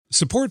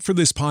Support for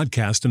this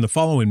podcast and the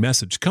following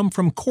message come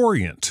from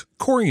Corient.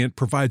 Corient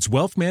provides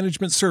wealth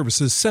management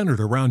services centered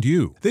around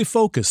you. They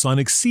focus on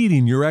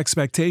exceeding your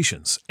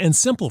expectations and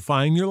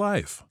simplifying your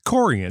life.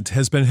 Corient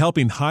has been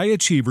helping high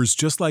achievers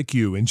just like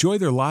you enjoy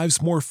their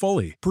lives more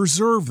fully,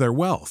 preserve their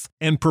wealth,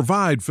 and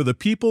provide for the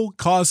people,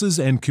 causes,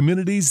 and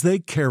communities they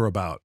care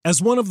about. As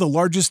one of the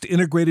largest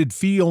integrated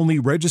fee-only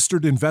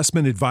registered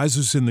investment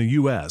advisors in the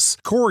U.S.,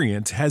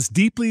 Corient has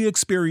deeply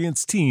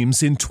experienced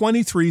teams in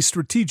 23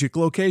 strategic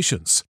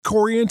locations.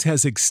 Corient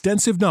has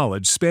extensive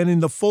knowledge spanning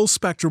the full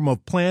spectrum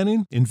of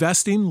planning,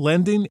 investing,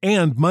 lending,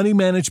 and money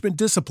management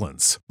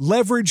disciplines.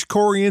 Leverage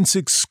Corient's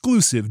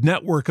exclusive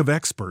network of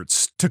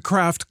experts to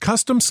craft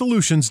custom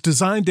solutions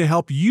designed to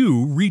help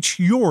you reach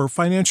your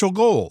financial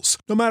goals,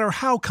 no matter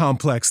how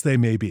complex they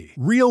may be.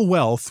 Real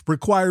wealth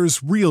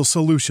requires real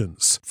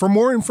solutions. For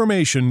more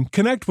information,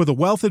 connect with a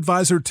wealth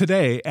advisor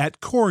today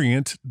at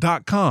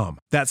Corient.com.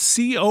 That's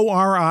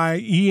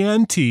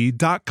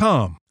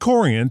Corient.com.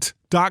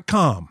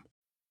 Corient.com.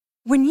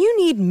 When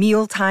you need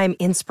mealtime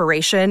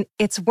inspiration,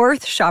 it's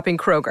worth shopping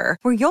Kroger,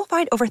 where you'll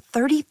find over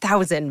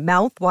 30,000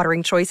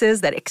 mouth-watering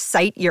choices that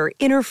excite your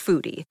inner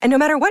foodie. And no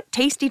matter what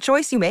tasty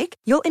choice you make,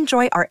 you'll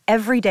enjoy our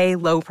everyday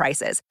low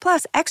prices,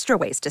 plus extra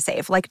ways to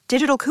save, like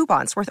digital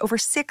coupons worth over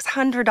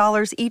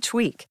 $600 each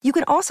week. You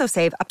can also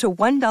save up to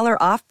 $1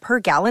 off per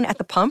gallon at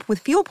the pump with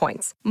fuel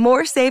points.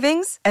 More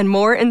savings and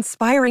more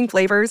inspiring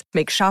flavors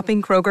make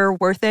shopping Kroger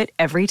worth it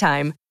every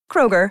time.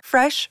 Kroger,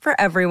 fresh for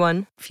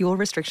everyone. Fuel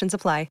restrictions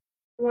apply.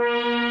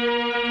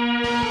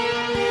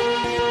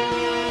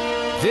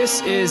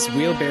 This is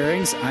Wheel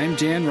Bearings. I'm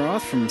Dan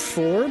Roth from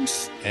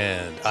Forbes.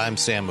 And I'm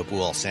Sam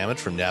Abul-Samad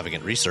from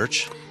Navigant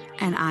Research.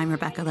 And I'm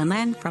Rebecca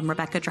Lindland from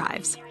Rebecca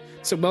Drives.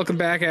 So welcome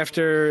back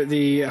after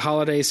the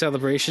holiday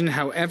celebration.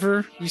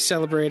 However you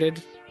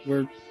celebrated,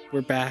 we're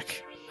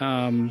back.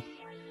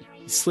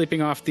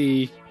 Sleeping off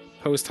the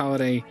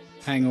post-holiday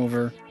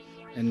hangover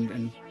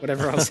and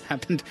whatever else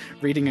happened.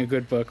 Reading a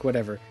good book,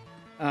 whatever.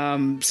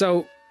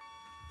 So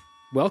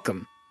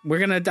welcome.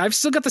 I've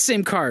still got the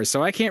same cars,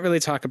 so I can't really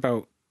talk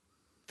about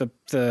the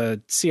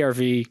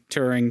CRV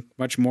touring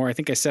much more. I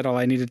think I said all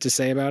I needed to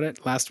say about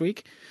it last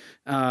week.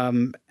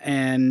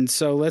 And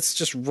so let's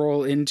just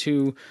roll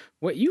into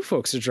what you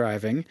folks are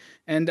driving.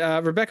 And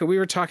Rebecca, we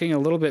were talking a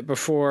little bit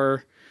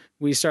before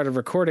we started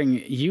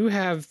recording. You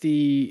have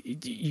the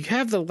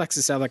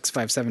Lexus LX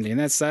 570, and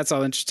that's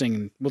all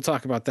interesting. We'll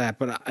talk about that.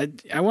 But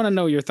I want to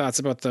know your thoughts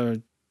about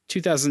the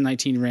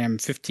 2019 Ram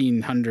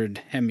 1500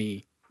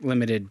 Hemi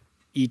Limited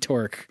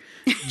e-torque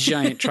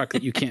giant truck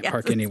that you can't Yes.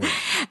 park anywhere.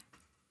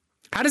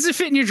 How does it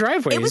fit in your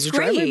driveway? It was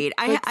great.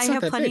 I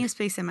have plenty big. of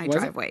space in my Was it?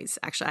 driveways.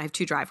 Actually, I have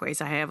two driveways.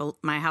 I have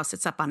my house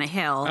sits up on a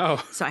hill,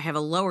 so I have a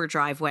lower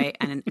driveway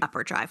and an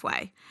upper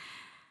driveway.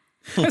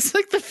 It's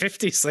like the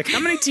 50s. Like,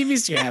 how many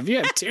TVs do you have? You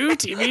have two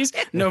TVs?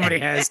 Nobody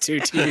has two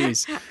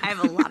TVs. I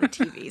have a lot of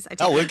TVs.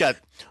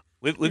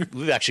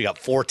 We've actually got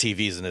 4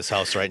 TVs in this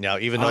house right now,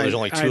 even though there's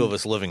only 2 of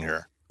us living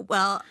here.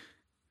 Well,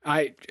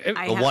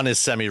 One is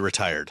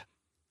semi-retired.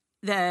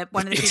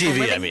 One of the people TV,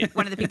 living, I mean.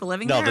 one of the people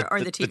living No, there,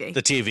 or the TV.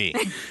 The TV.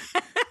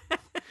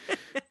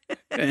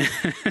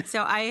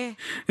 So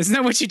Isn't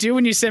that what you do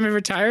when you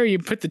semi-retire? You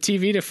put the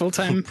TV to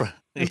full-time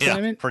employment?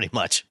 Yeah, pretty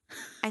much.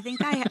 I think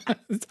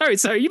Sorry.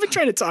 You've been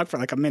trying to talk for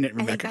like a minute,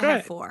 Rebecca. I Go have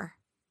ahead. 4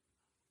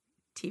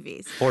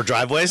 TVs. 4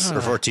 driveways or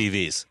 4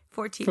 TVs?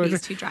 4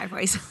 TVs, 2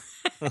 driveways.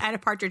 And a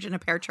partridge in a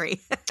pear tree.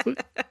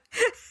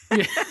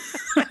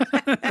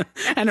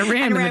 And a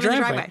ram in the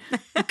driveway.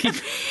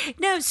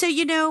 No,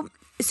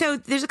 so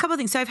there's a couple of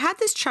things. So I've had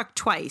this truck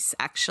twice,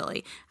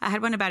 actually. I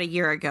had one about a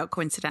year ago,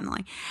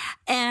 coincidentally.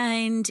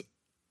 And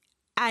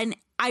I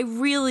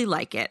really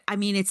like it. I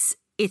mean, it's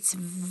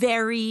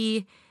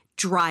very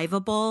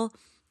drivable.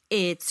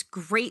 It's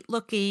great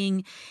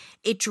looking.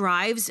 It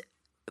drives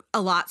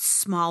a lot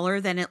smaller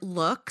than it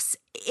looks.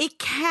 It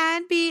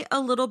can be a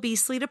little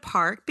beastly to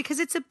park because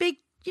it's a big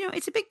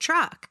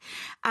truck.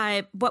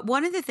 But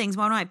one of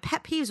my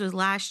pet peeves was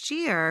last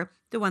year,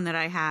 the one that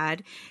I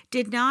had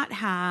did not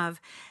have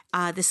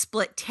the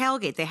split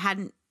tailgate. They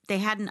hadn't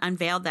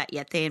unveiled that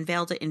yet. They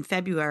unveiled it in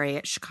February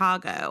at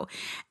Chicago.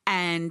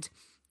 And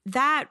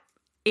that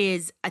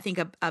is, I think,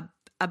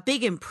 a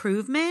big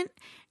improvement.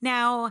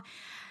 Now,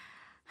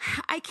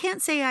 I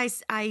can't say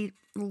I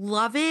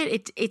love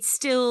it. It's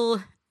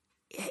still,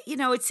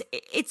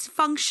 it's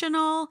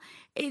functional.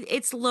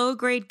 It's low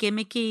grade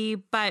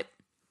gimmicky, but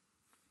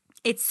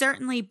it's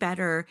certainly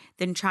better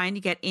than trying to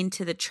get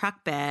into the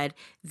truck bed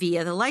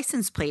via the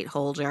license plate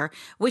holder,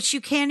 which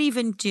you can't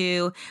even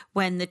do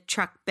when the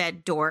truck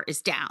bed door is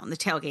down, the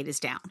tailgate is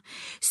down.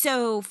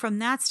 So from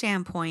that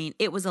standpoint,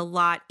 it was a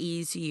lot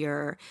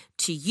easier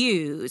to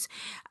use,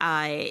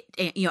 and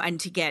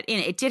to get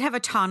in. It did have a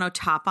tonneau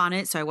top on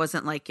it, so I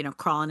wasn't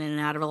crawling in and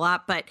out of a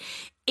lot, but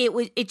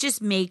it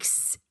just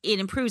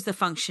improves the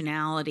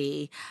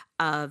functionality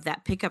of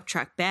that pickup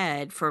truck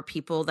bed for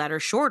people that are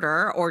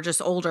shorter or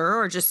just older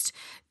or just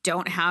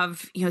don't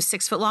have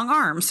 6 foot long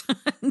arms.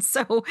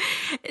 So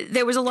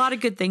there was a lot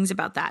of good things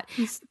about that.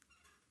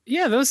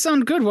 Yeah, those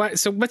sound good.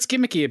 So what's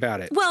gimmicky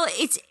about it? Well,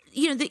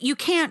 that you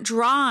can't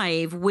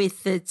drive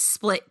with the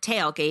split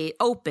tailgate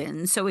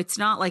open. So it's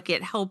not like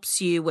it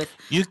helps you with.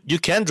 You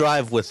can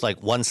drive with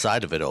like one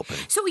side of it open.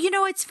 So,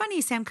 it's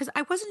funny, Sam, because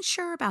I wasn't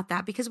sure about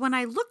that, because when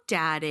I looked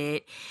at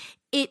it,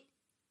 it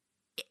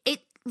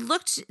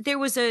looked, there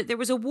was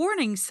a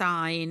warning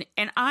sign,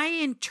 and I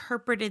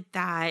interpreted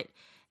that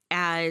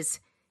as,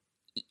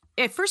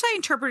 at first I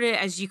interpreted it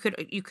as you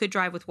could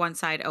drive with one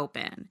side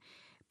open.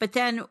 But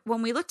then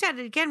when we looked at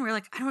it again, we were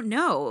like, I don't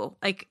know,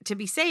 like, to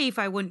be safe,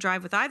 I wouldn't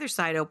drive with either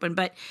side open,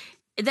 but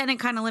then it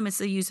kind of limits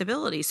the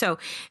usability. So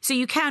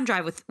you can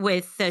drive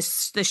with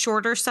the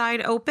shorter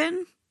side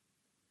open.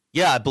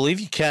 Yeah, I believe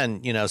you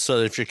can, so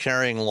if you're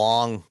carrying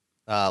long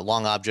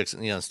objects,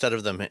 instead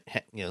of them,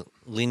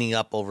 leaning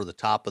up over the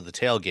top of the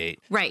tailgate,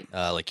 right,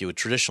 like you would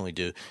traditionally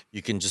do,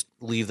 you can just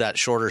leave that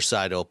shorter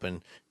side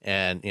open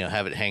and,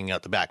 have it hanging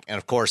out the back. And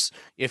of course,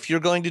 if you're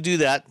going to do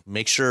that,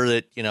 make sure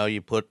that,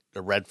 you put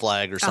a red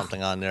flag or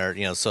something on there,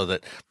 so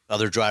that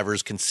other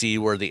drivers can see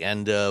where the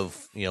end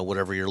of,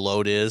 whatever your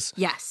load is.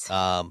 Yes.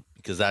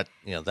 Because that,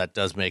 that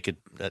does make it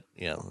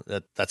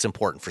that's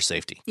important for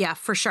safety. Yeah,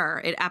 for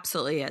sure. It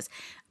absolutely is.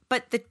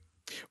 But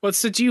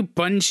so do you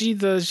bungee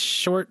the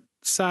short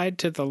side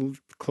to the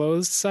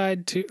closed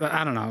side too?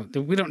 I don't know.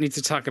 We don't need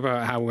to talk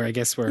about how we're.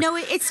 No,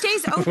 it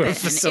stays open.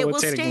 It will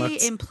stay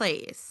in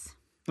place.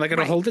 Like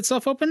it'll hold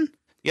itself open.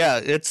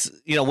 Yeah, it's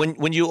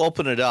when you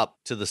open it up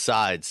to the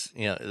sides,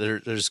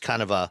 there's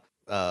kind of a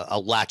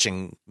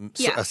latching,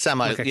 a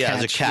semi, like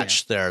there's a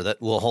catch there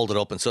that will hold it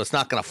open, so it's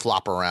not going to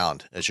flop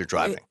around as you're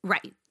driving.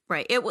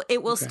 Right.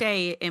 It will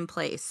stay in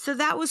place. So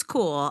that was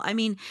cool. I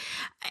mean,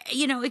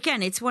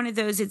 again, it's one of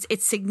those.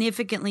 It's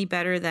significantly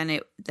better than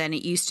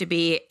it used to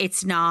be.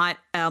 It's not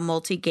a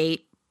multi-pro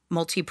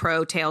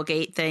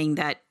tailgate thing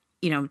that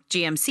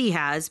GMC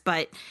has,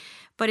 but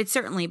it's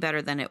certainly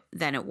better than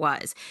it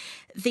was.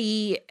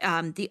 The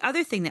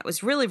other thing that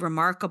was really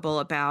remarkable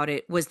about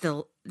it was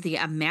the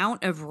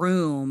amount of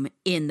room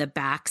in the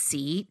back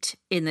seat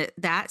in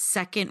that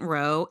second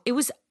row. It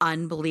was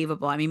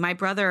unbelievable. I mean, my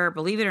brother,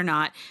 believe it or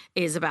not,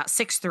 is about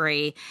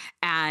 6'3",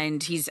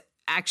 and he's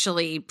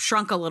actually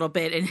shrunk a little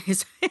bit in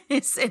his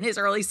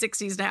early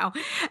 60s now.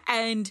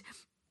 And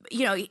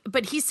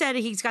but he said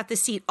he's got the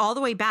seat all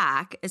the way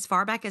back, as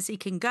far back as he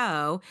can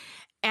go.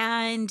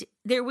 And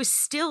there was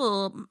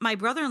still my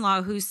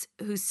brother-in-law who's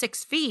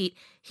 6 feet.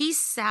 He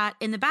sat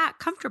in the back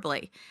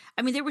comfortably.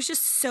 I mean, there was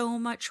just so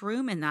much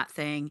room in that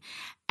thing.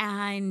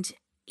 And,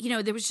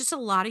 there was just a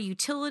lot of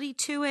utility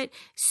to it.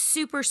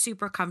 Super,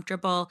 super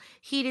comfortable.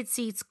 Heated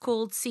seats,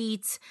 cooled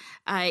seats.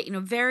 I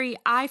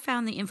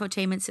found the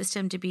infotainment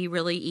system to be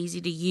really easy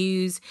to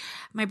use.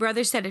 My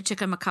brother said it took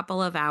him a couple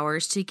of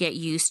hours to get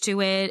used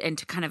to it and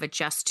to kind of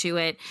adjust to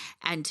it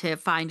and to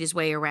find his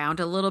way around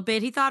a little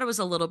bit. He thought it was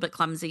a little bit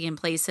clumsy in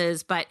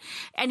places,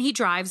 and he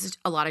drives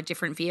a lot of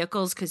different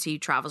vehicles because he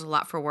travels a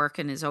lot for work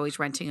and is always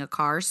renting a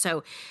car.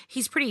 So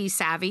he's pretty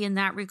savvy in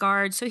that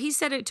regard. So he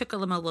said it took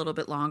him a little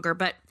bit longer,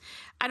 but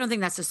I don't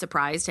think that's a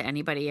surprise to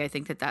anybody. I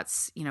think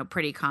that's,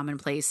 pretty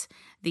commonplace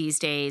these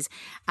days.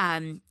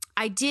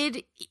 I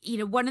did,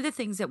 one of the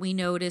things that we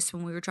noticed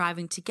when we were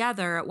driving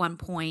together at one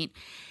point,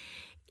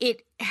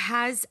 it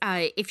has,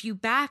 if you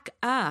back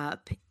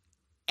up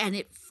and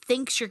it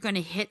thinks you're going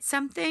to hit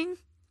something,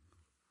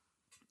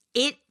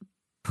 it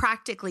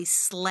practically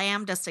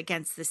slammed us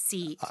against the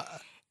seat.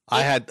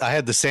 I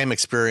had the same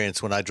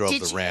experience when I drove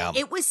the Ram.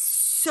 It was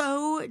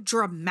so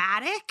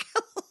dramatic.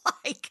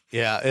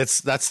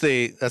 That's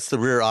the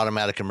rear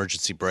automatic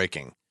emergency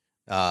braking.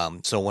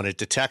 So when it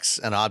detects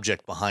an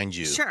object behind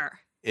you, sure,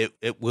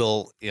 it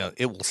will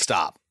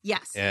stop.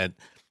 Yes. And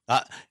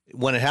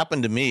when it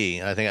happened to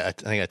me, I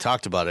think I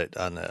talked about it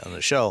on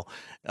the show.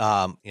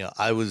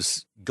 I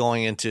was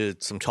going into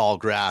some tall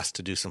grass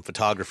to do some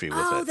photography with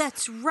it. Oh,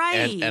 that's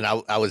right. And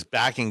I was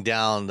backing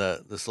down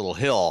this little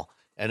hill,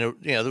 and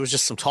there was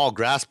just some tall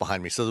grass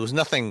behind me, so there was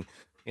nothing.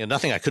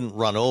 Nothing I couldn't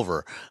run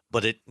over,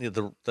 but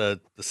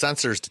the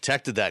sensors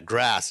detected that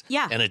grass,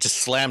 and it just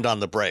slammed on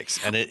the brakes.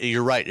 And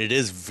you're right, it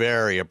is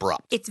very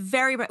abrupt. It's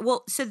very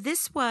well. So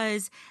this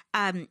was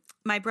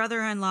my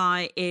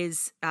brother-in-law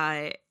is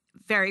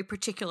very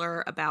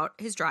particular about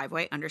his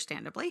driveway,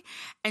 understandably,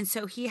 and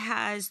so he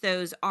has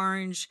those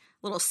orange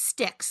little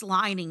sticks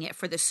lining it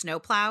for the snow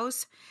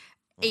plows,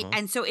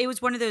 and so it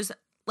was one of those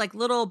like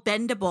little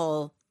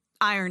bendable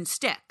iron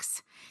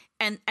sticks.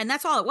 And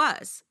that's all it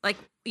was. Like,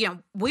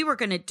 we were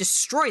going to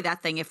destroy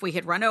that thing if we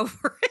had run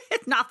over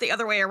it, not the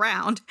other way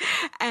around.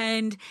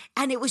 And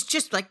it was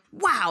just like,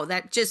 wow,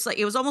 that just like,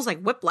 it was almost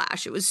like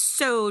whiplash. It was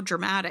so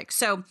dramatic.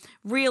 So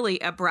really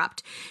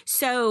abrupt.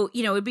 So,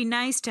 it'd be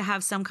nice to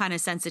have some kind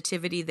of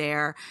sensitivity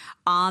there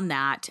on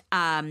that.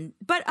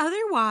 But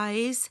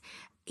otherwise,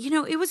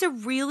 it was a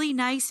really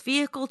nice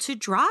vehicle to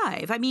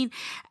drive. I mean,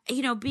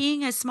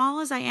 being as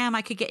small as I am,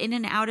 I could get in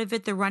and out of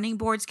it. The running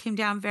boards came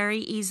down very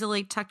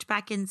easily, tucked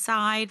back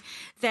inside.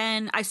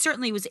 Then I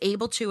certainly was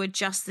able to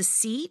adjust the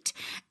seat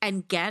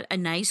and get a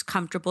nice,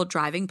 comfortable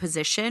driving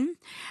position.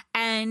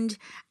 And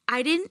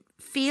I didn't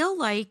feel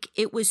like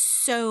it was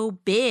so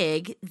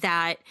big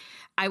that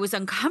I was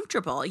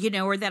uncomfortable,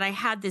 or that I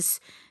had this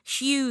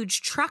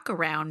huge truck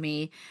around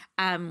me.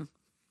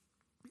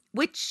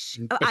 Which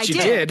But I you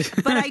did.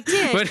 But I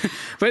did.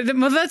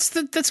 Well,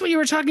 that's what you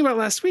were talking about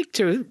last week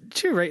too,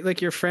 right?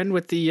 Like your friend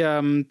with the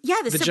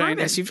the giant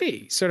Suburban.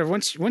 SUV. Sort of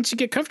once you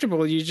get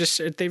comfortable, you just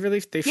they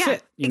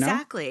fit.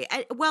 Exactly.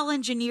 Well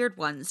engineered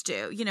ones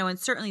do. And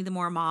certainly the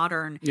more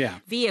modern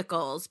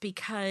vehicles,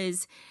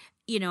 because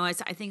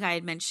as I think I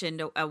had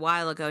mentioned a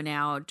while ago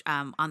now,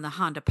 on the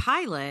Honda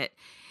Pilot,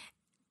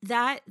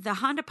 that the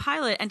Honda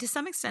Pilot, and to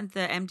some extent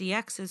the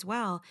MDX as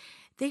well,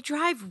 they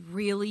drive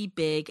really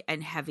big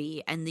and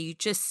heavy, and the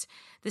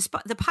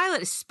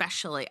Pilot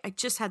especially, I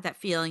just had that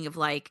feeling of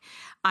like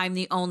I'm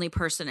the only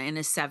person in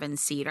a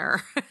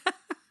 7-seater.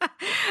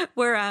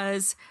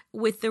 Whereas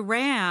with the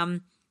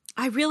Ram,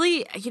 I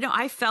really,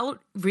 I felt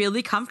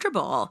really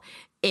comfortable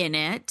in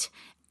it,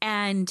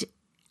 and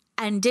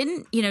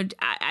didn't,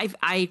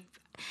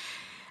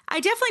 I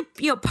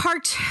definitely,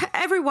 parked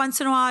every once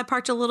in a while. I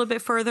parked a little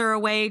bit further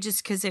away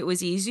just because it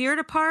was easier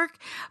to park.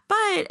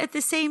 But at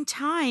the same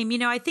time,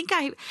 I think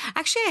I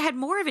had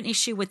more of an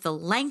issue with the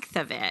length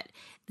of it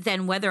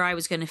than whether I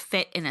was going to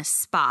fit in a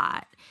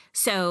spot.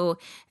 So,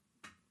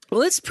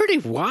 well, it's pretty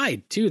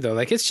wide too, though.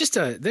 Like it's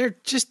a big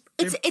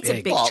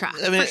truck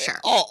for sure.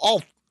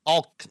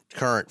 All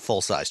current full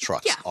size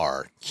trucks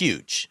are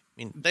huge.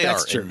 I mean, they are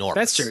enormous.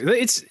 That's true.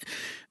 It's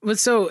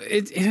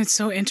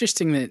so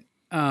interesting that.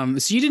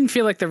 So you didn't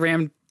feel like the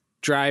Ram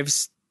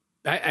drives?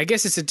 I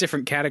guess it's a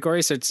different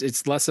category, so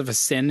it's less of a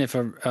sin if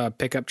a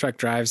pickup truck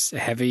drives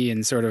heavy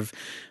and sort of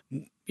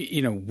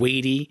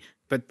weighty.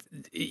 But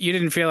you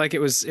didn't feel like it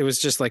was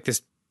just like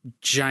this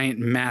giant,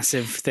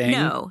 massive thing.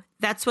 No,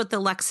 that's what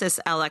the Lexus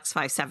LX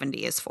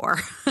 570 is for.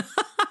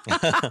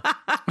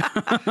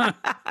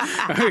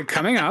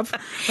 Coming up.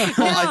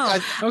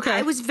 Okay.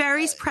 I was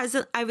very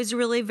present. I was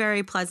really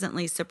very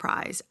pleasantly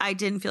surprised. I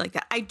didn't feel like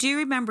that. I do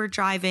remember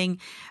driving.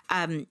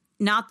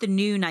 Not the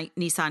new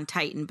Nissan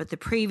Titan, but the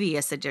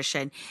previous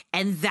edition.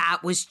 And that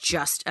was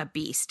just a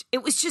beast.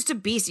 It was just a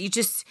beast. You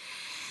just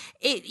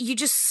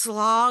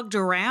slogged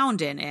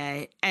around in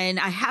it. And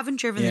I haven't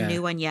driven the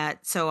new one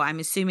yet, so I'm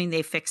assuming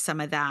they fixed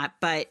some of that.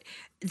 But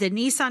the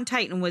Nissan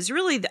Titan was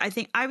really, I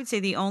think I would say,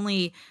 the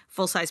only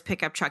full-size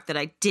pickup truck that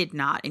I did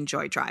not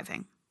enjoy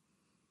driving.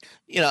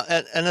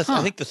 I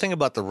think the thing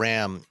about the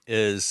Ram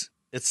is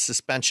its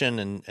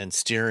suspension and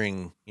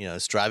steering,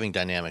 its driving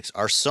dynamics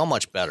are so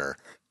much better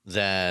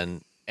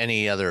than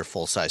any other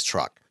full-size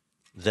truck,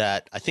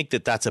 that I think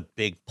that's a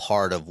big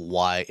part of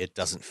why it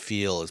doesn't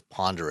feel as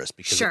ponderous,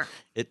 because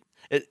it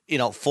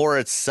for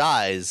its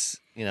size,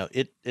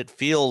 it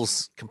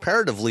feels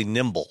comparatively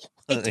nimble.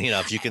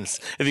 If you can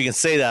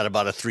say that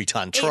about a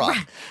 3-ton truck.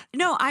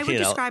 No, I would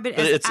describe it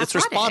as it's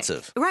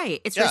responsive.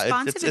 Right. It's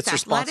responsive. It's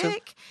athletic.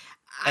 Responsive,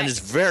 and it's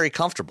very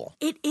comfortable.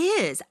 It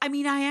is. I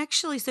mean,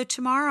 so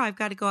tomorrow I've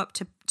got to go up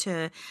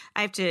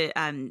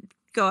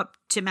go up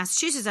to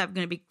Massachusetts. I'm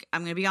going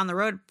to be on the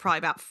road probably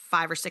about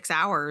 5 or 6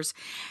 hours,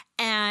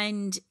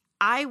 and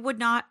I would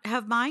not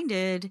have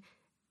minded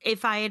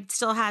if I had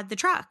still had the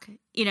truck.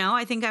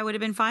 I think I would have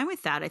been fine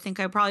with that. I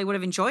think I probably would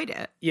have enjoyed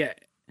it. Yeah.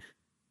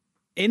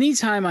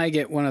 Anytime I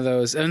get one of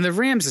those, and the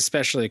Rams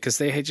especially, because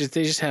they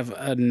just have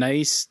a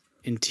nice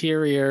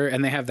interior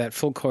and they have that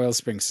full coil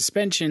spring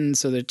suspension,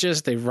 so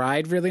they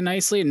ride really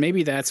nicely, and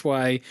maybe that's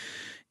why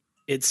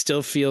it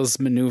still feels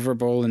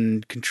maneuverable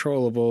and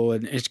controllable,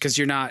 and it's because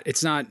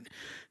it's not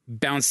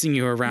bouncing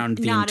you around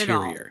the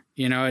interior.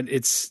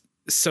 It's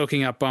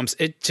soaking up bumps.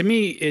 To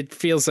me, it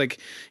feels like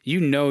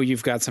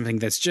you've got something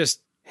that's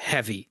just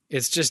heavy.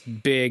 It's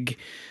just big,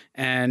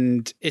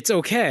 and it's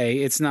okay.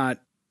 It's not.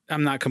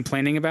 I'm not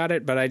complaining about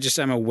it, but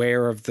I'm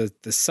aware of the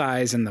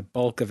size and the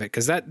bulk of it,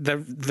 because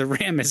the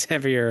Ram is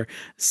heavier,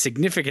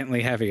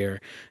 significantly heavier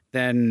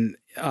than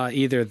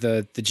either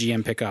the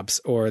GM pickups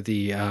or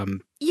the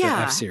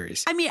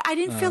F-Series. I mean, I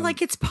didn't feel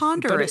like it's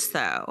ponderous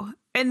though,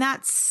 and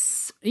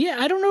that's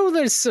I don't know.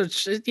 There's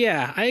such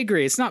I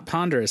agree. It's not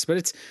ponderous, but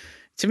it's,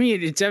 to me,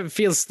 it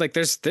feels like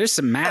there's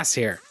some mass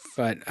here,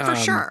 but for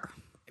sure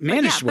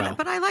managed well.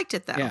 But I liked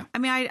it though. Yeah. I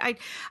mean,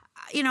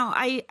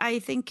 I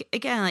think,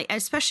 again, like,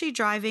 especially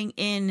driving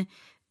in,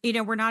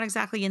 we're not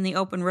exactly in the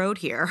open road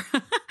here.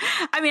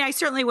 I mean, I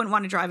certainly wouldn't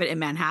want to drive it in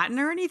Manhattan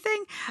or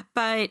anything,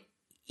 but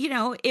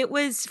it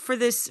was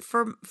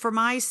for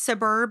my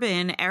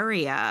suburban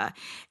area,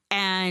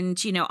 and,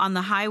 on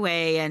the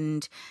highway,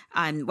 and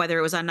whether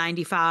it was on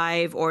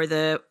 95 or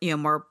the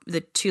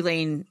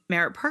 2-lane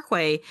Merritt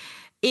Parkway,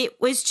 it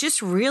was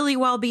just really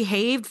well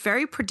behaved,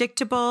 very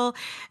predictable,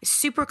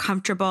 super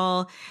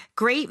comfortable,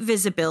 great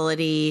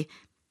visibility.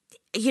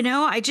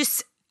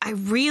 I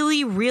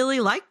really, really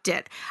liked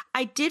it.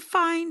 I did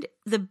find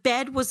the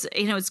bed was,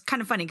 it's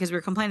kind of funny because we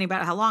were complaining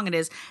about how long it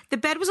is. The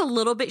bed was a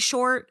little bit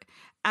short,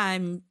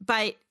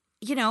 but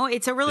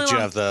it's a really. Did you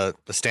have the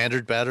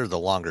standard bed or the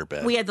longer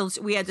bed? We had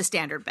the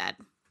standard bed.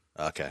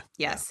 Okay.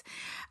 Yes,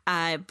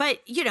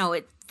 but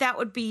that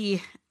would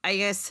be, I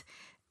guess,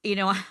 you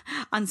know,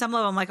 on some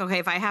level, I'm like, okay,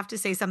 if I have to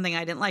say something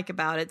I didn't like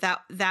about it,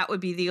 that would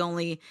be the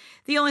only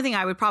thing.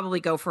 I would probably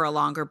go for a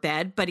longer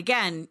bed. But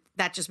again,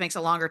 that just makes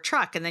a longer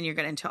truck, and then you're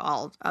getting into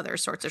all other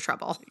sorts of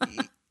trouble.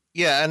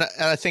 Yeah, and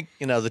I think,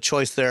 you know, the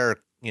choice there,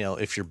 you know,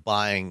 if you're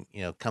buying,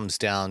 you know,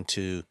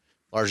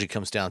 largely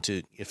comes down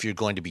to if you're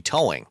going to be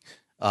towing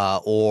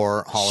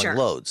or hauling Sure.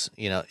 loads.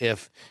 You know,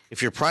 if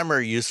your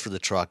primary use for the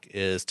truck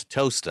is to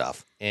tow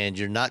stuff and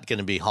you're not going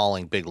to be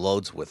hauling big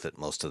loads with it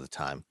most of the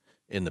time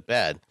in the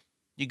bed,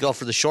 you go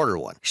for the shorter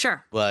one.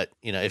 Sure. But,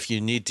 you know, if you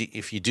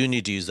do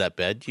need to use that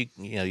bed,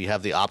 you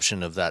have the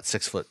option of that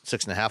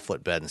 6.5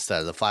 foot bed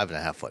instead of the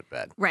 5.5 foot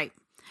bed. Right.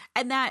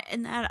 And that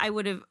I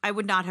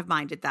would not have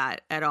minded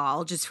that at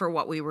all, just for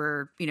what we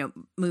were, you know,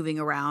 moving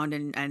around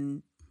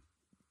and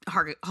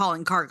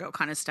hauling cargo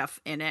kind of stuff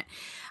in it.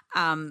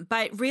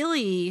 But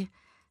really,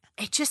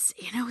 it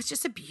just, you know, it's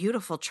just a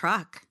beautiful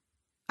truck.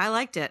 I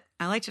liked it.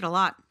 I liked it a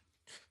lot.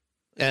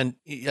 And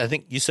I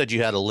think you said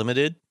you had a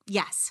limited.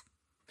 Yes.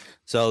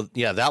 So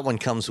yeah, that one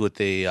comes with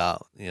the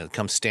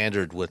comes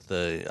standard with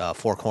the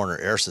 4-corner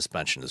air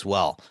suspension as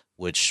well,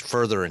 which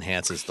further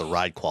enhances the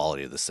ride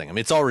quality of this thing. I mean,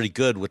 it's already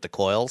good with the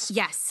coils.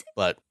 Yes.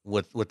 But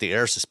with the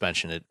air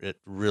suspension, it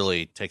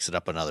really takes it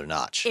up another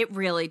notch. It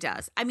really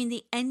does. I mean,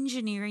 the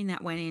engineering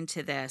that went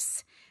into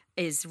this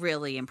is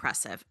really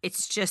impressive.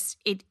 It's just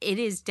it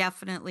is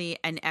definitely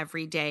an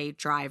everyday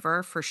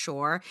driver for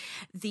sure.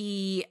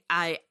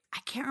 I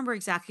can't remember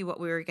exactly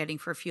what we were getting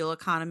for fuel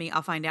economy.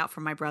 I'll find out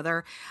from my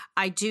brother.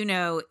 I do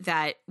know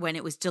that when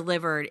it was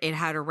delivered, it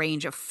had a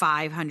range of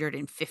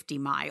 550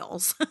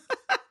 miles.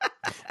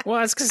 Well,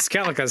 that's because it's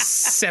got like a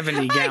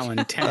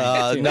 70-gallon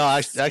tank. No,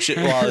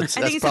 actually, well,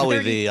 that's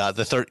probably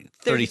the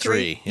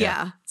 33.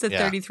 Yeah, it's a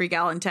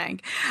 33-gallon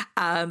tank.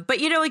 But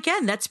you know,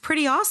 again, that's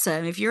pretty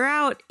awesome. If you're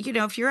out,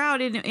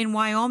 in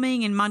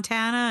Wyoming and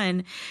Montana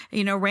and,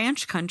 you know,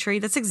 ranch country,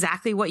 that's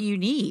exactly what you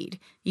need.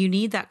 You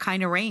need that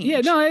kind of range.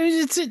 Yeah, no,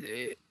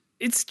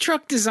 it's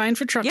truck designed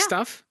for truck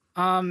stuff.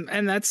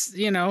 And that's,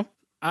 you know,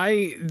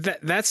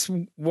 that's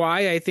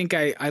why I think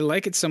I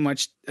like it so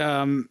much.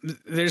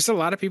 There's a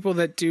lot of people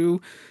that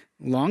do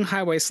long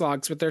highway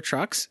slogs with their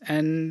trucks,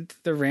 and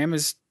the Ram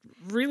is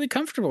really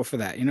comfortable for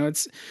that. You know,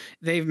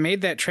 they've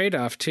made that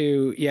trade-off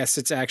to, yes,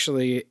 it's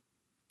actually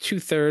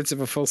 2/3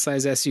 of a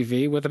full-size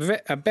SUV with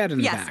a bed in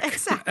the back. Yes,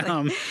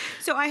 exactly.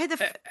 So I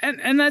had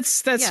and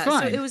that's fine.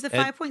 So it was the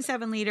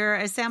 5.7 liter,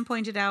 as Sam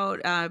pointed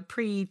out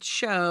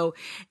pre-show.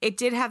 It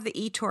did have the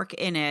e-torque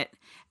in it.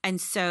 And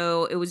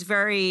so it was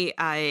very,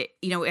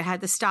 it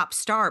had the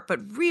stop-start, but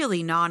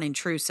really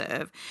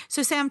non-intrusive.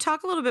 So Sam,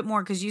 talk a little bit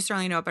more, because you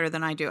certainly know it better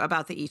than I do,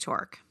 about the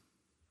e-torque.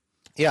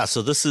 Yeah,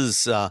 so this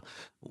is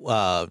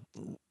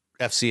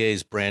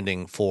FCA's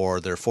branding for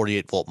their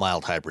 48-volt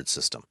mild hybrid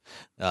system.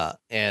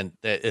 And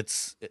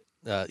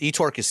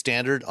e-torque is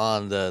standard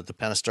on the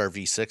Pentastar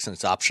V6, and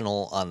it's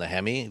optional on the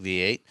Hemi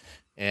V8.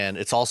 And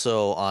it's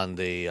also on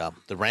the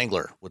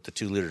Wrangler with the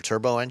 2-liter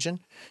turbo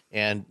engine,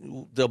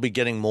 and they'll be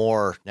getting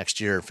more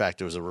next year. In fact,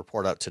 there was a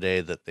report out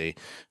today that the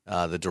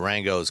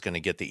Durango is going to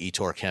get the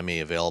e-torque Hemi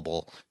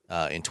available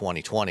in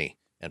 2020,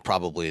 and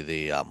probably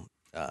the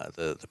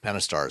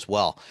Pentastar as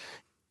well.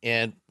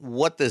 And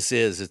what this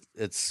is,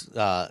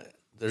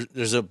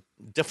 there's a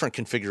different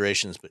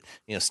configurations, but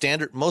you know,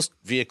 standard most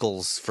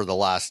vehicles for the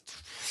last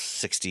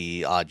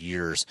 60 odd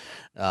years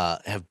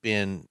have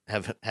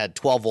had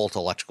 12-volt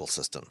electrical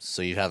systems.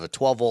 So you have a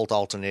 12-volt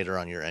alternator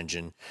on your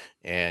engine,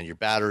 and your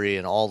battery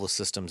and all the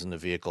systems in the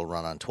vehicle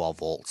run on 12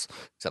 volts,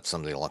 except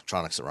some of the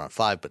electronics that run on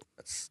 5, but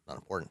that's not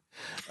important.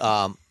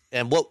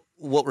 And what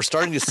we're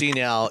starting to see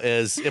now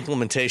is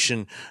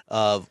implementation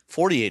of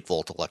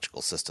 48-volt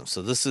electrical systems.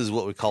 So this is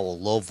what we call a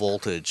low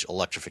voltage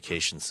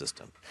electrification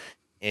system.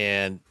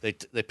 And they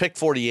picked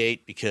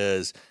 48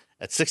 because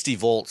at 60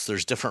 volts,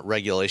 there's different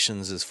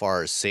regulations as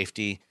far as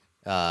safety,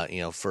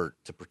 to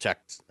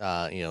protect,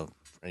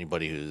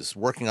 anybody who's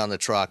working on the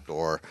truck,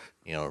 or,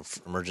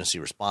 emergency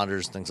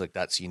responders, things like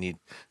that. So you need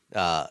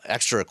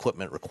extra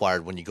equipment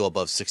required when you go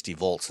above 60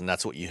 volts. And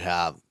that's what you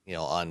have,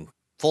 on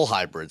full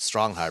hybrids,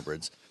 strong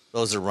hybrids.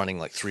 Those are running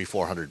like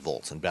 400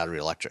 volts in battery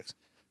electrics.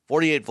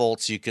 48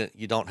 volts, you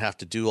don't have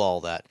to do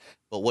all that.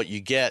 But what you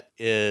get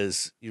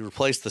is you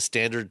replace the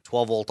standard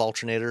 12-volt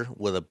alternator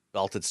with a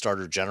belted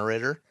starter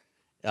generator,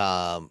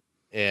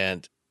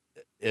 and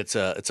it's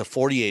a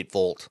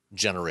 48-volt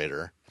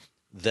generator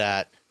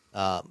that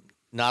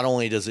not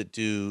only does it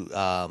do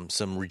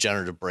some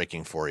regenerative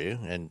braking for you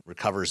and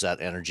recovers that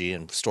energy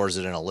and stores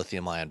it in a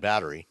lithium-ion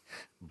battery,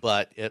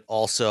 but it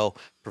also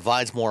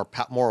provides more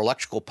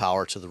electrical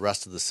power to the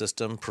rest of the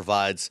system.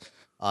 Provides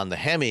on the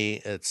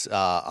Hemi, it's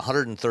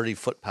 130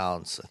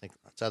 foot-pounds. I think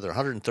it's either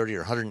 130 or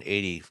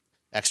 180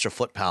 extra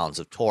foot-pounds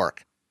of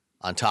torque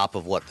on top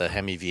of what the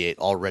Hemi V8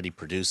 already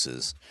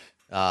produces.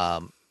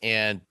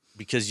 And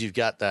because you've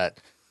got that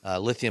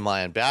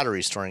lithium-ion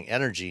battery storing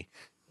energy,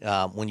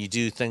 when you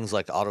do things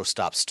like auto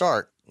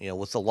stop-start,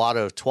 with a lot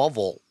of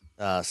 12-volt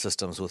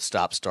systems with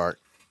stop-start,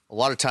 a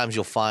lot of times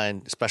you'll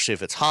find, especially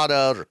if it's hot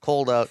out or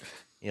cold out,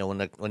 when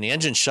the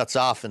engine shuts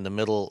off in the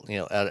middle,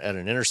 at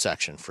an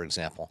intersection, for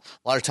example,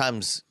 a lot of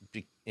times,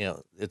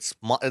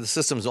 the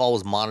system's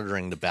always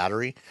monitoring the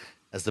battery.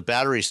 As the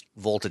battery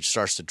voltage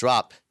starts to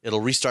drop,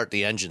 it'll restart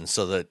the engine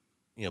so that,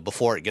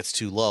 before it gets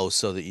too low,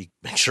 so that you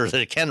make sure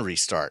that it can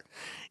restart.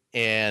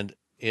 And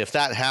if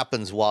that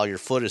happens while your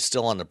foot is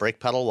still on the brake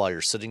pedal, while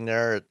you're sitting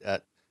there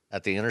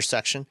at the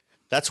intersection,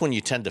 that's when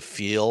you tend to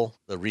feel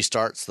the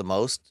restarts the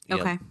most.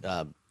 Okay.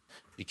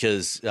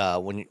 Because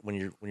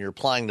when you're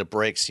applying the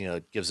brakes,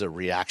 it gives a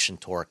reaction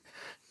torque.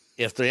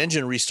 If the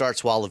engine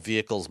restarts while the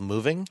vehicle's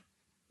moving,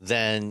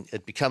 then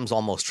it becomes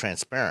almost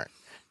transparent.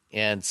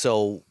 And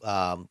so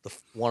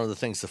one of the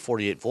things the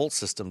 48-volt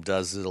system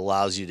does is it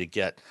allows you to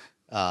get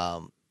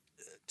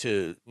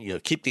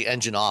keep the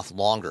engine off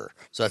longer.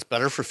 So that's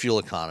better for fuel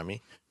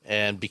economy.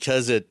 And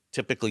because it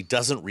typically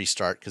doesn't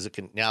restart, because it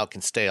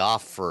can stay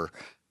off for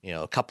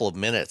a couple of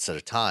minutes at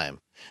a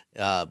time.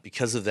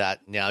 Because of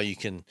that, now you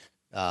can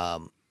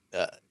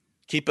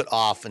keep it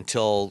off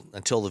until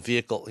the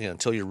vehicle,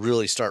 until you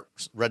really start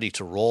ready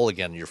to roll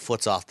again. Your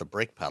foot's off the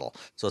brake pedal,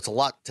 so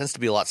tends to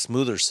be a lot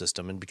smoother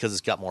system. And because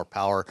it's got more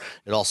power,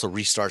 it also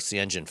restarts the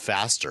engine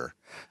faster.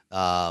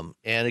 And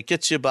it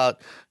gets you about,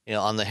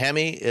 on the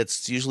Hemi,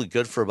 it's usually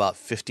good for about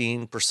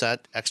 15%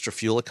 extra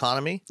fuel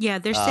economy. Yeah,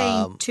 they're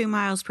saying 2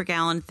 miles per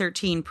gallon,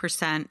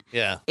 13%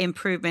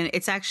 improvement.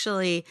 It's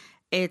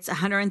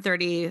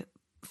 130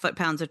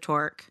 foot-pounds of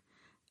torque.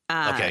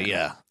 Okay,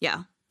 yeah.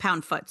 Yeah,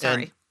 pound-foot,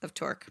 of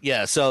torque.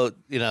 Yeah, so,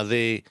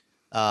 the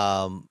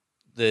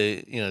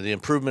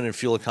improvement in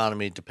fuel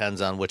economy depends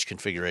on which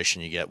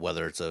configuration you get,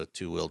 whether it's a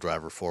two-wheel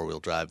drive or four-wheel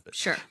drive. But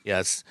sure. Yeah,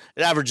 it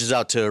averages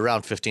out to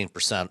around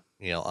 15%,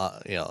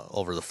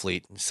 over the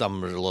fleet.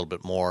 Some are a little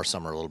bit more,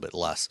 some are a little bit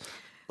less.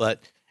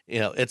 But,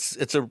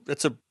 it's a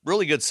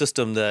really good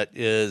system that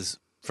it's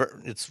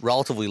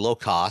relatively low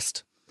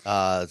cost.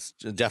 It's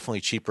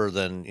definitely cheaper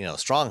than, a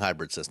strong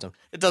hybrid system.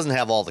 It doesn't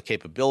have all the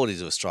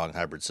capabilities of a strong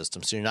hybrid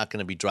system, so you're not going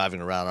to be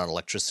driving around on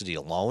electricity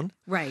alone.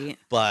 Right.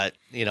 But,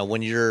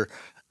 when you're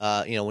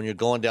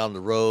going down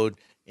the road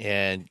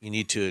and you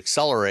need to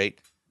accelerate,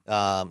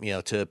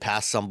 to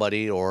pass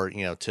somebody or,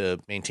 to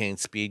maintain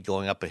speed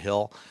going up a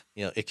hill,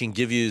 it can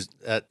give you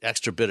that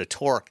extra bit of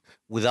torque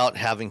without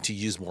having to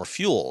use more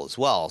fuel as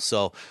well.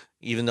 So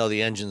even though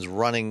the engine's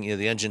running,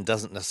 the engine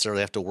doesn't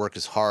necessarily have to work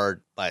as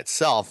hard by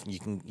itself. You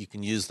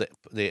can use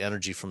the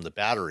energy from the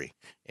battery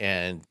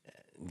and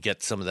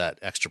get some of that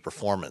extra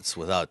performance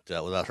without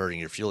hurting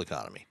your fuel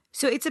economy.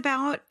 So it's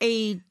about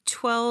a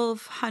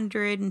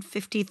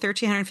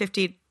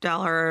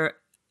 $1,350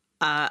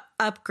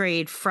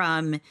 upgrade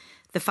from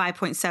the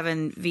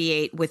 5.7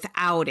 V8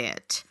 without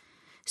it.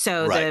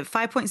 So the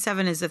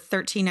 5.7 is a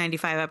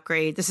 $1,395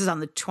 upgrade. This is on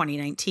the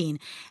 2019.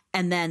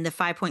 And then the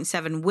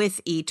 5.7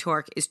 with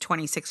e-torque is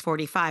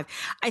 $2,645.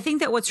 I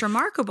think that what's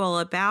remarkable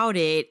about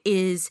it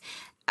is,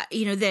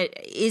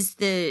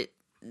 the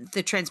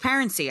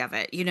transparency of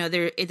it.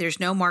 There's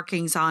no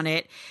markings on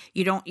it.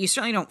 You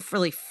certainly don't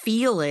really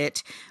feel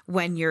it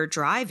when you're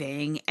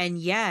driving, and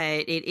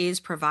yet it is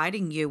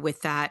providing you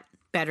with that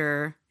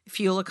better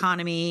fuel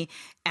economy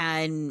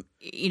and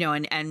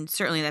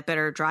certainly that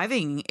better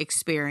driving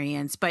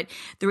experience. But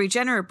the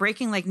regenerative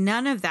braking,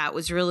 none of that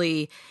was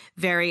really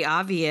very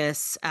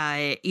obvious,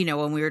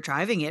 when we were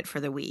driving it for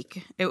the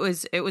week. It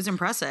was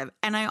impressive.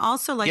 And I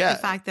also like the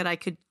fact that I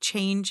could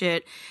change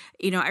it.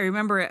 I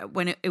remember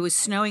when it was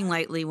snowing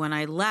lightly when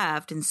I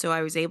left. And so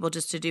I was able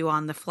just to do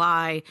on the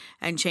fly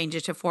and change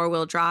it to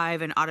 4-wheel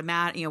drive and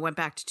automatic, went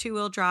back to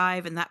 2-wheel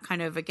drive, and that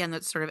kind of, again,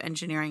 that's sort of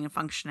engineering and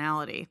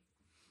functionality.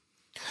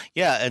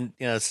 Yeah, and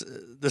this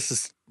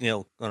is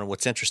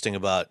what's interesting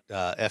about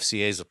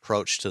FCA's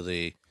approach to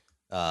the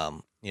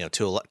to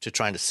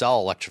trying to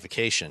sell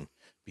electrification,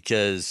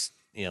 because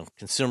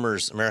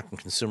American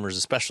consumers,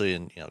 especially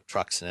in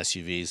trucks and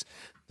SUVs,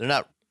 they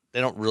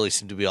don't really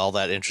seem to be all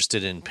that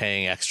interested in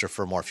paying extra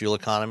for more fuel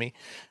economy,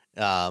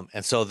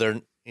 and so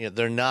they're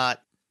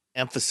not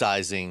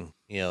emphasizing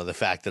the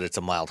fact that it's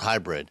a mild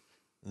hybrid.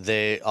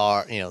 They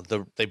are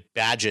they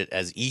badge it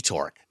as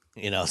e-torque.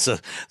 So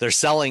they're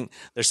selling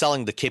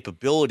the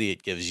capability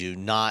it gives you,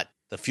 not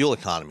the fuel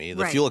economy.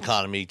 The fuel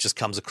economy just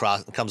comes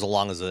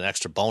along as an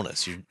extra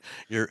bonus.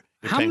 You're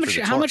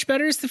how much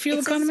better is the fuel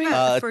economy?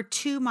 For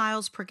 2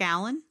 miles per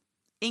gallon.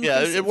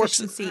 It works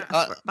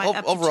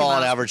overall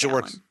on average. It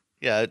works.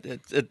 Yeah,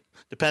 it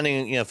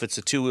depending if it's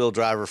a 2-wheel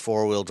drive or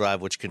 4-wheel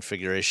drive, which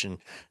configuration,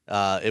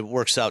 it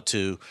works out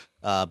to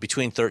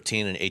between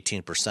 13 and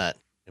 18%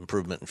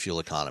 improvement in fuel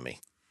economy.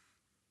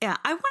 Yeah,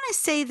 I want to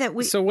say that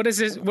we. So what's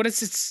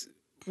its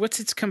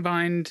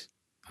combined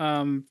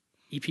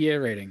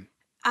EPA rating?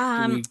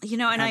 And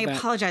I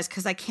apologize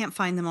because I can't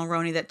find the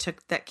Mulroney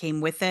that came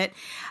with it,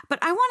 but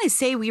I want to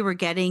say we were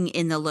getting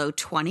in the low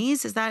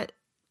 20s. Is that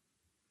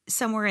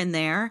somewhere in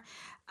there?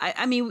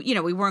 I mean,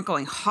 we weren't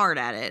going hard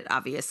at it,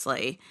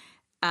 obviously,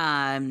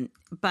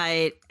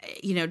 but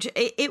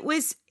it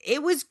was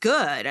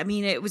good. I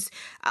mean, it was.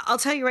 I'll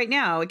tell you right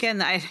now.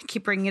 Again, I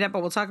keep bringing it up,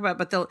 but we'll talk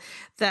about it. But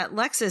that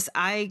Lexus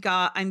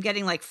I'm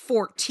getting like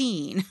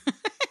 14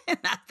 in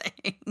that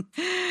thing.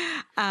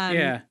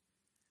 Yeah.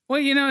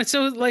 Well,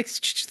 so like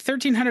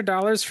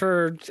 $1,300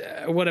 for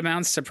what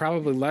amounts to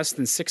probably less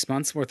than 6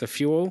 months worth of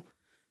fuel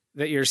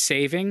that you're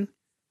saving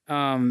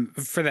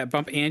for that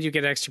bump, and you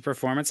get extra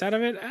performance out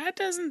of it. That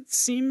doesn't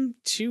seem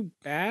too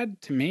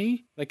bad to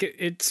me. Like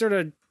it sort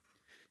of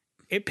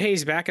it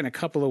pays back in a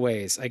couple of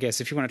ways, I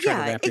guess, if you want to try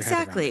to wrap your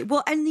head around it.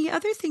 Well, and the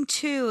other thing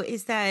too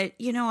is that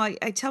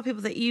I tell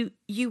people that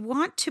you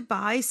want to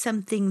buy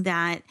something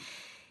that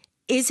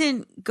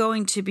isn't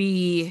going to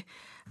be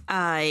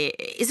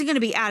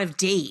out of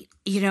date,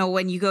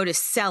 when you go to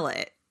sell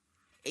it,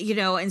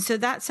 and so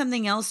that's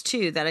something else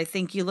too, that I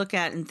think you look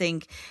at and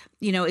think,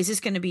 is this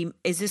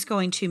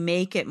going to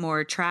make it more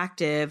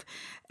attractive,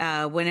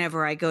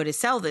 whenever I go to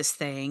sell this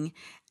thing?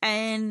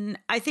 And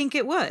I think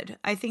it would.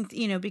 I think,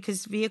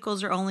 because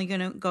vehicles are only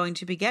going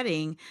to be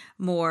getting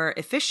more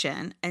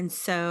efficient. And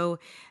so,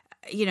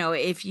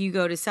 if you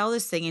go to sell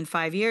this thing in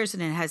 5 years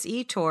and it has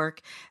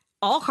e-torque,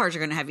 all cars are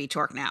going to have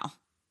e-torque now.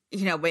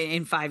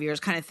 In 5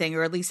 years kind of thing,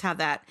 or at least have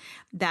that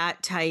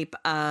type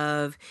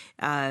of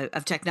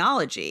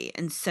technology.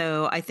 And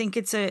so I think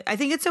it's a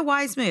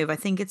wise move. I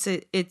think it's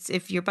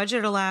if your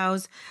budget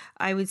allows,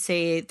 I would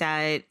say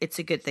that it's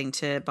a good thing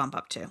to bump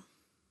up to.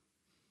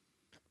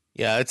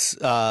 Yeah, it's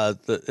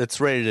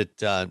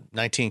rated at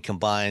 19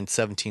 combined,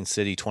 17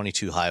 city,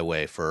 22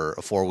 highway for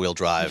a 4-wheel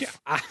drive.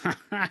 Yeah,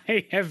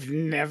 I have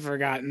never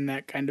gotten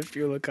that kind of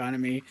fuel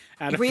economy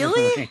out of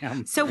really.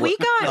 Ram. So we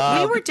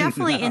were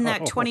definitely in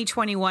that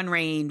 2021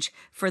 range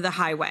for the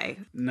highway.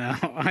 No,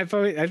 I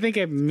think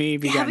I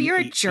maybe. Yeah, but you're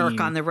a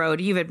jerk on the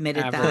road. You've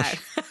admitted that.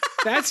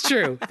 That's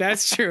true.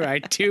 I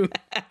do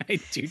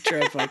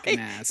drive like an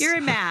ass. You're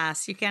a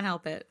mass. You can't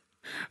help it.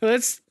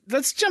 Let's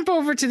jump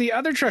over to the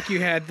other truck you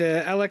had,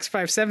 the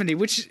LX570,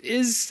 which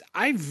is,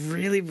 I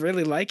really,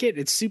 really like it.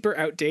 It's super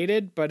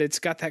outdated, but it's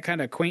got that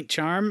kind of quaint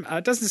charm.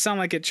 It doesn't sound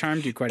like it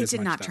charmed you quite as much. It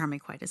did not charm me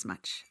quite as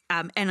much.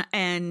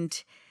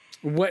 And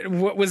what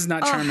was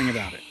not charming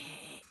about it?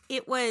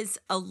 It was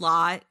a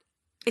lot.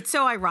 It's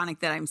so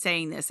ironic that I'm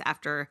saying this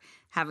after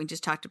having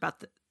just talked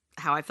about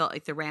how I felt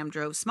like the Ram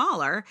drove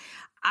smaller.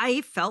 I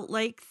felt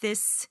like the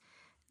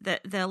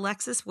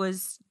Lexus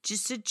was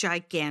just a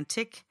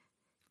gigantic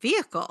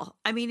vehicle.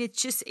 I mean,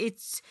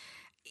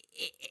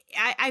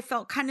 I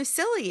felt kind of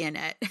silly in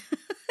it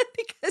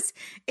because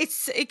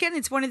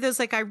it's one of those,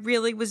 like, I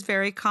really was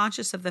very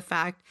conscious of the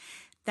fact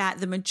that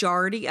the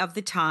majority of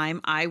the time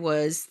I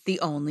was the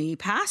only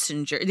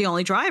passenger, the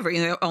only driver,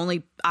 the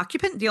only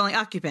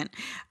occupant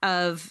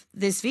of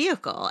this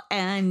vehicle.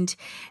 And,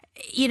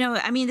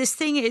 I mean, this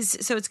thing is,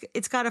 so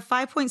it's got a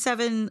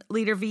 5.7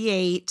 liter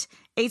V8,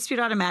 8-speed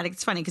automatic.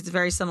 It's funny because it's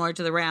very similar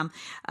to the Ram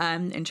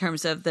in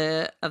terms of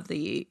the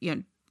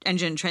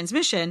engine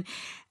transmission.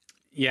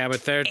 Yeah,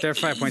 but their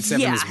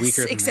 5.7 is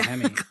weaker than the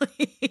Hemi.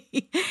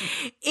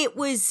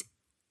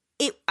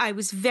 I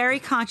was very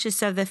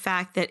conscious of the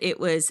fact that it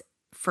was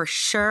for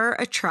sure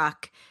a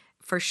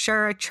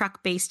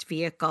truck-based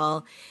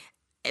vehicle,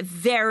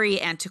 very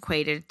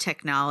antiquated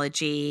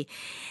technology.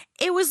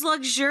 It was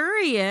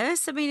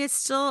luxurious. I mean, it's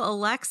still a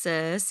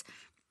Lexus,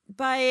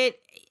 but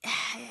it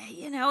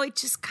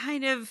just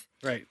kind of.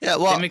 Right. Yeah.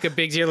 Well, they make a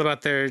big deal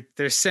about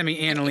their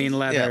semi-aniline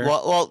leather. Yeah.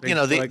 Well. The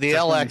like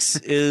LX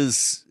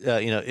is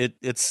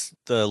it's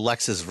the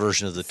Lexus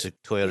version of the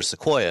Toyota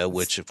Sequoia,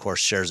 which of course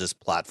shares its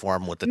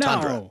platform with the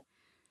Tundra.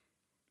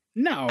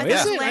 No,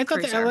 is it? I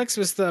thought the LX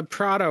was the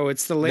Prado.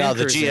 It's the Land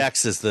Cruiser. No, the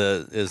GX is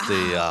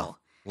the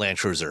Land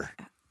Cruiser.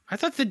 I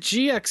thought the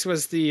GX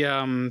was the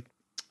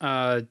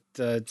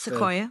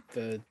Sequoia,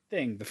 the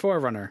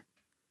 4Runner.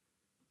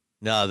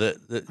 No, the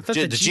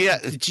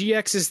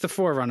GX is the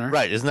 4Runner.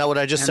 Right, isn't that what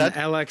I just said? The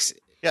LX.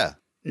 Yeah.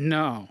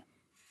 No.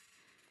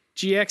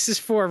 GX is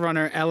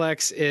 4Runner.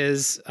 LX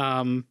is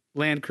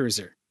Land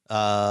Cruiser.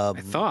 I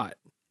thought.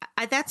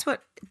 That's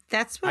what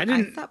I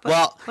thought.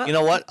 Well, you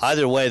know what?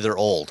 Either way, they're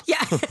old.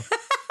 Yeah.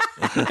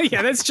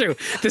 Yeah, that's true.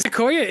 The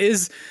Sequoia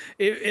is.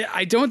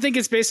 I don't think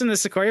it's based on the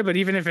Sequoia, but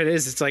even if it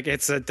is, it's like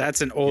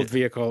that's an old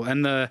vehicle,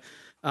 and the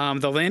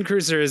Land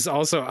Cruiser is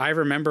also. I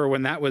remember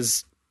when that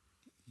was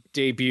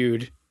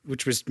debuted,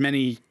 which was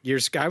many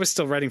years ago. I was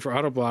still writing for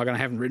Autoblog, and I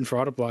haven't written for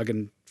Autoblog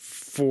in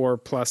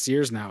 4+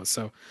 years now.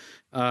 So,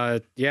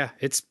 yeah,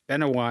 it's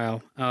been a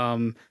while.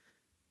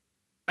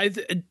 I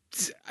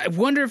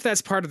wonder if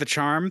that's part of the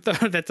charm, though,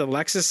 that the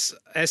Lexus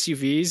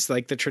SUVs,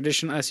 like the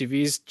traditional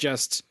SUVs,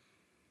 just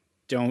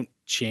don't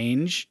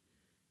change,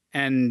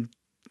 and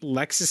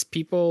Lexus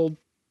people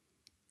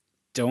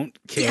don't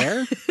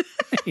care.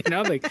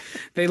 Like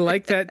they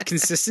like that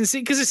consistency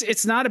because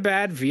it's not a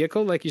bad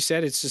vehicle, like you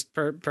said. It's just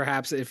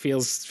perhaps it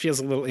feels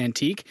a little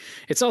antique.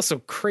 It's also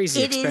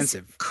crazy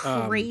expensive. Is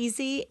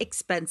crazy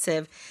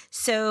expensive.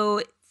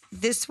 So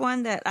this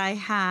one that I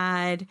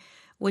had,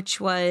 which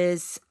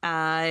was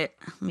let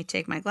me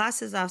take my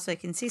glasses off so I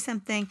can see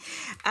something.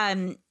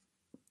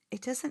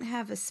 It doesn't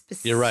have a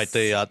specific. You're right.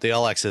 The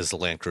LX is the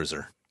Land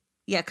Cruiser.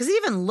 Yeah, because it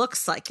even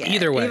looks like it.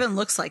 Either way. It even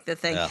looks like the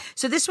thing. Yeah.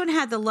 So this one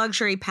had the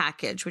luxury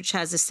package, which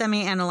has a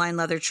semi-aniline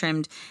leather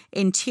trimmed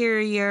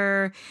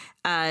interior.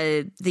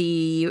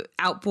 the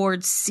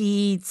outboard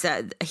seats,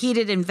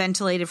 heated and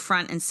ventilated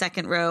front and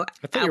second row.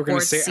 I thought you were going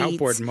to say seats,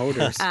 outboard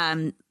motors.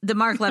 the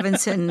Mark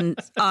Levinson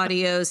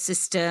audio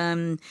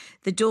system,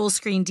 the dual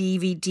screen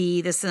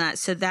DVD, this and that.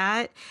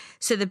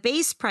 So the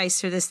base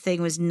price for this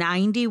thing was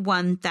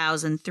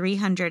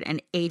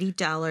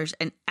 $91,380,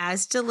 and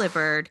as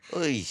delivered,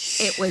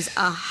 it was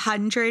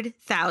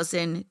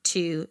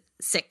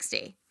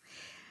 $100,260.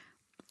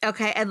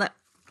 Okay,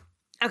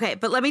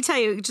 but let me tell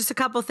you just a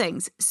couple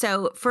things.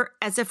 So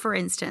for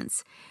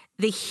instance,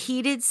 the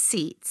heated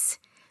seats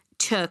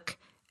took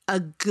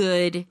a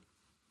good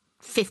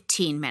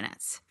 15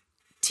 minutes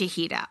to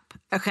heat up.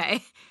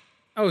 Okay.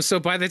 Oh, so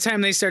by the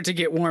time they start to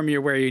get warm,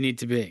 you're where you need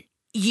to be.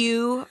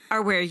 You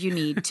are where you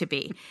need to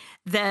be.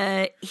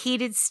 The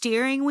heated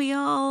steering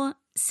wheel,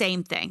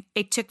 same thing.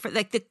 It took for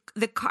like the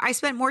car. I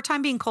spent more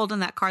time being cold in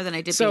that car than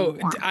I did being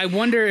warm. I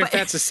wonder if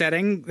that's a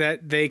setting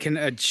that they can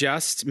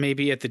adjust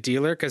maybe at the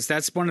dealer, because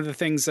that's one of the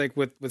things like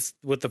with the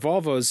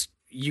Volvos.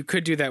 You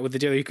could do that with the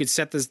dealer. You could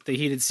set the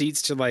heated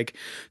seats to like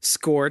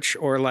scorch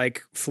or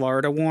like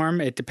Florida warm.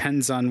 It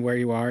depends on where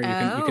you are.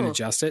 You can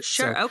adjust it.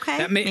 Sure. So okay.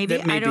 That may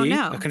I don't be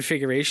know. a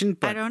configuration.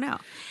 But I don't know.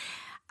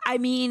 I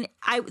mean,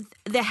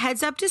 the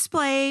heads up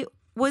display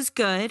was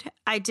good.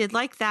 I did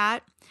like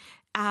that.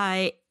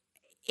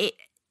 It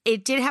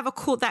did have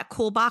that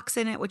cool box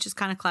in it, which is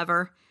kind of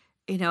clever,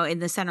 in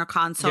the center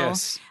console.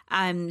 Yes.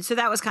 So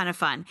that was kind of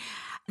fun.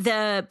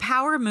 The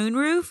power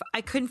moonroof, I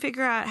couldn't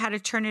figure out how to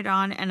turn it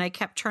on, and I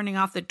kept turning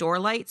off the door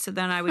light. So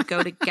then I would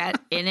go to get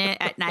in it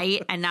at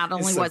night, and not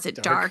only was it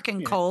dark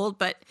and cold,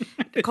 but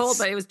it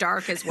was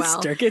dark as well.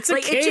 It's dark. It's a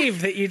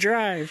cave that you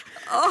drive.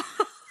 Oh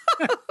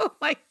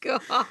my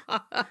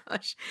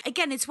gosh.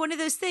 Again, it's one of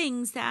those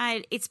things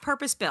that it's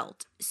purpose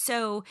built.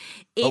 So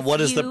if what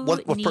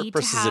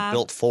purpose is it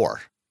built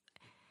for?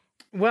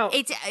 Well,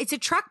 it's a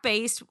truck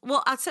based.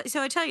 Well, I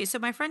tell you. So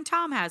my friend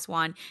Tom has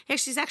one.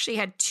 He's actually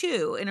had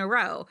two in a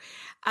row.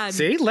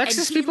 See,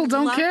 Lexus people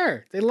don't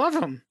care. They love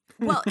them.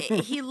 Well,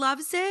 he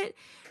loves it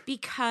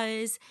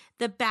because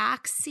the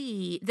back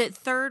seat, the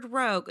third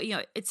row,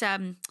 it's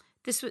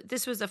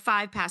this was a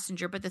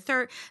 5-passenger, but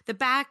the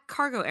back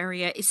cargo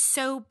area is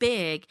so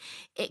big,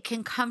 it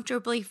can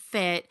comfortably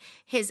fit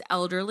his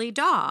elderly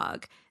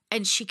dog.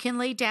 And she can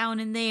lay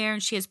down in there,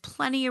 and she has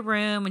plenty of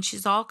room, and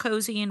she's all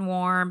cozy and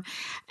warm.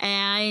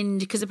 And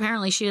because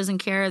apparently she doesn't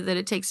care that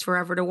it takes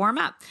forever to warm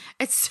up.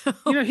 And so,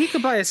 he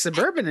could buy a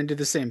Suburban and do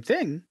the same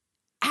thing.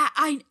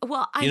 I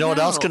know. What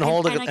else can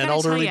hold an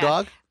elderly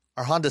dog?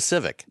 Our Honda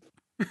Civic.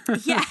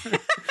 Yeah.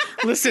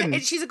 Listen,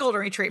 and she's a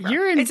golden retriever.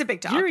 It's a big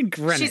dog. You're in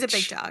Greenwich. She's a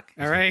big dog.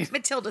 All right.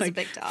 Matilda's a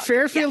big dog.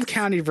 Fairfield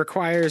County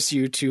requires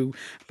you to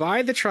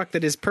buy the truck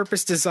that is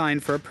purpose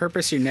designed for a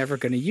purpose you're never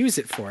going to use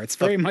it for. It's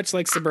very much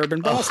like Suburban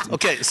Boston.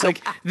 Okay, so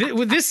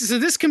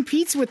this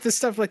competes with the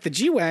stuff like the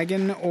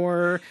G-Wagon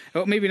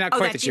maybe not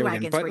quite the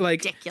G-Wagon, but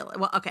ridiculous.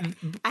 Well, okay.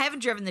 I haven't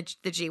driven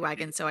the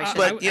G-Wagon, so I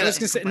should. I was going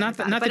to say not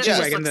the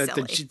G-Wagon,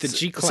 the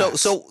G-Class.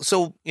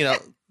 So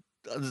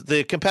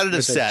the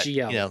competitive set,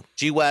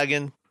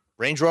 G-Wagon,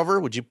 Range Rover,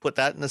 would you put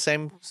that in the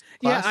same class?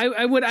 Yeah,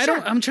 I would.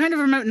 I'm trying to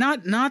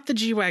remember. Not the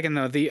G-Wagon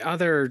though. The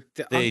other,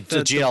 the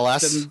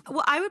GLS.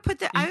 Well, I would put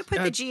the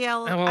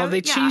GL. Well,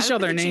 they changed all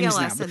their names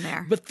now. In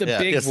there. But the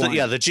big one,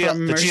 the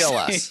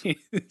GLS.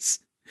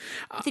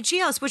 The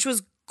GLS, which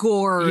was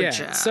gorgeous.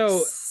 Yeah.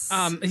 So,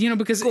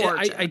 because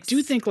I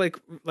do think like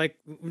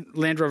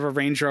Land Rover,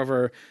 Range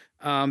Rover,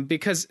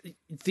 because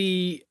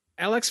the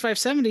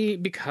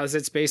LX570, because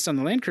it's based on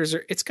the Land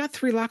Cruiser, it's got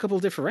 3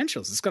 lockable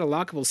differentials. It's got a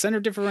lockable center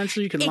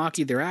differential. You can lock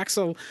either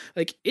axle.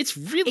 Like, it's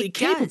really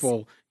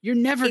capable. You're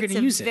never going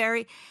to use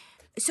it.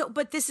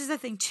 But this is the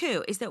thing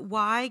too, is that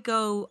why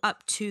go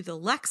up to the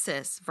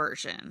Lexus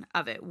version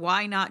of it?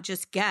 Why not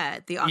just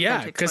get the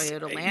authentic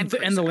Toyota Land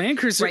Cruiser? And the Land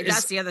Cruiser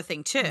that's the other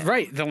thing too.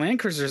 Right. The Land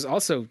Cruiser is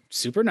also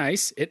super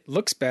nice. It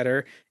looks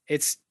better.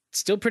 It's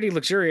still pretty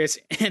luxurious.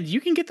 And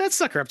you can get that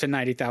sucker up to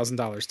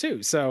 $90,000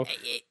 too. So...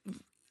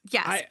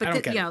 Yes,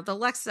 but the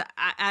Lexus,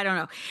 I don't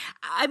know.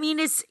 I mean,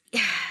 it's,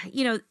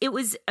 it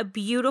was a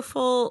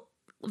beautiful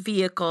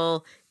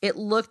vehicle. It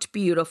looked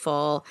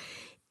beautiful.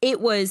 It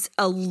was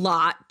a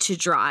lot to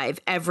drive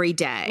every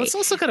day. Well, it's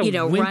also got a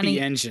wimpy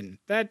engine.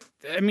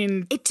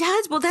 It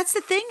does. Well, that's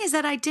the thing, is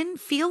that I didn't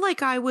feel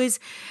like I was,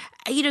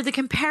 the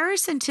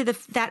comparison to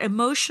that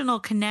emotional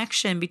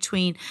connection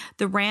between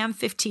the Ram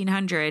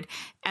 1500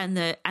 and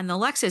the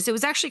Lexus. It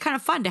was actually kind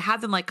of fun to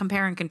have them like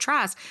compare and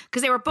contrast,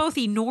 because they were both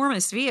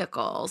enormous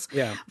vehicles.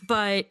 Yeah.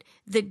 But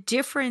the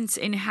difference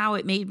in how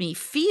it made me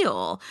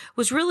feel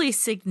was really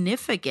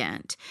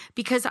significant,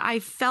 because I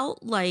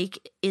felt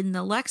like in the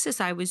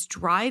Lexus I was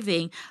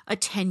driving a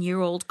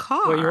 10-year-old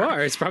car. Well, you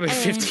are. It's probably a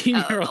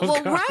 15-year-old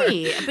car. Well,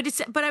 right.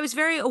 But I was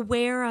very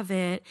aware of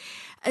it,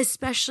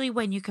 especially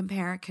when you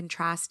compare and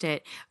contrast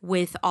it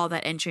with all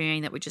that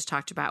engineering that we just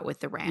talked about with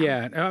the Ram.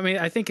 Yeah. I mean,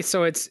 I think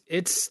so. It's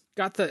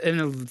got the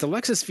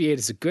Lexus V8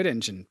 is a good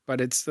engine, but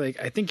it's like,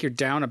 I think you're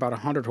down about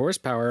 100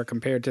 horsepower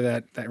compared to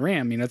that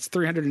Ram. It's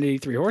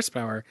 383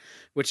 horsepower,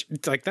 which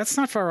like that's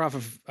not far off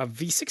of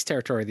V6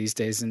 territory these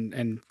days.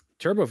 And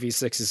turbo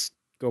V6 is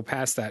go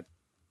past that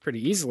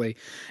pretty easily,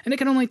 and it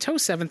can only tow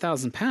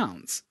 7,000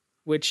 pounds,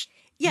 which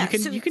you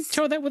can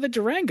tow that with a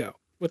Durango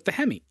with the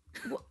Hemi,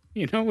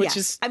 which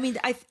is. I mean,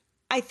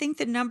 I think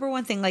the number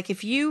one thing, like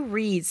if you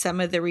read some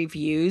of the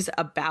reviews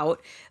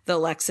about the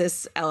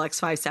Lexus LX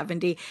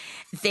 570,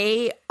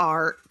 they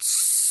are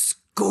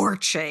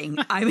scorching.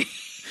 I mean,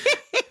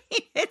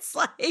 it's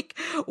like,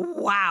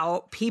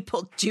 wow,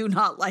 people do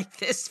not like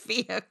this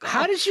vehicle.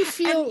 How did you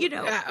feel? And,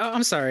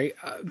 I'm sorry.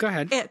 Go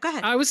ahead. Yeah, go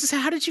ahead. I was just,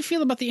 how did you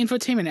feel about the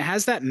infotainment? It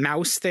has that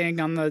mouse thing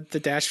on the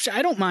dash.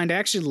 I don't mind. I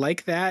actually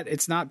like that.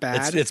 It's not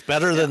bad. It's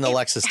better than the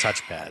Lexus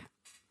touchpad.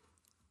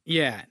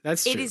 Yeah,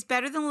 that's true. It is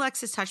better than the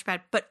Lexus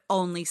touchpad, but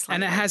only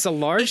slightly. And it has a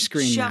large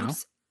screen now.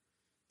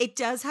 It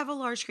does have a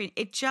large screen.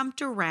 It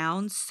jumped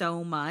around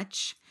so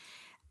much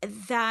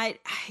that,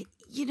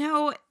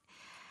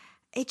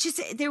 it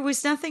just, there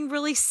was nothing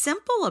really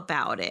simple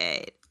about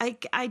it. I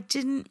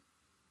don't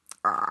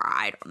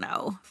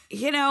know,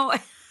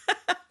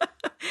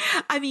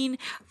 I mean,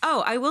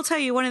 I will tell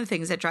you one of the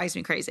things that drives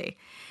me crazy.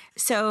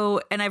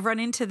 So, and I've run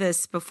into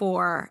this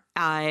before,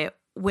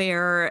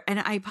 where, and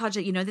I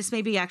apologize, this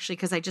may be actually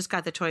because I just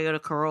got the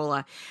Toyota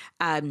Corolla,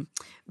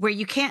 where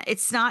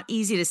it's not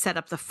easy to set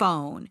up the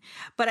phone,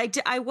 but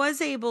I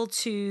was able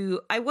to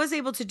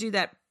do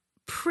that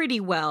pretty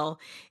well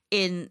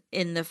in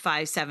the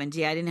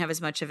 570. I didn't have as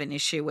much of an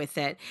issue with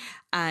it.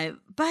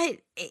 But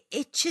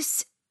it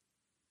just,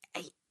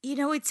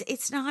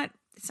 it's not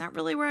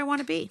really where I want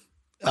to be.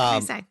 What can I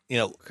say?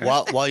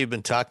 While you've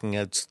been talking,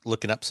 it's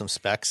looking up some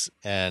specs,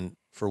 and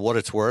for what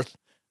it's worth,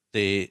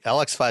 the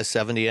LX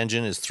 570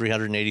 engine is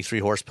 383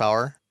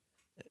 horsepower.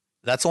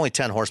 That's only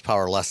 10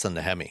 horsepower less than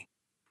the Hemi.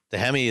 The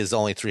Hemi is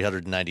only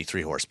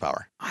 393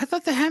 horsepower. I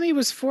thought the Hemi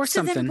was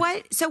something.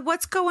 Then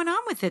what's going on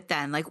with it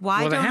then? Like,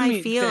 why don't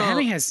I feel? The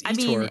Hemi has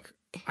e-torque.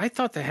 I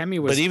thought the Hemi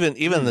was. But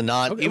even the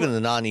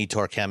non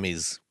e-torque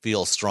Hemis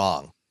feel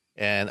strong,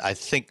 and I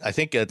think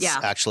it's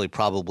actually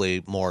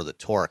probably more the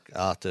torque.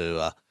 I'll have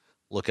to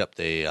look up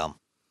the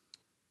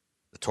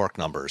torque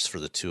numbers for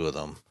the two of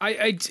them.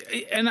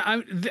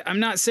 I'm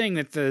not saying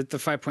that the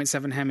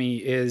 5.7 Hemi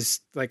is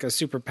like a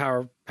super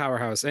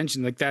powerhouse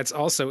engine. Like that's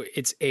also,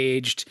 it's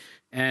aged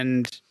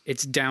and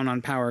it's down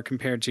on power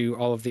compared to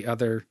all of the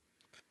other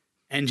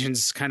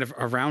engines kind of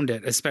around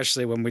it,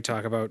 especially when we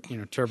talk about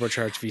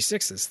turbocharged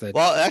V6s.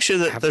 Well,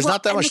 actually, there's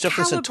not that much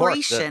difference in torque.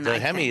 The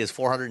Hemi is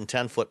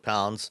 410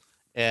 foot-pounds,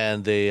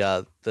 and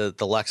the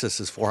Lexus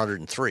is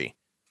 403.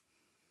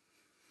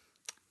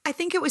 I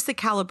think it was the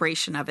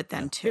calibration of it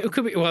then too. It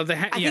could be. Well,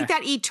 I think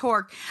that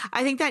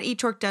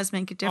e-torque does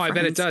make a difference. Oh, I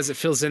bet it does. It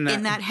fills in that.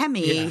 In that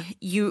Hemi,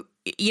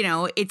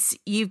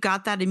 you've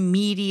got that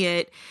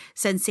immediate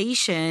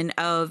sensation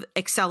of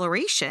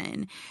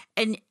acceleration,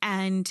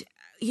 and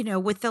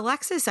with the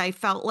Lexus, I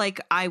felt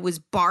like I was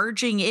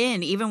barging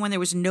in even when there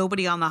was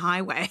nobody on the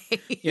highway.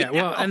 Yeah,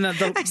 well, and the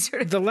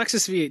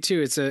Lexus V8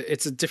 too.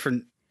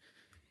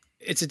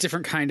 It's a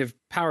different kind of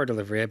power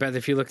delivery. I bet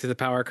if you looked at the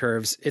power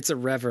curves, it's a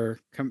Rever,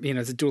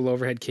 it's a dual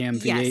overhead cam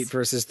V8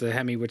 versus the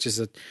Hemi, which is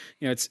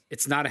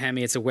it's not a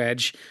Hemi, it's a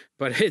wedge,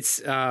 but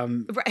it's,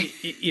 right.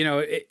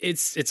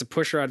 It's a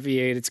pushrod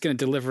V8. It's going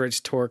to deliver its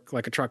torque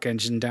like a truck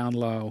engine down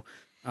low.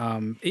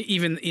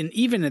 Even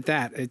at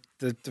that,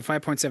 the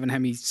 5.7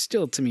 Hemi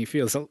still to me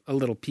feels a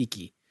little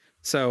peaky.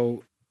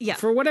 So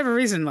for whatever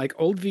reason, like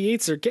old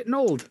V8s are getting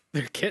old.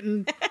 They're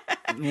getting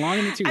long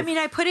in the tooth. I mean,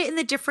 I put it in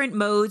the different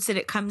modes that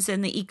it comes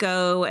in, the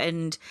eco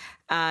and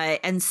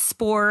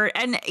sport,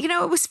 and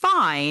it was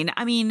fine.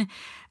 I mean,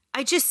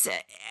 I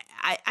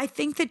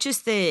think that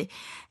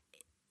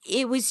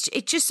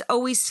it just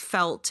always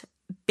felt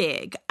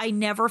big. I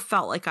never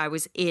felt like I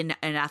was in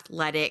an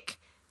athletic,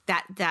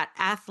 that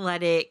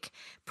athletic,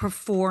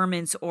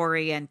 performance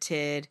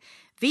oriented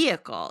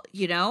vehicle.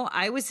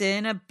 I was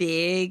in a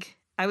big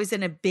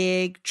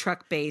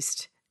truck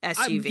based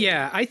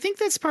SUV. I think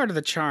that's part of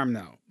the charm,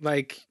 though.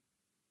 Like,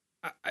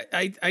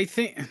 I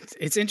think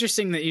it's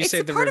interesting that you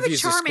say the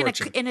reviews are scorching. It's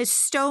part of a charm in a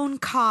stone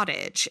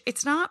cottage.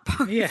 It's not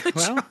part of the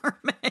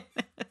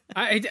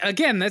charm.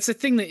 Again, that's the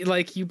thing that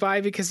like you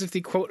buy because of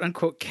the quote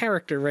unquote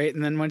character, right?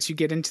 And then once you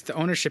get into the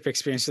ownership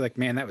experience, you're like,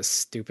 man, that was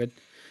stupid.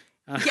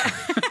 Yeah.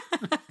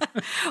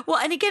 Well,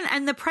 and again,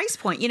 and the price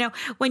point,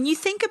 when you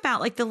think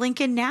about like the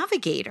Lincoln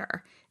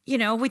Navigator,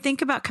 we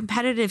think about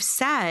competitive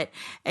set,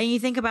 and you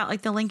think about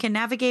like the Lincoln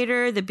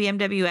Navigator, the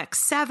BMW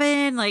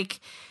X7, like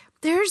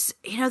there's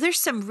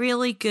some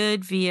really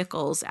good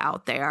vehicles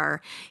out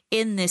there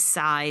in this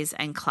size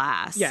and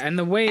class. Yeah. And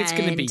the way it's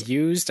going to be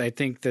used, I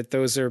think that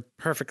those are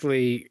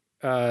perfectly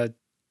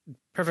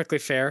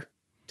fair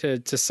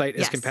to cite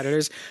as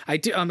competitors.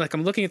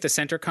 I'm looking at the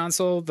center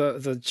console,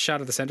 the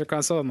shot of the center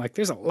console. I'm like,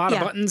 there's a lot of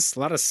buttons, a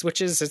lot of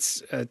switches.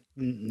 It's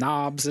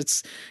knobs.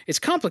 It's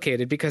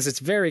complicated because it's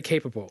very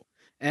capable.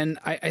 And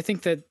I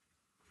think that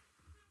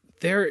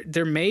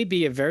there may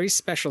be a very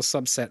special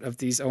subset of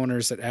these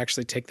owners that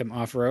actually take them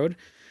off-road.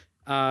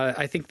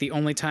 I think the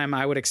only time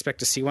I would expect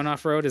to see one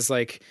off-road is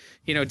like,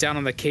 down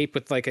on the Cape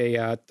with like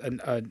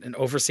an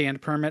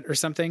oversand permit or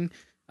something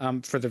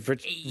for the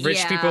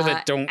rich people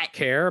that don't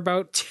care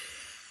about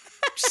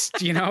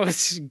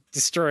it's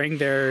destroying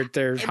their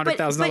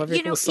 $100,000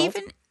 vehicle with salt.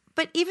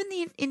 Even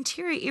the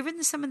interior,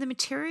 even some of the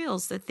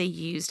materials that they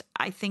used,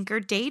 I think are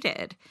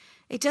dated.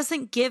 It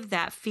doesn't give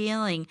that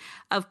feeling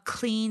of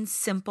clean,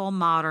 simple,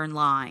 modern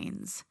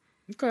lines.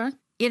 Okay.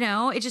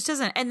 It just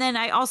doesn't. And then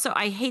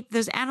I hate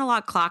those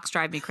analog clocks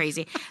drive me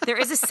crazy. There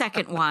is a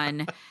second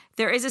one.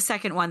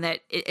 That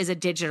is a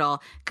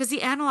digital, because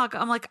the analog,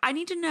 I'm like, I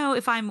need to know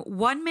if I'm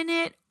 1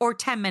 minute or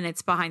 10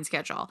 minutes behind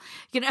schedule,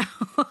 And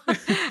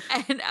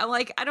I'm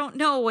like, I don't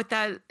know what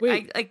that,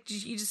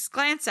 you just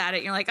glance at it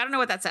and you're like, I don't know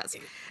what that says.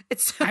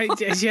 It's so, I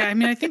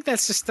think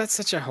that's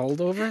such a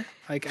holdover.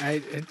 Like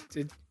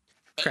it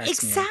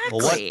cracks me up.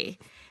 exactly.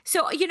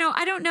 So,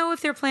 I don't know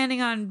if they're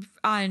planning on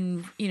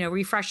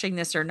refreshing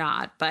this or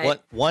not,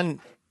 but one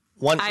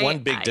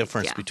big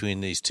difference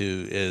between these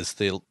two is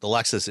the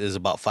Lexus is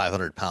about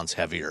 500 pounds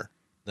heavier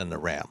than the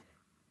Ram.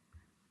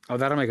 Oh,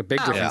 that'll make a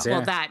big difference.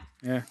 Well,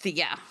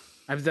 yeah.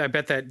 I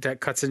bet that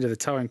cuts into the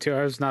towing too.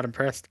 I was not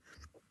impressed.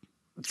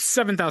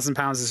 7,000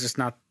 pounds is just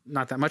not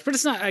that much, but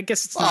it's not. I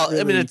guess it's not.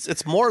 Really, I mean,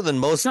 it's more than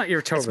most. It's not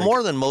your tow rig.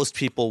 More than most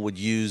people would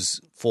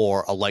use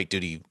for a light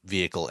duty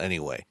vehicle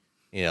anyway.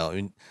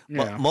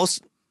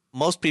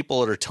 Most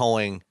people that are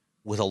towing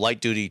with a light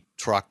duty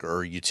truck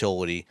or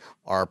utility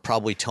are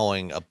probably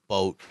towing a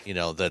boat,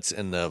 that's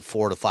in the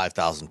 4,000 to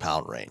 5,000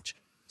 pound range.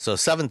 So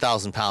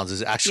 7,000 pounds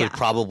is actually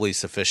probably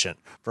sufficient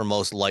for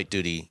most light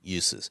duty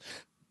uses.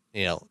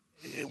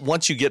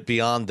 Once you get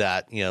beyond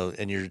that,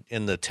 and you're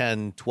in the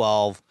 10,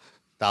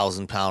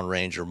 12,000 pound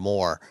range or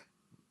more,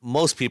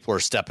 most people are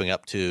stepping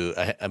up to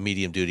a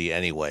medium duty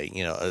anyway.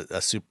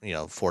 A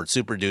Ford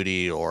Super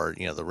Duty or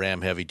the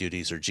Ram heavy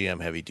duties or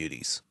GM heavy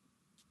duties.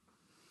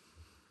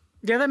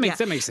 Yeah, that makes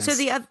sense. So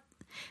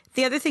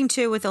the other thing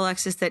too with the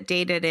Lexus that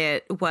dated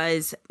it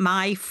was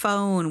my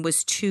phone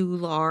was too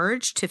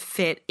large to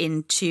fit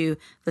into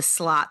the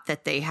slot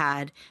that they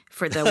had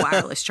for the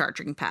wireless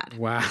charging pad.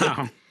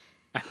 Wow.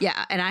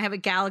 Yeah, and I have a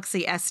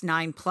Galaxy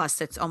S9 Plus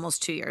that's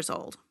almost 2 years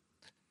old.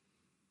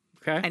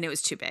 Okay. And it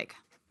was too big.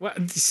 Well,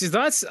 so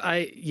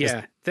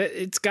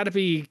it's got to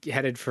be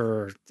headed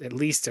for at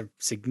least a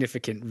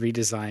significant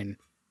redesign,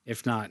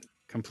 if not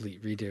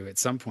complete redo at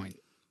some point.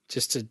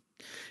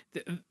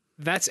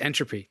 That's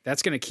entropy.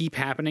 That's going to keep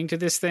happening to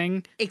this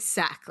thing.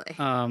 Exactly.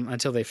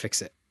 Until they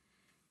fix it.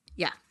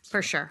 Yeah,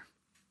 for sure.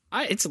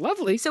 It's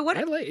lovely. So what?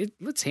 I like it.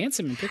 Looks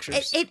handsome in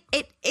pictures.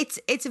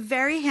 It's a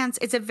very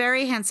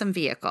handsome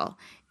vehicle.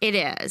 It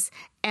is.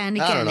 And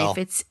again, I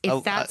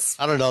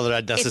don't know that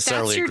I'd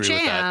necessarily agree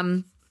with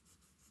that.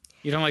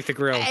 You don't like the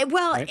grill.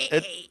 Well, right?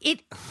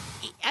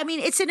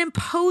 it's an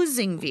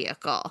imposing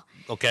vehicle.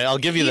 Okay, I'll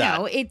give you that.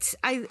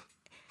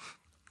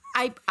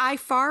 I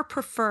far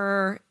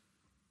prefer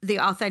the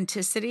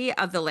authenticity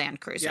of the Land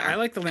Cruiser. Yeah, I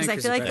like the Land Cruiser.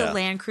 Because I feel like the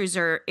Land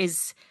Cruiser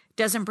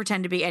doesn't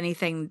pretend to be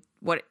anything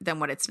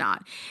than what it's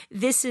not.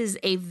 This is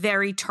a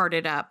very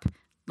tarted up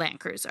Land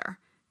Cruiser,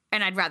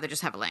 and I'd rather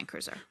just have a Land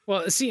Cruiser.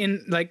 Well, see,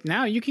 and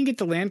now you can get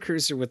the Land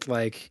Cruiser with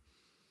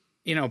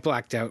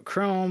blacked out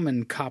chrome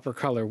and copper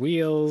color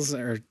wheels,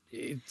 or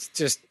it's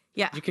just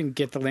you can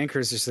get the Land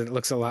Cruiser so that it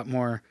looks a lot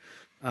more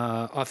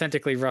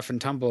authentically rough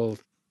and tumble.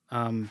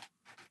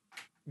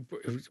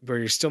 Where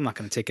you're still not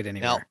going to take it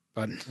anywhere.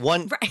 Now,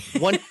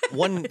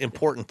 one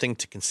important thing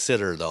to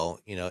consider, though,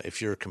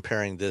 if you're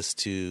comparing this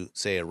to,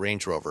 say, a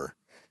Range Rover,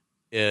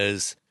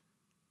 is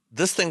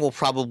this thing will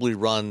probably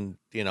run,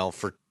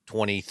 for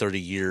 20, 30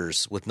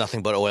 years with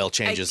nothing but oil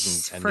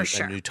changes and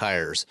new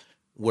tires,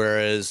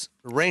 whereas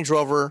Range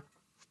Rover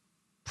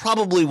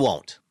probably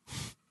won't.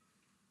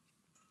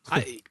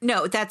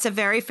 No, that's a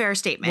very fair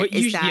statement.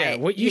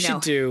 What you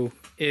should do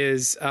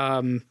is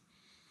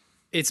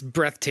it's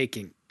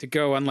breathtaking to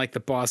go on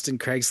the Boston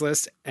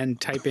Craigslist and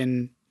type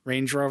in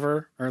Range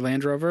Rover or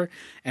Land Rover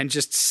and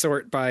just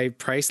sort by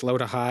price, low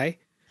to high.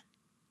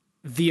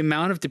 The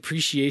amount of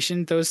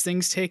depreciation those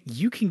things take,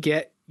 you can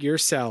get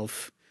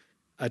yourself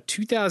a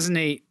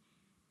 2008,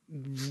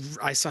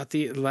 I saw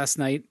it last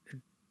night,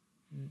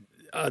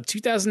 a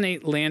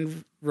 2008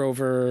 Land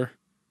Rover,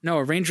 no,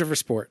 a Range Rover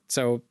Sport.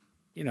 So,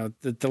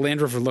 the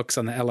Land Rover looks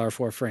on the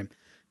LR4 frame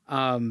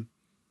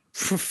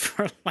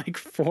for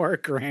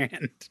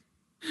 $4,000.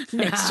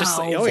 No, it's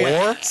just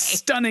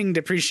stunning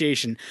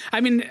depreciation. I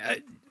mean,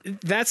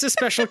 that's a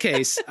special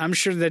case. I'm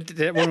sure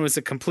that one was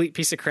a complete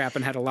piece of crap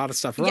and had a lot of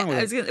stuff wrong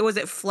with it. Was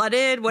it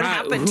flooded? What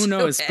happened? Who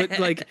knows? To it?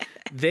 But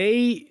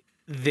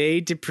they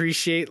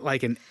depreciate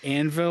like an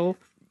anvil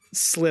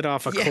slid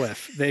off a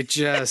cliff. They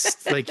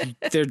just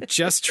they're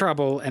just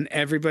trouble, and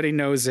everybody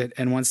knows it.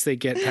 And once they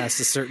get past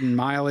a certain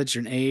mileage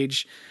and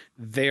age,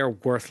 they are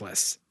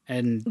worthless.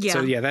 And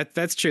so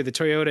that's true. The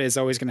Toyota is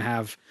always going to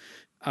have.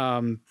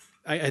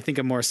 I think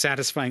a more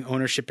satisfying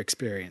ownership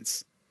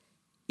experience.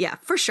 Yeah,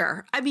 for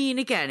sure. I mean,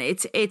 again,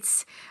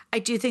 it's. I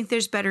do think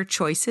there's better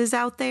choices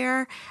out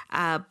there,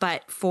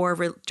 but for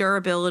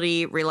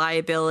durability,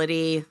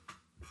 reliability,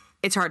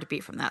 it's hard to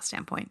beat from that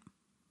standpoint.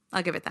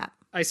 I'll give it that.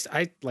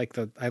 I like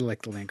the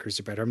Land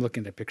Cruiser better. I'm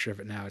looking at a picture of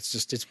it now.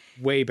 It's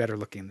way better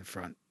looking in the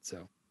front.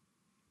 So.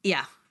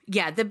 Yeah,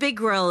 Yeah, the big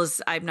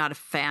grills I'm not a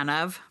fan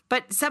of,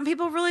 but some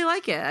people really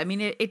like it. I mean,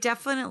 it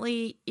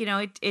definitely,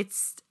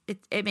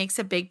 it makes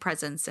a big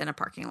presence in a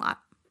parking lot.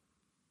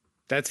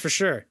 That's for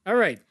sure. All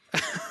right.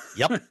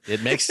 Yep,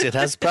 it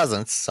has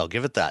presence. I'll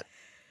give it that.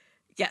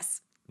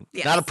 Yes.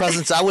 Not a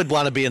presence I would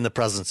want to be in the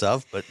presence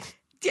of, but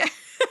Yeah.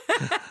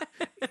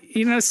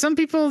 Some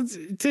people,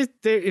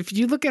 if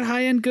you look at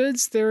high-end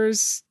goods,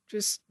 there's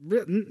just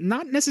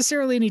not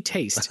necessarily any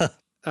taste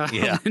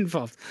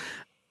involved.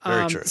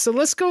 Very true. So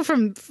let's go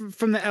from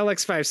the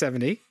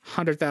LX570,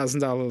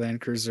 $100,000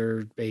 Land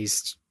Cruiser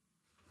based,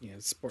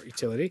 sport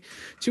utility,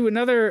 to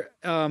another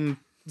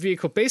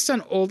vehicle based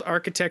on old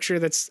architecture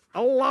that's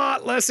a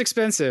lot less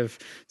expensive.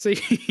 So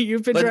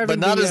you've been driving, but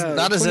not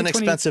as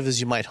inexpensive as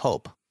you might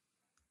hope.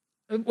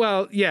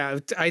 Well, yeah,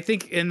 I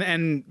think, and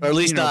or at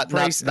least not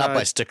price, not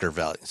by sticker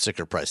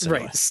price.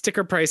 Anyway. Right,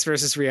 sticker price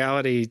versus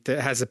reality that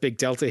has a big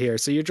delta here.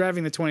 So you're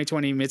driving the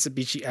 2020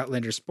 Mitsubishi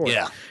Outlander Sport,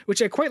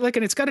 which I quite like,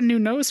 and it's got a new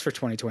nose for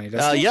 2020.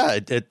 Doesn't it? Yeah,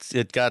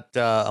 it got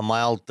a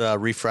mild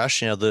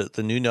refresh.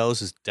 The new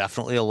nose is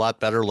definitely a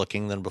lot better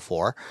looking than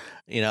before.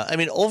 I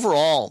mean,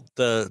 overall,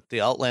 the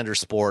Outlander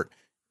Sport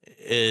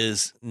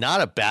is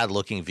not a bad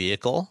looking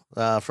vehicle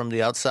from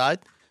the outside.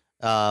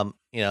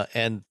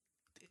 And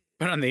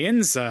but on the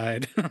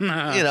inside,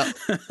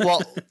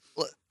 well,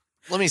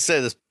 let me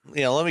say this,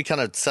 let me kind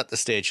of set the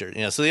stage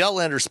here. So the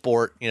Outlander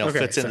Sport,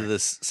 fits into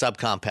this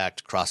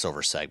subcompact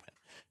crossover segment.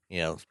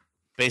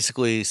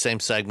 Basically same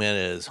segment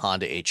as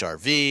Honda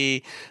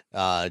HR-V,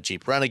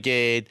 Jeep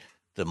Renegade,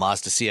 the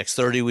Mazda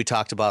CX-30 we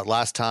talked about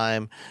last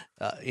time,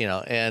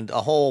 and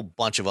a whole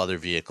bunch of other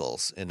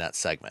vehicles in that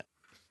segment.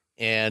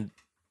 And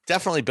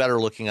definitely better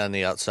looking on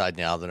the outside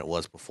now than it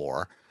was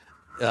before.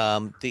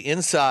 The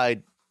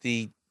inside,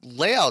 the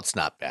layout's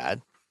not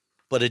bad,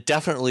 but it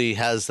definitely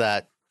has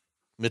that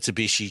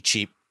Mitsubishi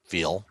cheap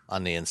feel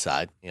on the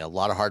inside. A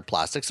lot of hard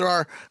plastics. There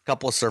are a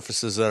couple of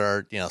surfaces that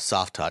are,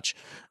 soft touch.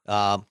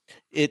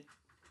 It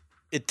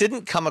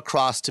didn't come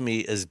across to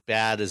me as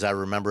bad as I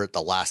remember it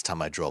the last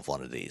time I drove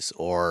one of these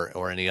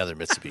or any other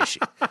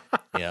Mitsubishi.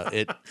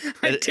 It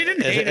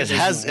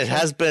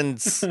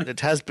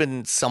has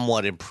been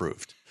somewhat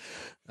improved.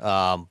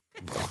 Yeah.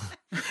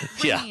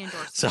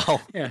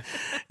 So,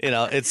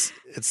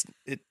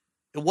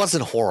 it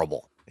wasn't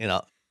horrible,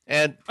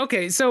 and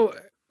okay. So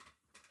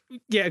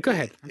yeah, go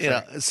ahead.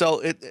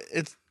 So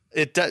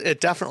it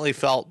definitely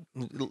felt,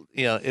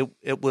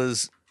 it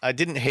was, I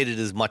didn't hate it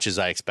as much as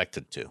I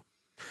expected to.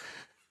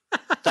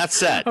 That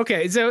said.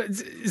 Okay.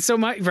 So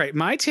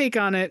my take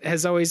on it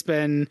has always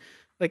been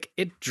like,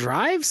 it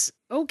drives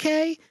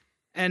okay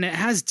and it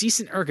has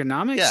decent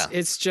ergonomics. Yeah.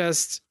 It's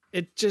just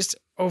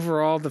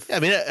overall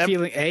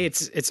feeling,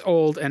 it's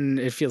old and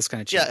it feels kind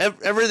of cheap. Yeah.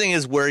 Everything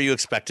is where you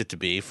expect it to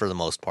be for the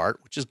most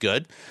part, which is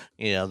good.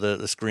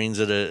 The screen's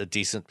at a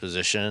decent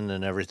position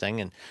and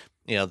everything. And,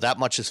 that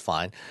much is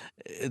fine.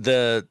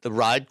 The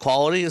ride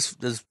quality is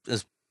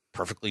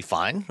perfectly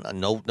fine.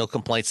 No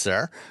complaints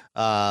there.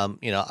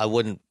 I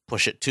wouldn't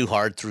push it too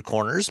hard through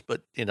corners,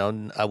 but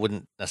I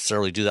wouldn't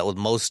necessarily do that with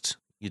most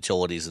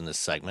utilities in this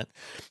segment.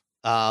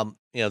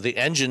 The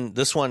engine,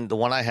 the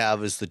one I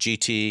have is the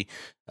GT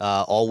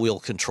all-wheel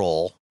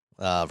control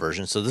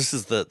version. So this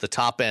is the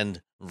top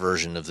end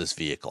version of this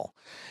vehicle.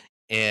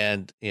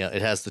 And,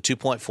 it has the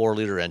 2.4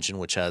 liter engine,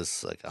 which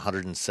has like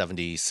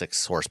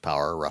 176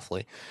 horsepower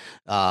roughly,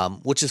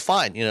 which is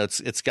fine.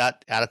 It's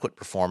got adequate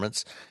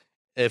performance.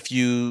 If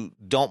you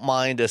don't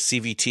mind a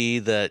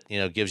CVT that,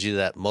 gives you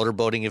that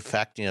motorboating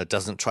effect, it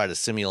doesn't try to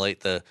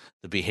simulate the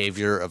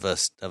behavior of a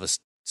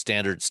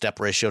standard step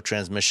ratio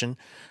transmission.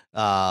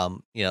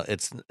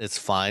 It's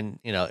fine.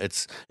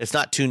 It's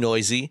not too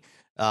noisy.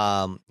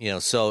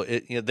 So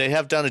they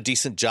have done a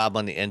decent job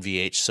on the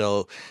NVH.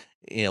 So,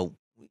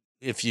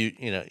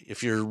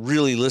 if you're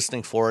really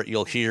listening for it,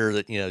 you'll hear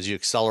that, as you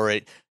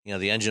accelerate,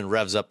 the engine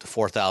revs up to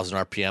 4,000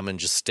 RPM and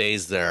just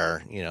stays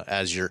there,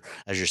 as your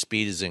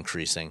speed is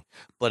increasing,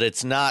 but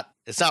it's not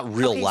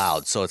real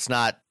loud. So it's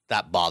not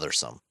that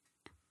bothersome.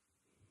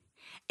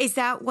 Is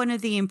that one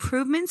of the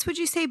improvements, would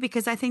you say?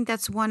 Because I think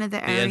that's one of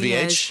the areas.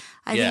 NVH?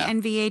 I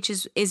think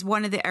NVH is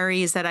one of the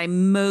areas that I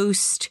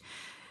most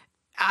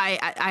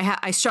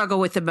I struggle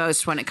with the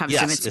most when it comes to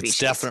Mitsubishi. Yes, it's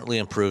definitely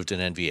improved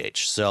in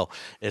NVH. So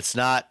it's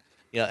not,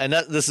 and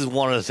this is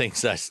one of the things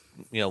that,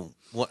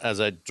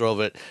 as I drove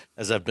it,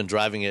 as I've been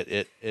driving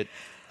it,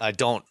 I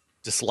don't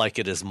dislike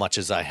it as much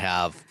as I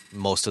have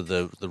most of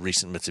the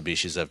recent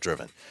Mitsubishis I've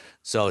driven.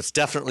 So it's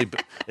definitely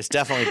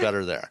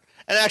better there.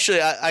 And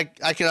actually, I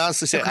can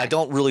honestly say I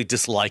don't really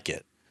dislike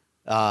it.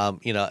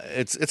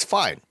 It's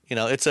fine.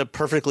 It's a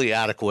perfectly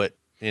adequate,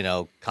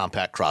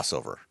 compact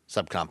crossover,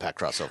 subcompact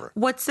crossover.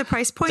 What's the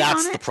price point on it?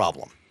 That's the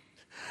problem.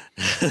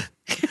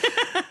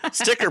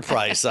 Sticker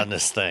price on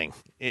this thing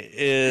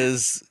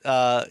is,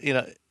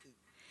 we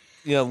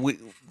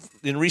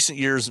in recent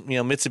years,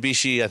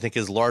 Mitsubishi, I think,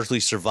 has largely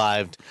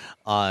survived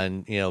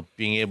on,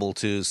 being able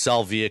to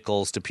sell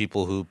vehicles to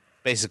people who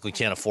basically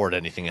can't afford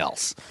anything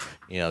else,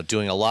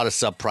 doing a lot of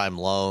subprime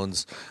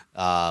loans,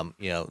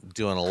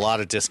 doing a lot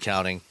of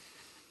discounting.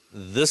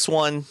 This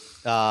one,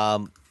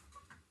 let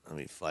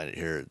me find it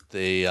here.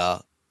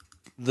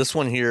 This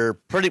one here,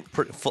 pretty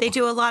They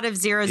do a lot of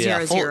zero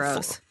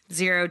zeros.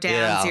 Zero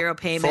down, zero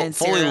payments.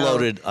 Fully zero.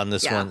 loaded on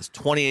this one. It's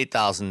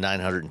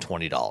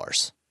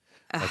 $28,920.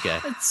 Okay.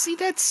 See,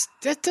 that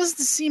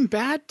doesn't seem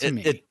bad to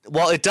me. It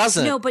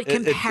doesn't. No, but It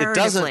doesn't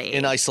comparatively.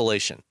 in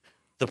isolation.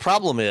 The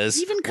problem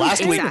is, Even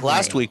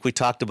last week we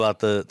talked about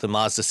the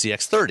Mazda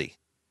CX-30,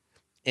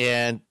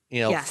 and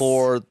Yes.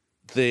 for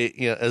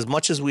the as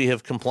much as we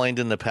have complained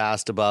in the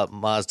past about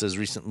Mazda's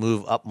recent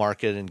move up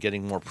market and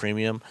getting more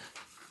premium,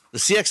 the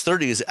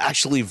CX-30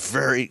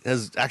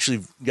 has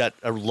actually got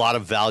a lot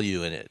of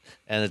value in it,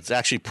 and it's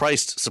actually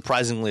priced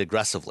surprisingly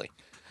aggressively.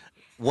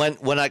 When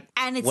I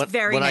And it's when,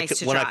 very when nice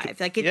to drive.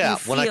 Like you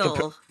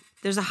feel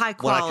there's a high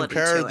quality when I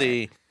compare to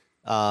it.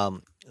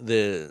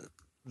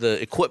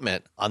 the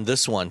equipment on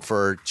this one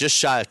for just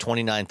shy of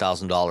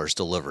 $29,000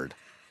 delivered,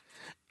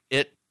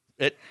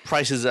 it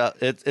prices out.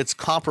 It's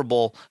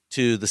comparable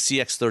to the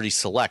CX-30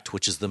 Select,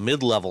 which is the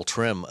mid-level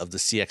trim of the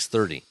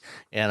CX-30,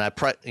 and I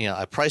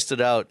priced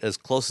it out as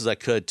close as I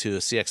could to a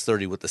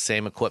CX-30 with the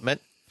same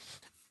equipment,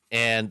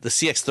 and the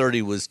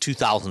CX-30 was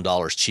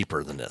 $2,000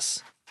 cheaper than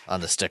this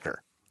on the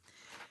sticker,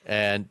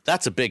 and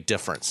that's a big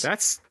difference.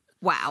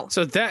 Wow.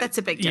 So that's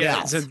a big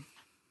difference. Yeah, so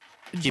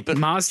keep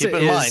Mazda in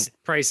is mind,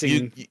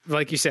 pricing,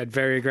 like you said,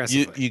 very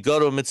aggressively. You go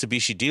to a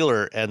Mitsubishi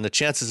dealer, and the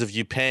chances of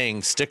you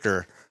paying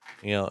sticker,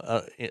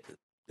 it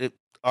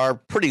are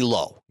pretty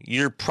low.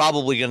 You're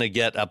probably going to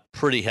get a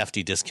pretty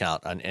hefty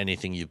discount on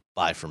anything you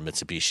buy from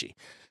Mitsubishi.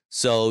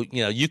 So,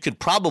 you could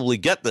probably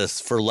get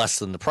this for less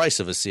than the price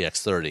of a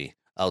CX-30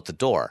 out the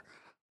door.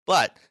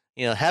 But,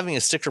 having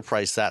a sticker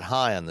price that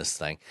high on this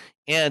thing,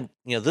 and,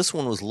 this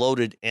one was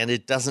loaded, and you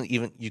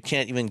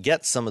can't even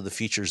get some of the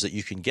features that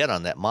you can get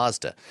on that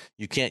Mazda.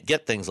 You can't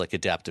get things like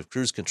adaptive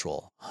cruise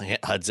control,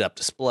 heads-up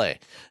display,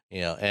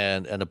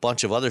 and a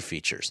bunch of other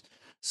features.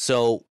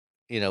 So,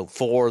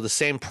 for the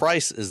same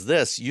price as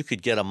this, you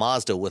could get a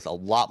Mazda with a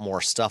lot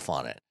more stuff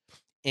on it.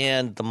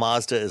 And the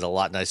Mazda is a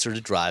lot nicer to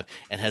drive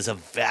and has a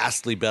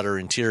vastly better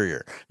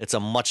interior. It's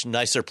a much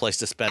nicer place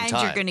to spend time.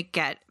 And you're going to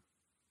get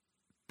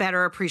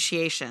better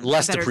appreciation.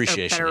 Less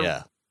depreciation,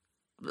 yeah.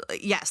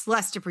 Yes,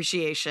 less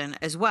depreciation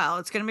as well.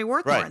 It's going to be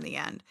worth more in the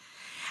end.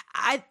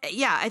 I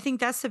think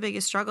that's the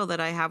biggest struggle that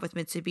I have with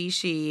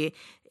Mitsubishi,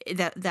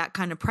 that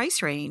kind of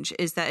price range,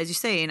 is that, as you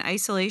say, in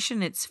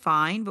isolation, it's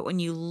fine. But when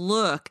you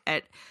look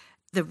at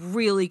the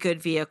really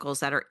good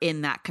vehicles that are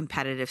in that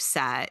competitive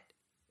set,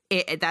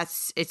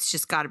 it's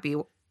just got to be.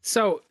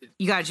 So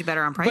you got to do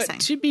better on pricing.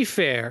 But to be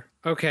fair,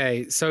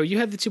 okay, so you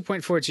had the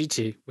 2.4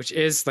 GT, which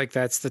is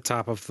that's the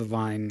top of the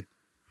line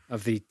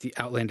of the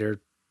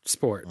Outlander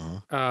Sport.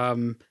 Uh-huh.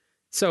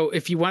 So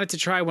if you wanted to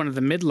try one of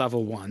the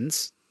mid-level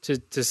ones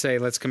to say,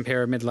 let's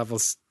compare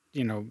mid-levels,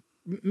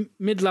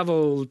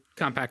 mid-level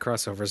compact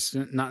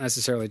crossovers, not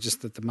necessarily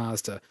just the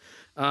Mazda,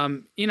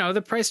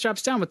 the price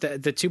drops down with the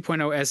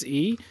 2.0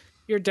 SE.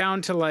 You're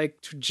down to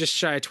just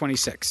shy of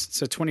 26,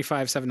 so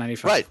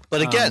 25,795. Right,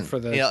 but again,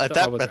 at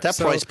that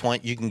So, price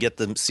point, you can get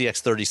the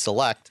CX-30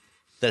 Select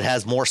that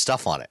has more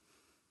stuff on it.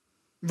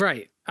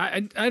 Right,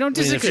 I don't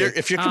disagree.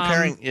 If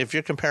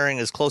you're comparing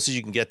as close as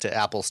you can get to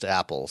apples,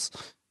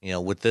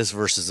 with this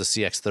versus the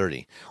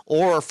CX-30,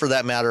 or for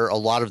that matter, a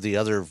lot of the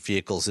other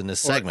vehicles in this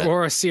segment,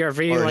 or a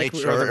CRV, or an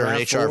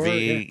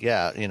HRV,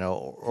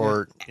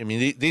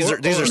 these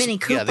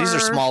are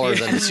smaller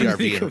than the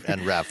CRV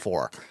and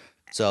RAV4.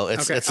 So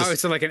it's okay.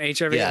 So like an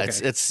HRV. Yeah,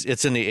 okay. it's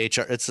in the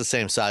HR. It's the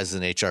same size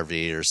as an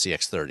HRV or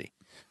CX-30.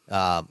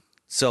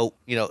 So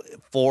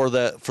for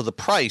the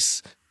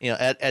price,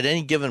 at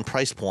any given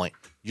price point,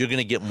 you're going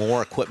to get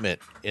more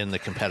equipment in the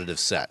competitive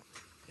set.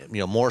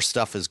 More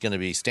stuff is going to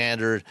be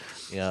standard.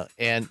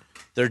 And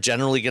they're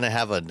generally going to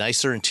have a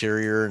nicer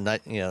interior.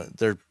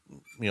 They're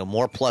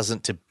more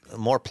pleasant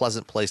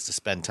place to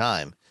spend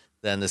time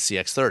than the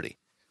CX-30,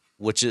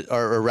 which is,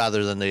 or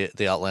rather than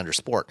the Outlander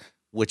Sport,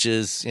 which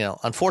is,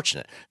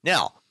 unfortunate.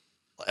 Now,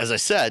 as I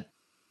said,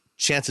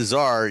 chances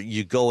are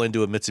you go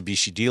into a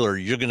Mitsubishi dealer,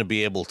 you're going to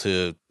be able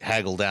to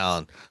haggle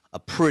down a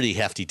pretty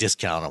hefty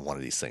discount on one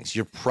of these things.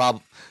 You're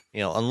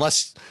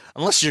unless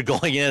you're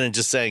going in and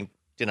just saying,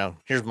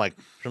 here's my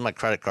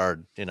credit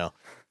card,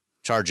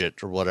 charge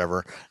it or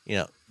whatever,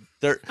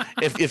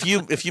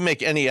 if you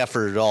make any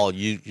effort at all,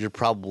 you're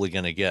probably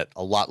going to get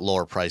a lot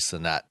lower price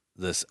than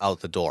this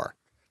out the door.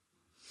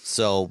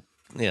 So,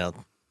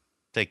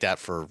 take that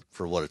for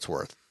what it's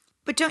worth.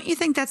 But don't you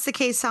think that's the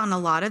case on a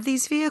lot of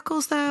these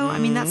vehicles, though? I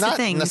mean, that's the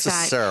thing. Not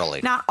necessarily.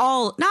 Not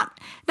all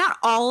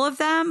of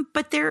them,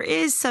 but there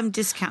is some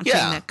discounting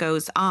that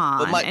goes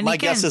on. But my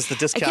guess is the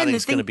discounting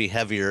is going to be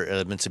heavier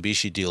at a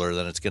Mitsubishi dealer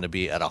than it's going to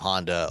be at a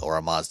Honda or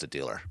a Mazda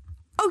dealer.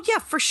 Oh yeah,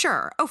 for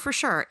sure.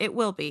 It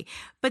will be.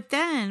 But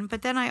then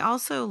I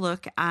also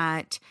look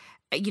at,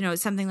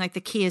 something like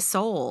the Kia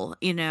Soul,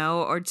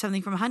 or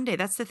something from Hyundai.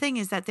 That's the thing,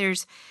 is that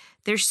there's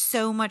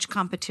so much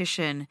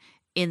competition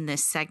in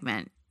this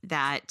segment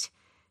that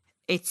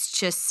it's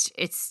just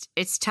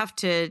it's tough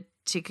to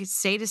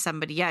say to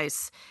somebody,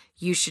 yes,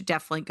 you should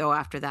definitely go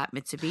after that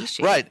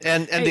Mitsubishi. Right.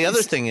 And the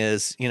other thing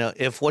is,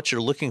 if what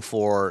you're looking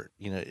for,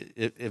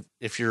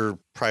 if your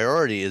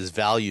priority is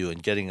value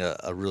and getting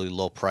a really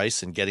low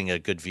price and getting a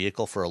good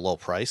vehicle for a low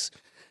price,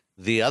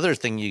 the other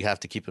thing you have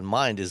to keep in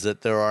mind is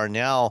that there are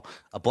now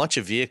a bunch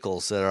of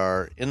vehicles that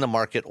are in the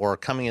market or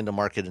coming into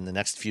market in the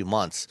next few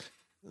months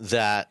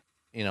that,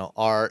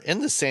 are in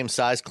the same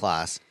size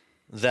class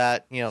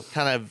that,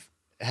 kind of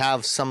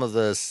have some of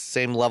the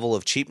same level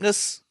of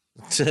cheapness,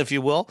 if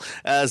you will,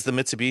 as the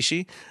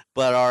Mitsubishi,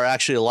 but are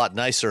actually a lot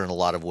nicer in a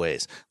lot of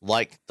ways,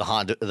 like the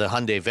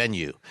Hyundai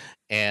Venue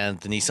and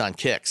the Nissan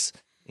Kicks,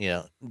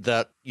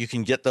 that you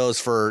can get those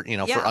for,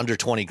 for under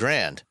 20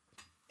 grand.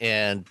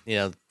 And,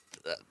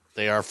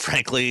 they are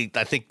frankly,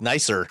 I think,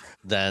 nicer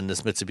than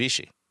this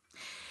Mitsubishi.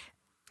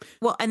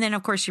 Well, and then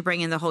of course you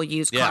bring in the whole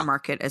used car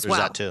market as well.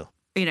 That too.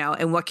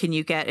 And what can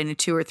you get in a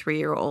 2 or 3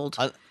 year old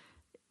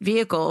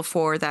vehicle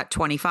for that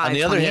 25? On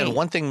the 28? other hand,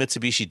 one thing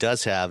Mitsubishi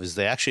does have is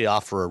they actually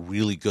offer a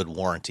really good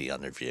warranty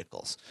on their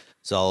vehicles.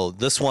 So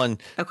this one,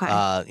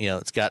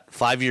 it's got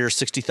 5 years,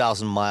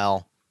 60,000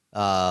 mile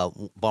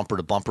bumper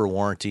to bumper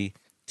warranty.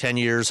 10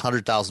 years,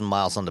 100,000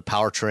 miles on the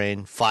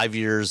powertrain, 5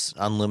 years,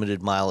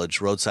 unlimited mileage,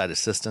 roadside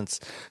assistance.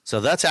 So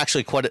that's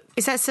actually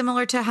Is that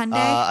similar to Hyundai?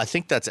 I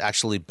think that's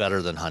actually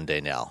better than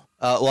Hyundai now.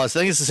 I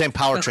think it's the same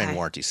powertrain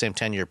warranty, same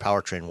 10-year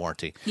powertrain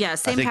warranty. Yeah,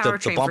 same I think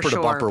powertrain the bumper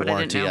to bumper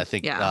warranty. I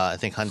think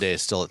Hyundai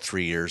is still at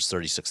 3 years,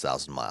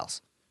 36,000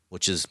 miles,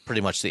 which is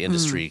pretty much the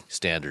industry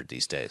standard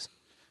these days.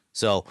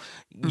 So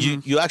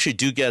you actually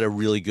do get a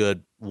really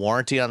good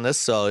warranty on this.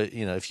 So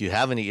if you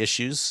have any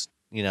issues,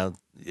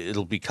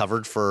 it'll be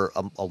covered for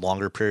a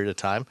longer period of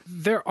time.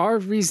 There are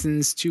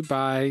reasons to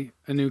buy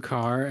a new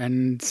car,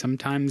 and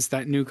sometimes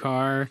that new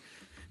car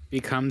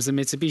becomes a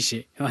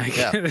Mitsubishi.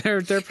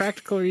 There are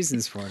practical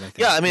reasons for it, I think.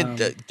 Yeah, I mean,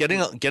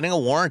 getting a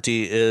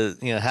warranty is,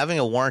 having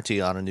a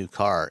warranty on a new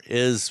car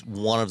is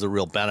one of the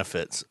real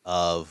benefits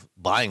of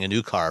buying a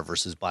new car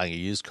versus buying a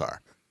used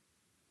car.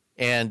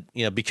 And,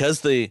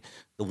 because the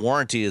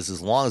warranty is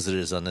as long as it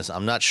is on this,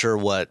 I'm not sure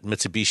what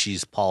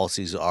Mitsubishi's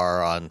policies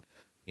are on,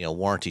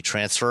 warranty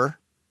transfer,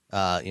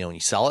 when you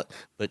sell it.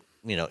 But,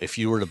 if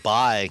you were to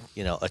buy,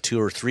 a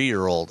 2 or 3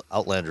 year old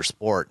Outlander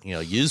Sport,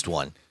 used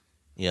one,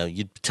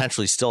 you'd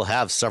potentially still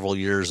have several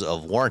years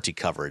of warranty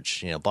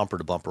coverage, bumper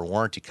to bumper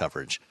warranty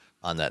coverage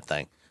on that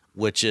thing,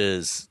 which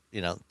is,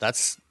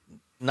 that's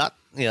not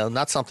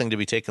something to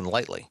be taken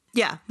lightly.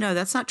 Yeah, no,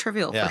 that's not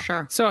trivial for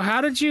sure. So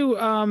how did you,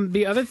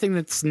 the other thing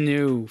that's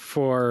new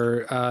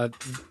for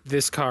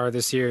this car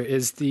this year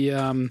is the,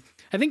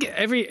 I think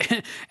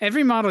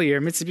every model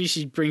year,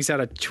 Mitsubishi brings out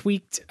a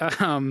tweaked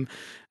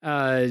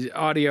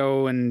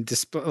audio and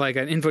display, like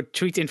an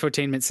tweaked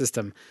infotainment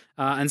system.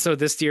 And so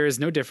this year is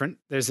no different.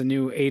 There's a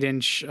new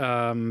 8-inch,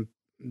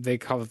 they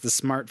call it the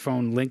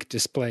smartphone link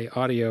display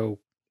audio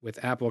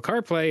with Apple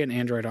CarPlay and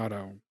Android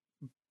Auto,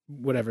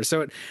 whatever.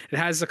 So it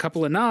has a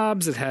couple of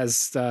knobs. It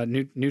has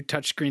new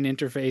touchscreen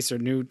interface or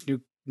new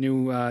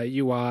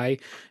UI.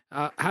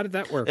 How did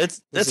that work?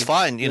 It's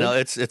fine.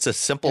 It's a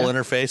simple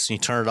interface. You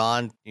turn it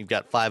on. You've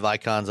got 5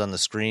 icons on the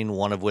screen,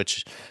 one of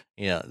which,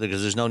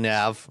 because there's no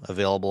nav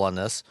available on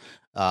this.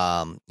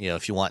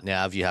 If you want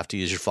nav, you have to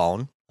use your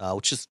phone,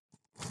 which is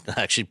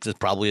actually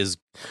probably as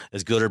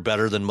good or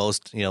better than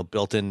most,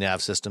 built-in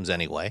nav systems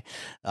anyway.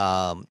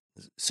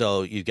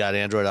 So you've got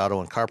Android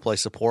Auto and CarPlay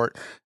support.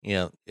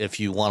 If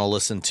you want to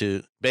listen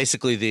to,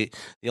 basically the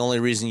only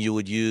reason you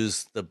would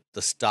use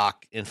the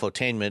stock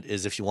infotainment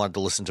is if you wanted to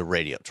listen to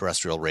radio,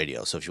 terrestrial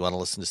radio. So if you want to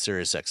listen to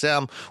Sirius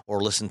XM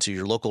or listen to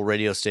your local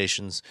radio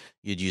stations,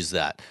 you'd use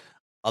that.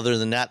 Other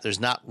than that, there's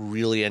not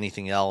really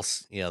anything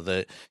else.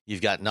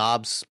 You've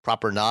got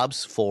proper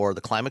knobs for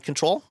the climate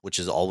control, which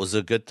is always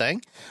a good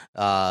thing.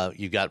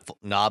 You've got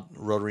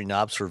rotary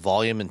knobs for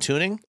volume and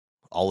tuning,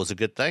 always a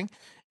good thing.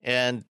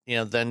 And,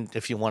 then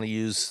if you want to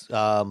use,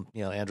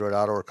 Android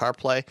Auto or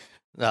CarPlay,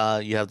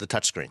 you have the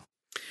touchscreen.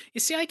 You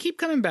see, I keep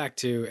coming back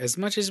to, as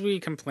much as we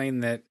complain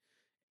that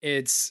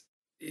it's,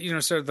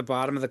 sort of the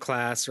bottom of the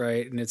class,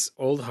 right? And it's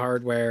old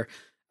hardware.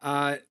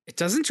 It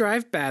doesn't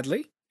drive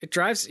badly. It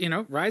drives,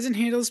 rides and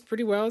handles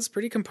pretty well. It's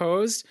pretty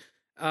composed.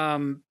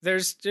 There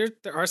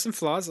are some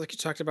flaws, like you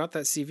talked about,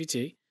 that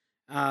CVT.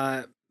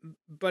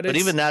 But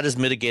even that is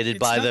mitigated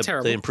by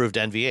the improved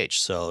NVH,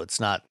 so it's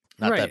not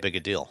that big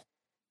a deal.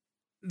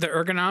 The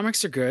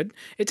ergonomics are good.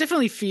 It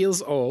definitely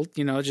feels old,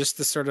 just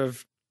the sort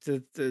of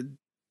the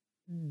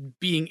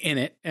being in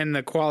it and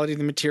the quality of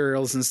the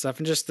materials and stuff,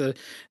 and just the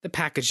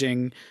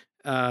packaging.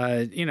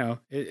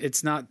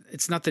 It's not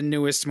the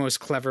newest, most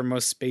clever,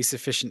 most space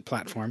efficient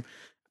platform.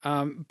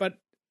 But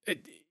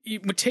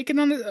taken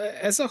on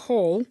as a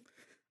whole,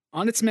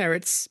 on its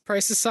merits,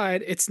 price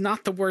aside, it's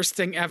not the worst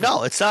thing ever.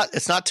 No, it's not.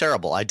 It's not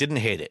terrible. I didn't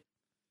hate it.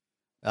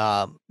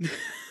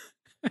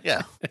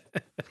 Yeah.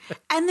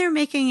 And they're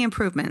making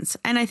improvements.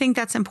 And I think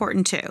that's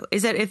important too,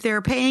 is that if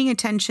they're paying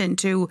attention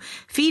to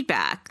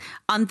feedback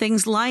on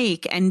things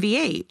like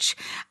NVH,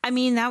 I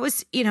mean, that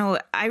was,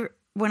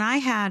 when I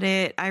had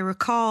it, I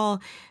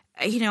recall,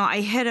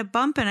 I hit a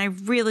bump and I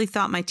really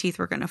thought my teeth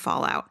were going to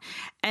fall out.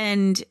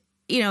 And,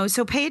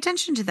 so pay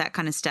attention to that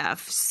kind of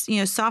stuff.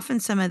 Soften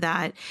some of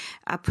that,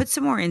 put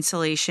some more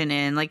insulation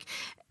in. Like,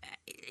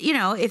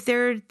 if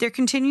they're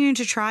continuing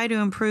to try to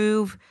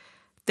improve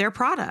their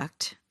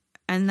product,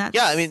 and that's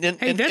Yeah, I mean,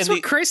 that's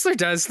what Chrysler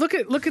does. Look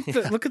at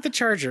the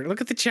Charger.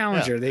 Look at the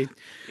Challenger.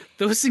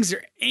 Those things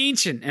are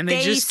ancient, and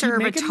they just serve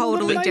keep a making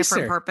totally them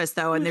different nicer. purpose,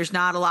 though, and there's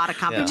not a lot of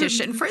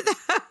competition for them.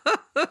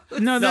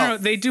 No,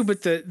 they do,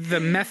 but the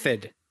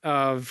method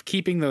of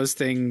keeping those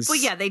things. Well,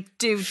 yeah, they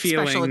do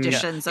special feeling-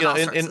 editions you know, and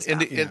all sorts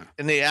of stuff.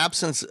 in the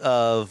absence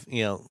of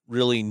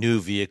really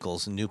new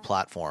vehicles and new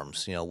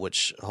platforms,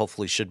 which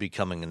hopefully should be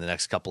coming in the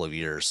next couple of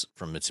years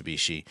from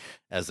Mitsubishi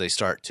as they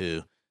start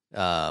to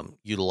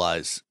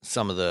utilize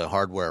some of the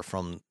hardware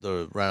from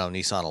the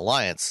Renault-Nissan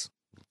Alliance,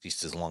 at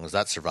least as long as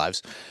that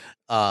survives.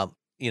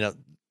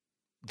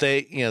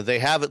 They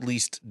have at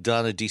least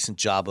done a decent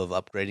job of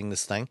upgrading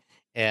this thing.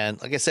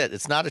 And like I said,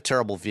 it's not a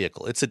terrible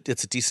vehicle. It's a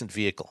decent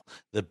vehicle.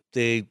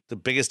 The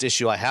biggest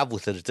issue I have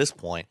with it at this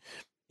point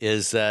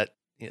is that,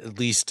 at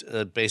least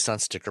based on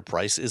sticker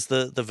price, is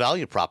the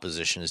value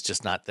proposition is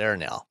just not there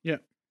now. Yeah.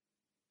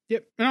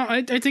 Yep. No,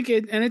 I think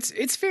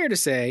it's fair to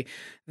say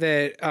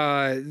that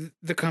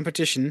the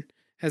competition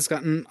has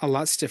gotten a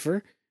lot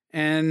stiffer,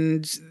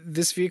 and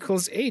this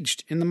vehicle's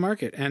aged in the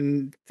market,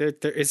 and there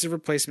is a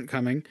replacement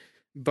coming.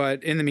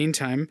 But in the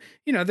meantime,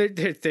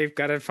 they've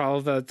got to follow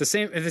the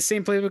same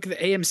playbook that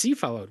AMC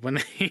followed when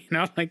they,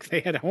 they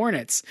had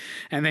Hornets,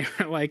 and they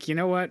were like, you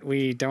know what,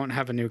 we don't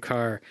have a new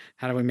car.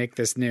 How do we make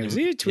this new? So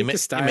you tweak the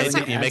style. You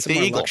make the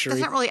Eagle. That's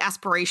not really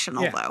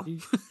aspirational, though.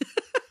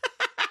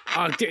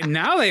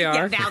 Now they are.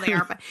 Yeah, now they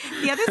are. But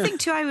the other thing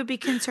too, I would be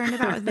concerned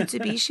about with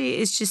Mitsubishi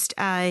is just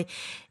the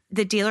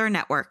dealer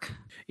network.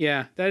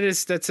 Yeah,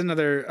 that's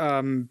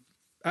another.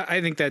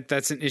 I think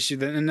that's an issue,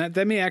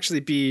 that may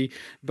actually be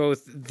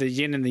both the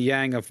yin and the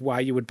yang of why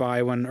you would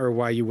buy one or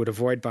why you would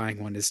avoid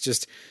buying one. It's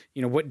just,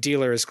 what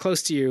dealer is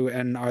close to you,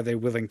 and are they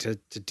willing to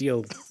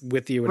deal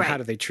with you, and Right. how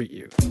do they treat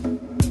you?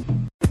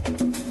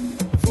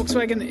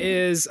 Volkswagen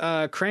is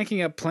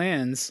cranking up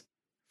plans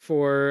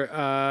for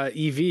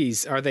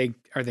EVs. Are they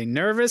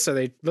nervous? Are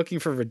they looking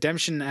for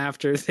redemption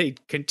after they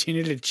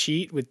continue to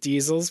cheat with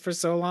diesels for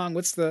so long?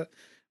 What's the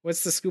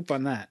scoop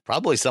on that?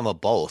 Probably some of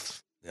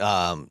both.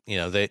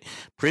 They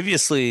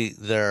previously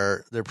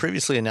their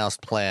previously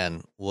announced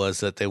plan was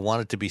that they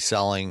wanted to be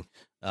selling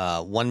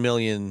 1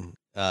 million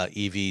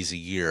EVs a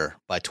year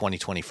by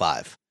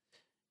 2025,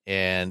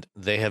 and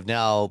they have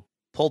now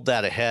pulled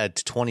that ahead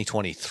to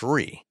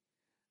 2023,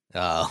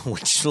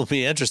 which will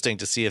be interesting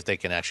to see if they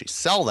can actually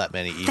sell that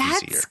many EVs a year.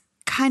 That's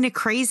kind of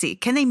crazy.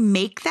 Can they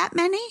make that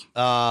many?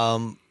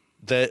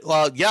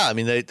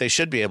 They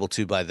should be able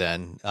to by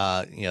then.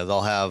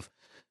 They'll have.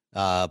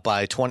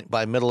 By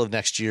middle of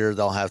next year,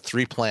 they'll have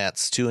 3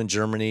 plants, 2 in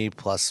Germany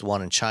plus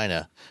 1 in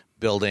China,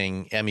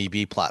 building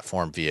MEB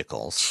platform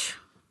vehicles.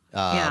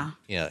 I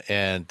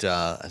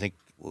think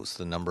what was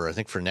the number? I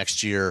think for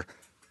next year,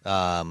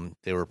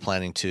 they were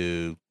planning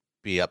to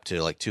be up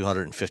to like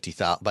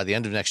 250,000. By the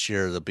end of next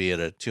year, they'll be at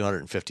a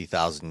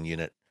 250,000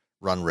 unit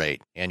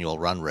annual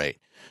run rate.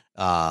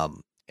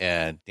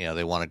 And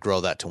they want to grow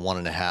that to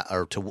 1.5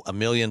 or to 1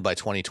 million by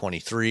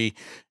 2023,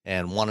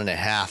 and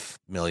 1.5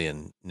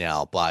 million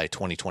now by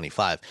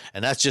 2025.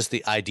 And that's just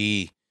the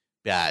ID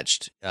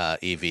badged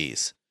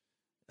EVs.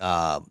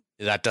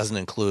 That doesn't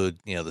include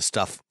the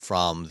stuff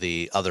from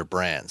the other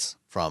brands.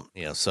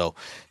 So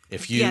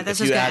if you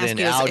add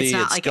in Audi, it's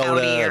like Skoda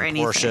Audi or and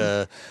anything.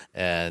 Porsche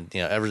and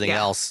everything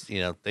else.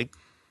 They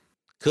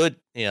could,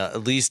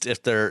 at least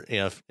if they're,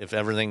 if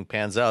everything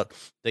pans out,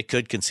 they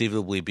could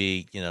conceivably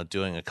be,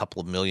 doing a couple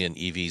of million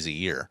EVs a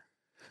year.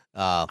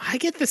 I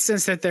get the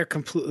sense that they're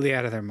completely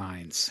out of their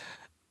minds.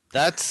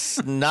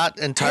 That's not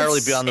entirely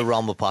beyond the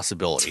realm of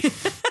possibility.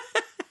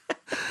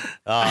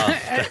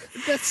 That's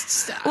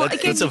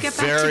It's a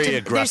very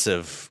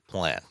aggressive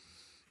plan.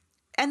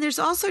 And there's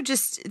also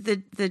just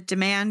the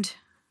demand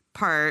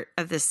part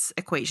of this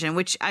equation,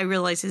 which I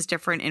realize is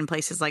different in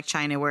places like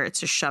China where it's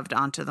just shoved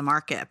onto the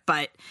market.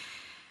 But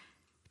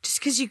just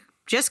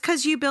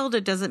because you build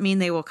it doesn't mean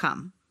they will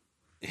come.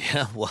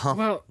 Yeah,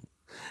 well,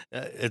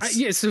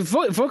 it's so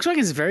Volkswagen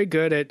is very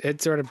good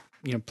at sort of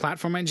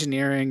platform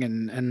engineering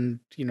and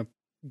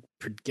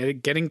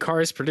getting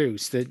cars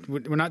produced. That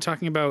we're not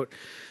talking about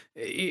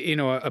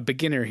a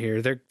beginner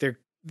here.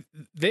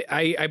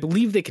 I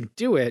believe they can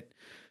do it.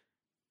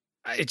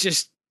 It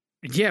just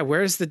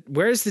where's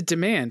the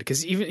demand?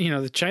 Because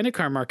even the China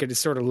car market is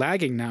sort of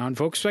lagging now, and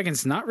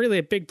Volkswagen's not really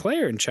a big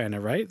player in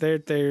China, right? They're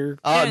no,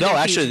 they're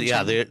actually, huge in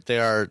yeah, China. they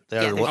are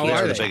they're one huge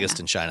of in the China. biggest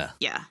in China.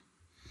 Yeah.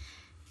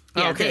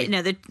 Oh, Yeah, okay.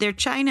 the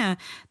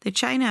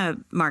China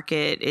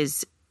market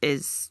is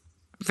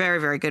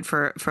very, very good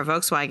for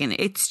Volkswagen.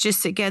 It's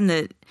just, again,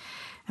 that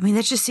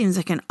just seems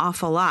like an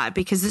awful lot,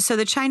 because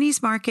the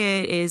Chinese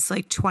market is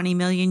like 20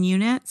 million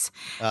units.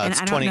 And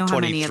It's I don't know how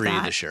many of 23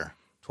 that. this year.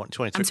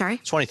 23, I'm sorry?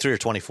 23 or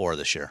 24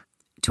 this year.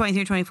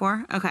 23,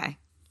 24? Okay.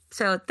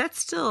 So that's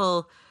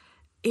still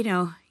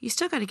you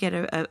still got to get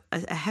a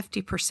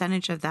hefty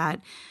percentage of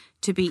that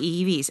to be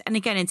EVs. And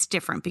again, it's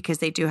different because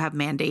they do have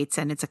mandates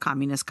and it's a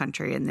communist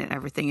country and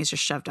everything is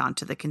just shoved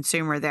onto the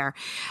consumer there.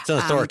 It's an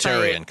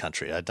authoritarian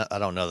country. I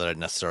don't know that I'd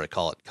necessarily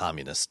call it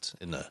communist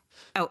in the.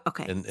 Oh,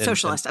 okay.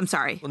 Socialist. I'm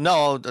sorry.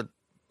 No,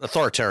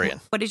 authoritarian.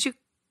 What did you?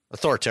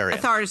 Authoritarian.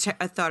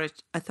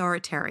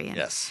 Authoritarian.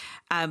 Yes.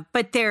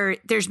 But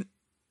there's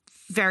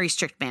very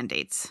strict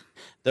mandates.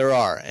 There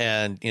are,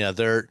 and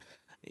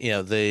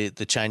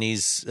the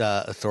Chinese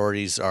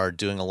authorities are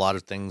doing a lot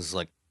of things,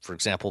 like, for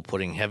example,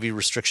 putting heavy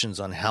restrictions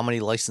on how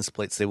many license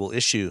plates they will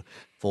issue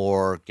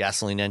for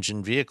gasoline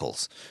engine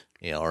vehicles,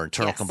 or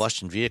internal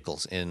combustion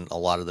vehicles in a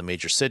lot of the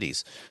major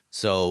cities.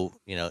 So,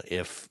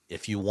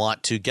 if you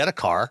want to get a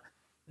car,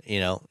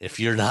 if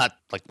you're not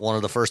like one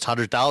of the first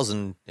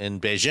 100,000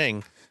 in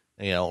Beijing,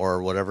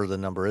 or whatever the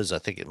number is, I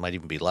think it might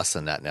even be less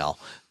than that now.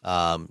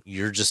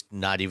 You're just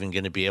not even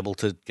going to be able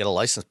to get a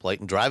license plate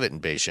and drive it in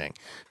Beijing.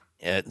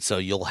 And so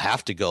you'll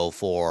have to go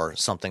for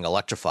something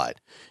electrified.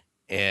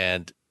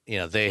 And,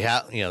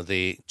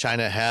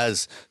 China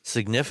has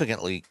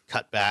significantly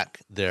cut back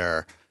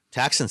their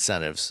tax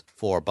incentives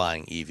for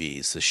buying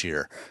EVs this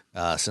year.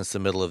 Since the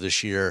middle of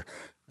this year,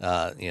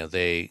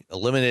 they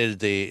eliminated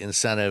the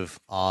incentive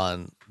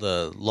on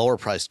the lower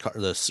priced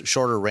the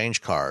shorter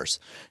range cars.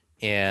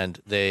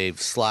 And they've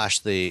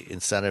slashed the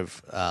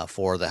incentive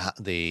for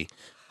the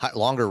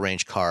longer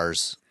range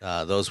cars,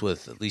 those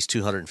with at least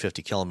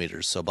 250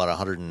 kilometers, so about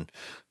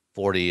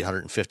 140,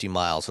 150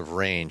 miles of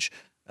range,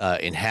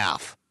 in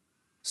half.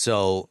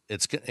 So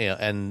it's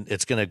and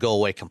it's going to go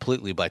away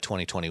completely by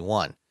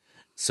 2021.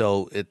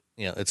 So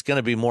it's going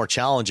to be more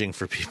challenging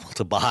for people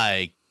to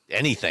buy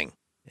anything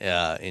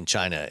in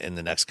China in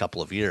the next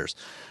couple of years.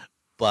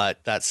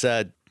 But that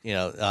said,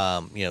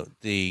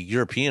 the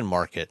European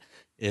market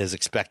is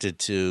expected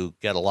to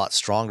get a lot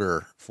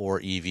stronger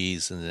for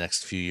EVs in the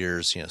next few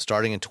years.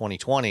 Starting in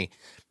 2020,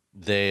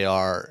 they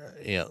are,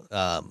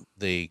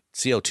 the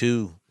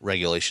CO2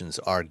 regulations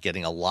are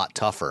getting a lot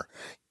tougher,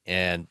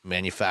 and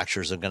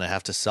manufacturers are going to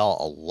have to sell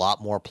a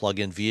lot more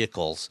plug-in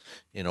vehicles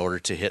in order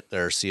to hit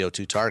their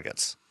CO2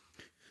 targets.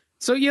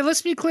 So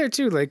let's be clear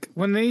too. Like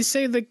when they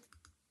say that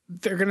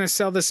they're going to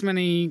sell this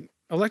many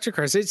electric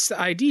cars, it's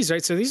the IDs,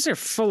 right? So these are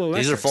full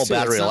electric. These are full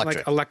battery electric,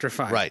 like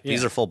electrified, right? Yeah.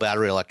 These are full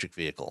battery electric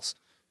vehicles.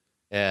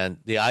 And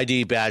the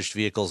ID badged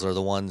vehicles are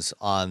the ones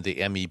on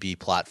the MEB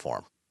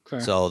platform.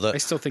 Okay. So I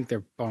still think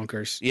they're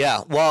bonkers.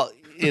 Yeah, well,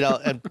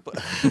 and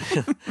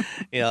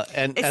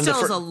it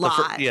still is a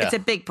lot. It's a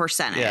big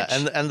percentage. Yeah,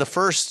 and the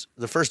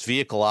first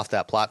vehicle off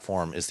that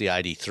platform is the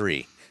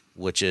ID3,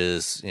 which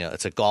is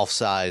it's a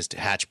golf-sized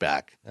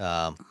hatchback,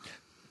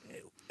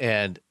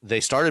 and they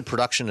started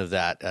production of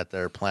that at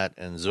their plant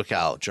in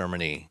Zwickau,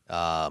 Germany,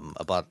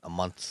 about a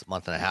month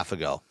and a half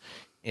ago.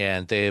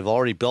 And they've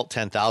already built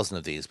 10,000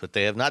 of these, but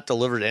they have not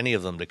delivered any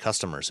of them to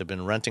customers. They've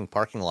been renting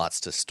parking lots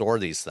to store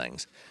these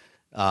things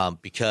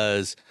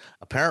because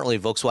apparently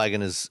Volkswagen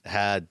has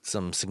had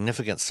some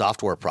significant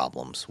software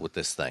problems with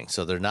this thing.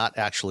 So they're not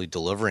actually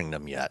delivering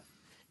them yet.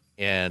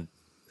 And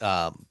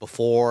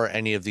before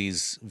any of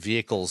these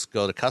vehicles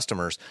go to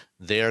customers,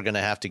 they're going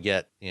to have to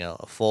get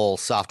a full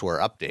software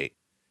update.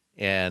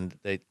 And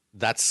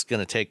that's going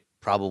to take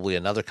probably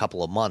another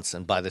couple of months.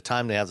 And by the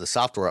time they have the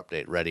software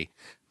update ready,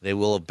 they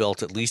will have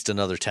built at least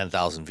another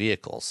 10,000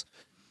 vehicles.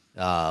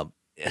 And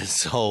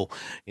so,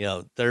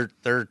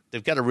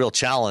 they've got a real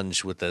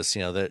challenge with this.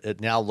 It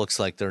now looks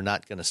like they're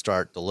not going to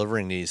start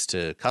delivering these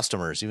to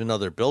customers, even though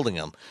they're building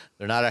them.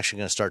 They're not actually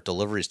going to start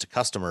deliveries to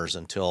customers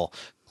until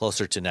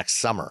closer to next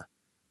summer.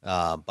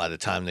 By the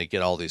time they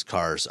get all these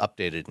cars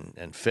updated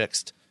and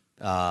fixed,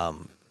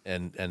 and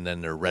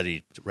then they're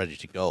ready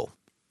to go.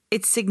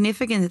 It's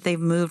significant that they've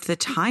moved the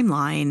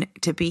timeline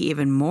to be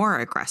even more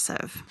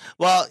aggressive.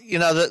 Well,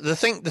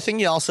 the thing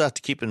you also have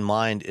to keep in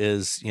mind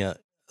is,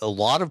 a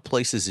lot of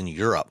places in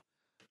Europe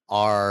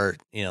are,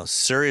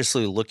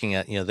 seriously looking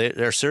at,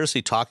 they're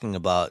seriously talking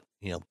about,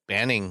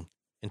 banning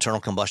internal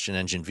combustion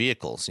engine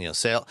vehicles.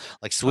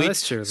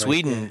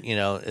 Sweden,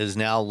 is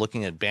now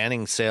looking at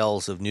banning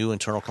sales of new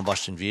internal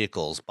combustion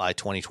vehicles by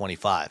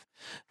 2025.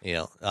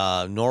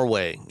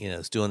 Norway,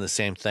 is doing the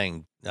same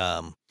thing.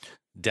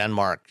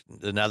 Denmark,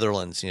 the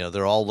Netherlands,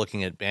 they're all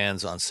looking at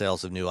bans on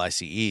sales of new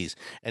ICEs.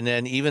 And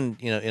then even,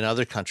 in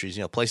other countries,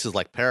 places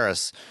like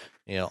Paris,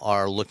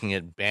 are looking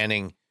at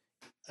banning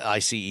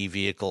ICE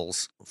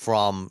vehicles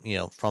from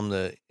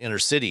the inner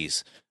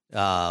cities,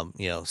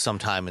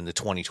 sometime in the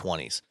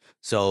 2020s.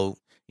 So,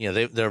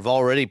 they've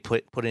already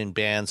put in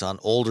bans on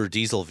older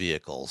diesel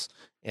vehicles,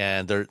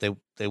 and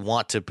they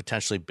want to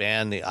potentially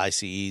ban the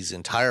ICEs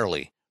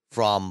entirely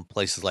from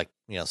places like,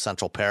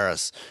 central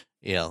Paris,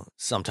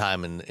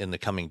 sometime in the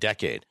coming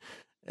decade.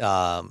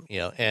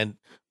 And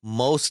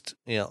most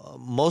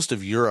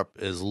of Europe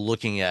is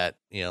looking at,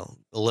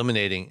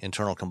 eliminating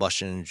internal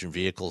combustion engine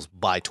vehicles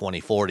by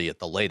 2040 at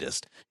the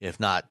latest, if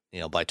not,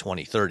 by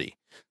 2030.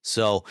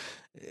 So,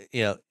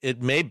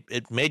 it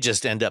may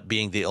just end up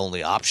being the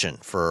only option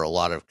for a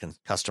lot of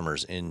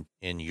customers in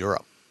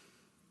Europe.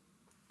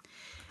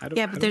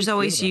 But there's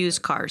always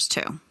used cars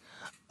too.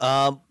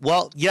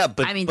 Well, yeah,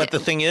 but I mean, but the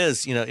thing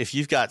is, if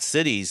you've got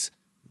cities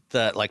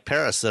that like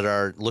Paris that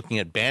are looking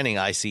at banning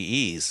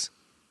ICEs,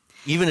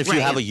 even if you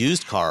have a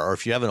used car or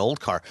if you have an old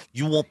car,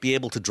 you won't be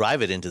able to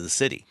drive it into the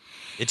city.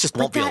 It just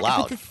won't be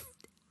allowed.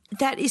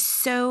 That is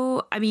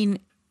so. I mean,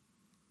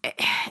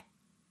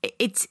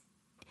 it's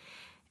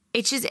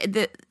just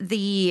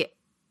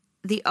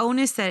the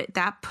onus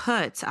that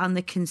puts on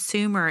the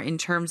consumer in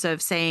terms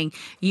of saying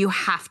you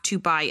have to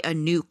buy a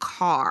new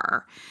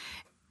car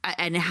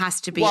and it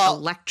has to be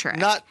electric.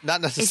 Not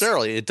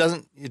necessarily. It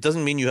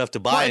doesn't mean you have to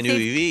buy a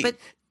new EV,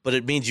 but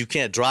it means you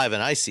can't drive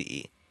an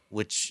ICE,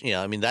 which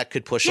that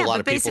could push a lot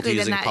of people to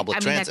using public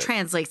transit. That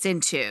translates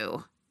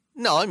into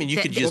no. I mean, you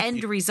could the just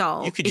end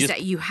result is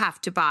that you have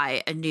to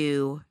buy a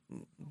new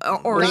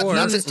or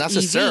not used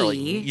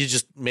necessarily. EV. You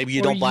just maybe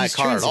you don't buy a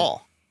car at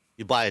all.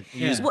 You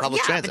use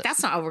public transit. But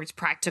that's not always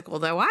practical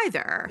though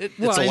either.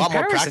 It's a lot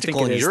more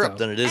practical in Europe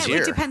than it is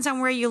here. It depends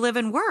on where you live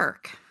and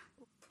work.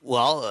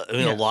 Well,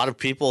 a lot of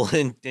people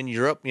in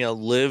Europe,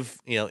 live,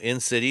 in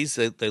cities.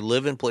 They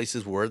live in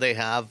places where they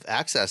have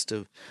access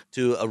to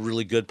a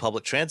really good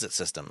public transit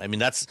system. I mean,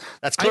 that's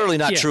clearly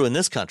not true in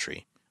this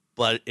country,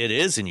 but it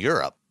is in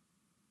Europe.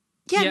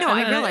 Yeah,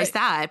 I realize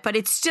that, but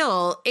it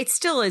still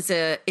is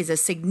a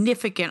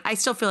significant. I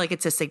still feel like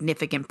it's a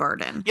significant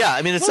burden. Yeah,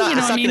 I mean, it's not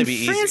going to be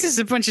easy. France is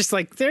a bunch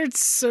of they're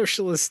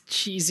socialist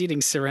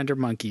cheese-eating surrender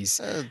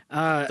monkeys.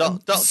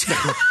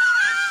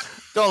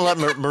 Don't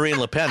let Marine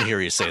Le Pen hear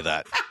you say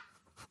that.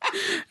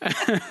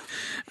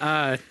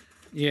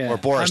 Yeah, or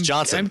Boris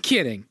Johnson. I'm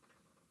kidding.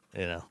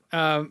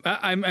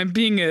 I'm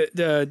being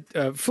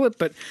a flip,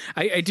 but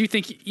I do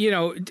think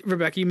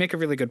Rebecca, you make a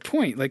really good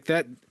point. Like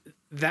that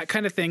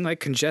kind of thing, like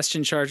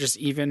congestion charges,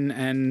 even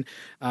and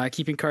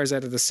keeping cars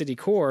out of the city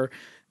core.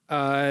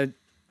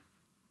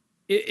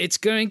 It's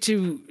going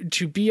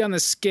to be on the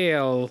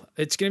scale.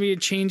 It's going to be a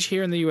change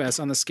here in the U.S.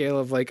 on the scale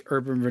of like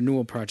urban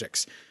renewal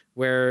projects,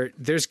 where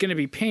there's going to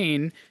be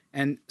pain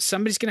and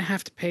somebody's going to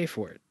have to pay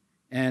for it.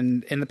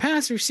 And in the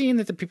past, we've seen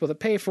that the people that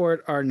pay for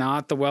it are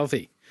not the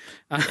wealthy.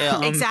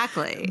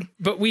 Exactly.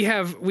 But we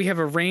have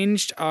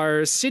arranged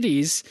our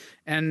cities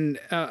and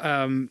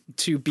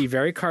to be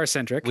very car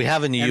centric. We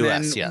have in the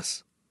U.S.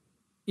 Yes.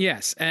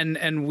 Yes,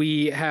 and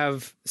we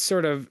have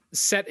sort of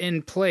set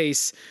in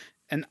place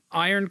an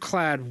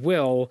ironclad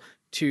will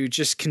to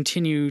just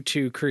continue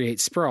to create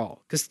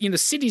sprawl. Because,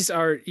 cities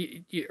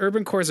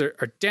urban cores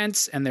are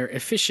dense and they're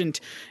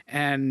efficient.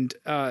 And,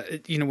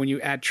 when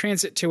you add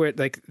transit to it,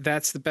 like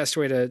that's the best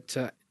way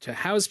to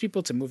house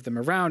people, to move them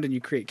around, and you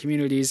create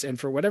communities. And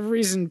for whatever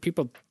reason,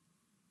 people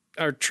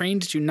are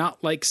trained to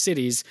not like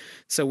cities.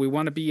 So we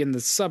want to be in the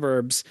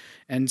suburbs.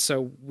 And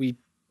so we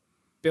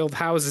build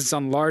houses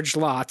on large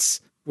lots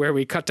where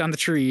we cut down the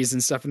trees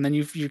and stuff, and then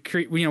you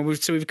create,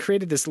 so we've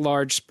created this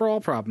large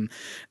sprawl problem.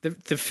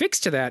 The fix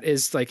to that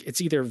is like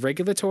it's either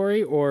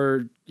regulatory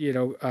or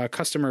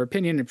customer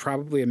opinion, and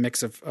probably a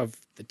mix of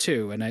the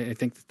two. And I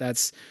think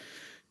that's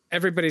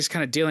everybody's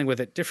kind of dealing with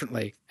it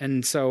differently.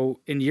 And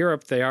so in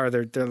Europe, they're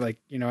like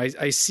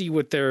I see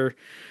what they're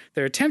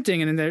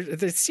attempting, and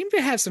they seem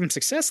to have some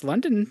success.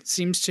 London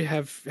seems to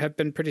have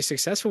been pretty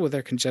successful with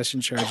their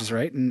congestion charges,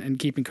 right, and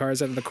keeping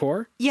cars out of the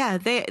core. Yeah,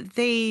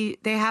 they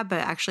have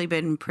actually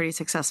been pretty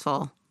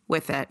successful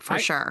with it for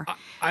sure.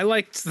 I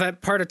liked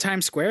that part of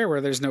Times Square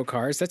where there's no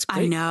cars. That's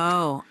great. I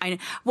know.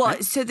 Well,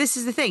 right? So this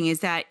is the thing: is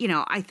that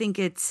I think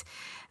it's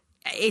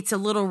a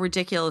little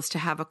ridiculous to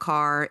have a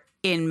car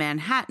in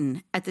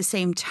Manhattan. At the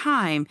same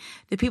time,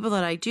 the people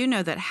that I do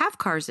know that have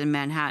cars in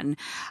Manhattan,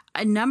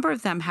 a number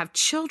of them have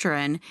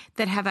children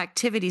that have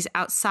activities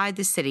outside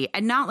the city,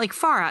 and not like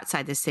far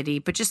outside the city,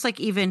 but just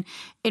like even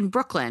in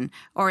Brooklyn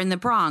or in the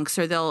Bronx,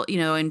 or they'll,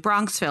 in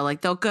Bronxville,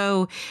 like they'll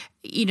go,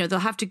 they'll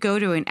have to go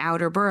to an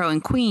outer borough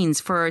in Queens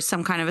for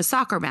some kind of a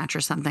soccer match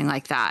or something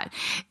like that.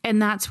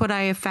 And that's what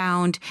I have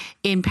found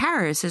in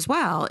Paris as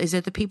well, is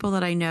that the people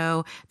that I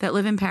know that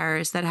live in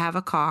Paris that have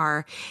a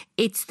car,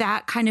 it's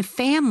that kind of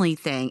family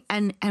thing.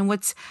 And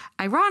what's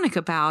ironic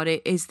about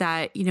it is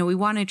that, we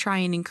want to try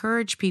and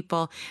encourage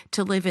people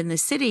to live in the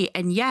city,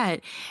 and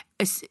yet,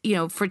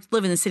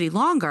 live in the city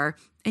longer.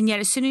 And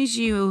yet as soon as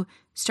you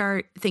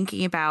start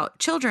thinking about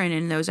children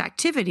and those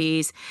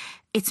activities,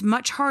 it's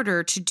much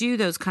harder to do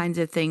those kinds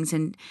of things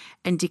and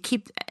to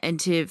keep and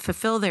to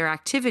fulfill their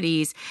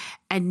activities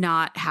and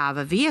not have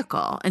a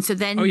vehicle. And so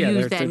then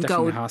you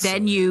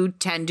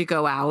tend to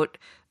go out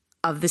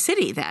of the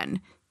city then.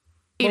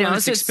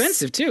 It's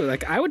expensive too.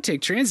 Like I would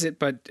take transit,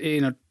 but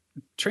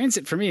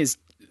transit for me is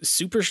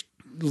super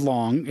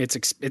long. It's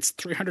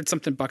 $300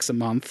 something bucks a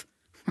month.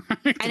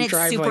 And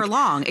it's super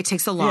long. It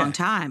takes a long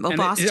time. Well,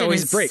 Boston it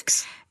always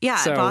breaks. Yeah,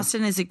 so.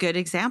 Boston is a good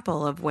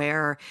example of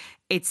where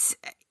it's,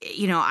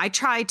 I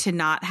tried to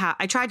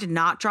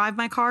not drive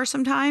my car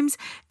sometimes,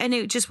 and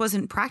it just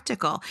wasn't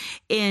practical.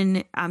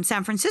 In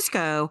San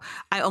Francisco,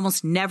 I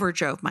almost never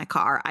drove my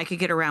car. I could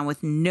get around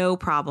with no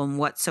problem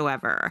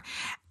whatsoever.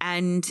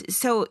 And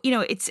so,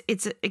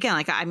 it's again,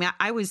 like,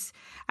 I was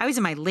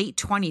in my late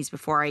 20s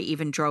before I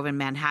even drove in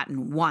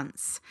Manhattan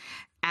once.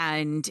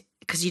 And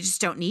because you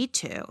just don't need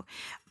to.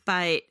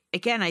 But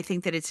again, I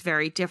think that it's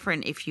very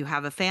different if you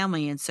have a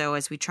family. And so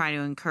as we try to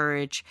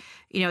encourage,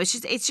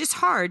 it's just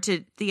hard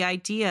to the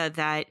idea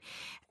that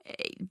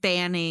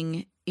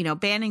banning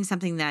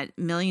something that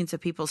millions of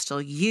people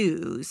still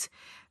use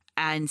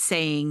and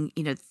saying,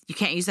 you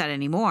can't use that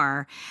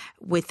anymore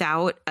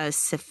without a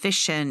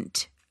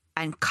sufficient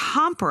and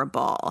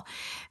comparable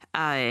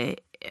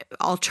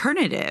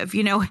alternative.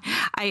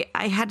 I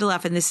had to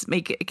laugh, and this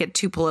may get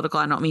too political.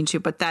 I don't mean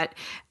to, but that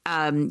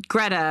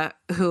Greta,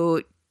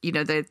 who,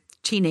 the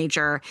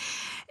teenager,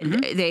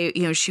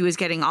 she was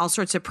getting all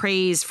sorts of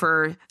praise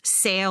for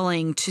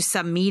sailing to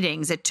some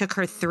meetings. It took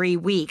her 3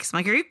 weeks. I'm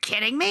like, are you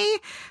kidding me?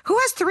 Who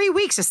has 3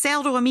 weeks to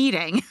sail to a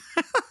meeting?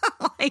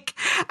 Like,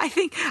 I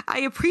think I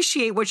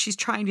appreciate what she's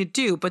trying to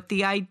do, but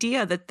the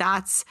idea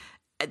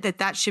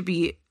that should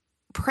be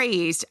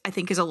praised, I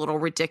think, is a little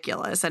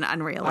ridiculous and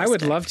unrealistic. I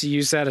would love to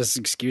use that as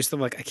an excuse. They're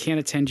like, I can't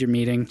attend your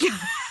meeting.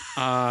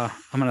 I'm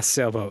on a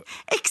sailboat.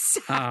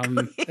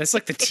 Exactly. It's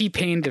like the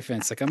T-Pain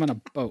defense. Like, I'm on a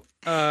boat.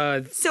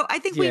 So I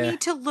think we need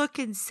to look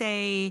and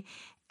say,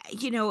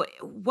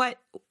 what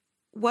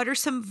are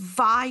some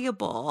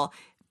viable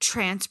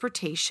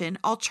transportation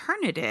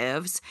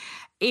alternatives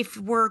if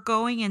we're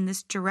going in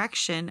this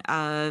direction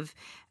of,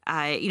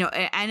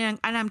 and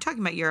I'm talking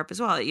about Europe as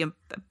well,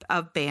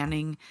 of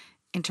banning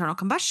internal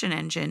combustion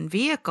engine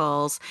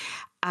vehicles.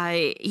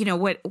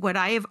 What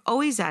I have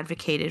always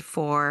advocated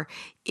for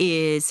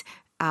is,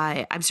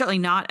 I'm certainly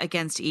not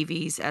against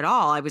EVs at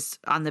all. I was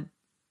on the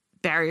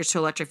Barriers to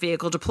Electric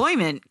Vehicle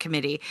Deployment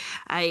Committee.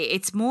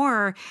 It's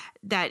more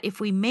that if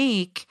we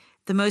make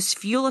the most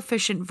fuel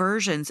efficient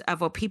versions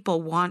of what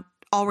people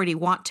already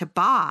want to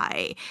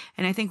buy,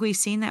 and I think we've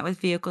seen that with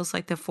vehicles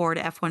like the Ford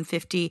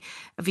F-150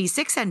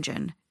 V6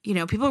 engine.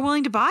 People are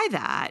willing to buy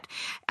that.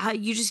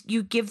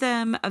 You give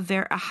them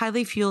a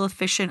highly fuel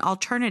efficient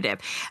alternative.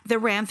 The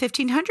Ram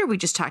 1500 we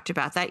just talked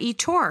about, that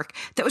e-Torque,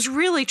 that was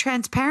really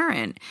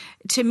transparent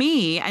to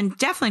me and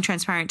definitely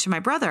transparent to my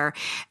brother.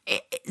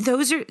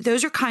 Those are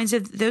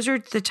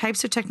the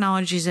types of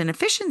technologies and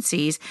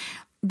efficiencies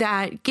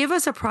that give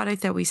us a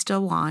product that we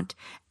still want,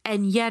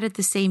 and yet at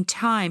the same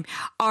time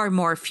are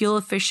more fuel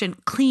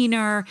efficient,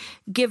 cleaner,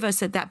 give us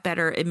that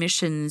better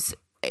emissions,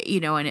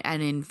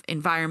 and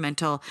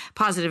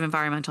positive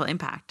environmental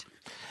impact.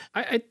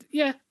 I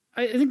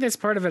think that's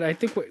part of it. I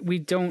think what we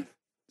don't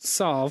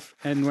solve,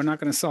 and we're not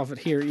going to solve it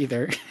here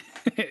either,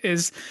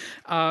 is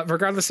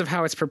regardless of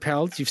how it's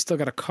propelled, you've still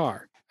got a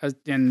car.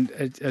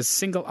 A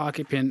single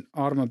occupant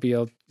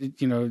automobile,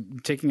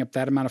 taking up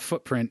that amount of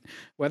footprint,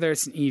 whether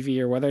it's an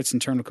EV or whether it's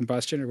internal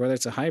combustion or whether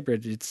it's a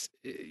hybrid, you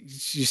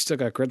still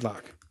got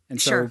gridlock.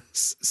 And so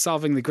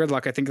solving the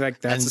gridlock, I think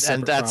that's a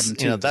separate problem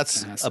too.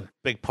 That's a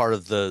big part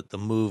of the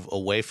move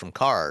away from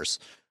cars,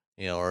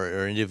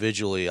 or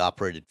individually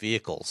operated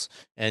vehicles.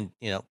 And,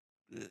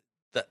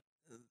 that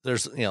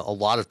there's, a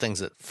lot of things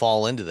that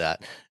fall into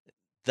that.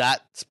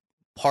 That's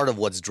part of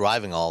what's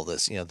driving all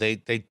this.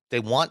 They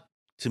want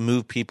to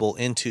move people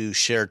into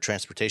shared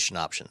transportation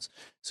options.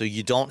 So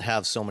you don't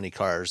have so many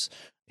cars,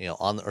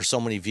 or so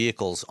many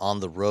vehicles on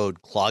the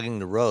road clogging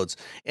the roads.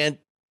 And,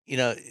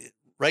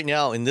 right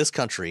now in this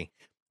country,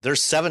 there's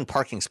 7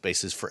 parking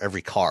spaces for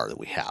every car that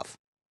we have.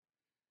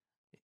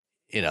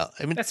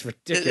 That's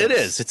ridiculous. It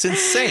is. It's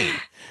insane.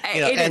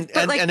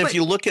 If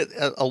you look at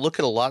a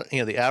lot,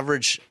 the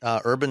average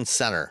urban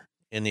center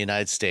in the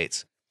United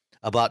States,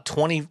 about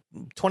 25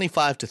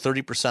 to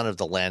 30% of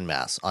the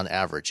landmass on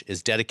average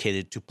is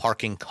dedicated to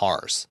parking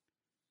cars.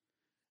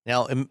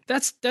 Now,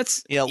 that's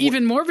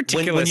even more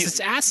ridiculous.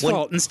 It's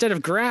asphalt instead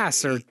of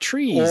grass or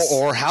trees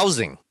or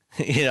housing.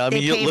 They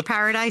pave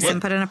paradise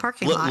and put in a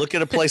parking lot. Look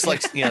at a place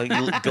like, you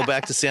go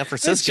back to San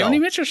Francisco.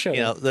 Joni Mitchell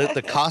show.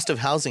 The cost of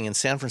housing in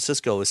San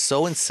Francisco is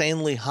so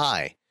insanely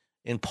high,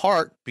 in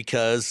part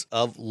because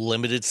of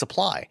limited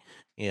supply.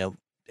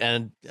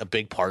 And a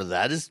big part of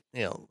that is,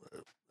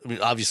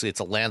 obviously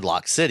it's a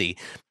landlocked city,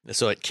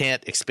 so it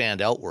can't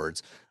expand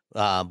outwards,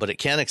 but it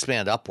can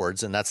expand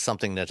upwards, and that's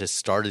something that has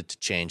started to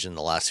change in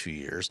the last few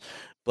years.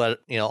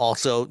 But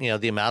also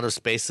the amount of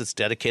space that's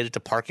dedicated to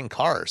parking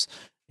cars.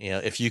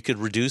 If you could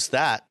reduce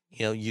that,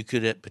 you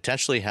could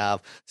potentially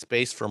have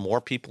space for more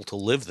people to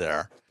live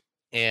there,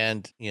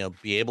 and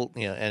be able,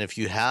 and if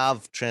you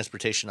have good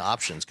transportation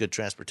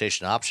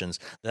options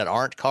that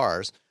aren't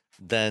cars,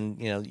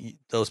 then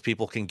those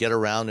people can get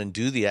around and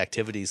do the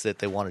activities that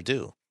they want to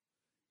do.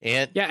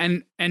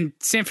 And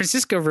San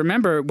Francisco,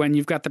 remember, when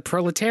you've got the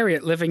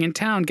proletariat living in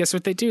town, guess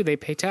what they do? They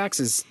pay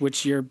taxes,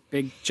 which your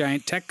big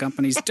giant tech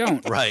companies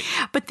don't. Right.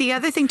 But the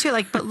other thing too,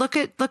 but look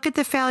at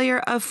the failure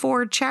of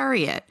Ford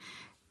Chariot.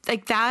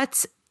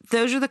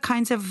 Those are the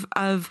kinds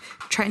of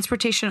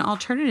transportation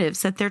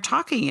alternatives that they're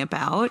talking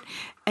about,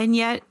 and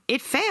yet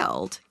it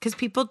failed because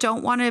people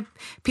don't want to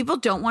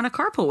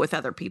carpool with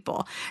other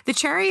people. The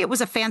Chariot was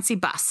a fancy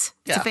bus.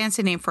 It's a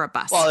fancy name for a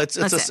bus. Well, it's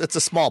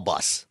a small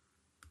bus.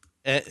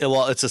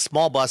 It's a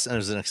small bus, and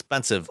it's an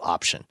expensive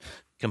option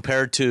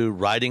compared to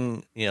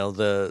riding,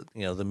 the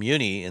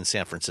Muni in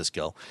San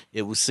Francisco.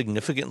 It was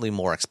significantly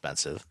more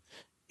expensive,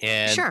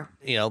 and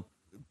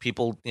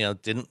people, they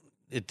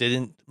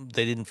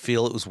didn't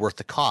feel it was worth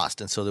the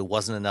cost, and so there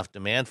wasn't enough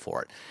demand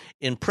for it.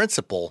 In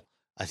principle,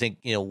 I think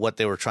what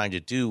they were trying to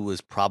do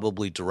was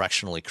probably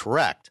directionally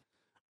correct,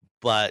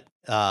 but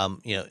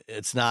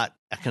it's not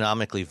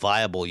economically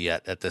viable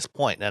yet at this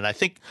point. And I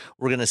think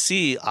we're going to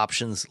see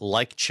options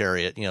like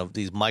Chariot,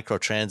 these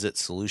microtransit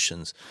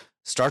solutions,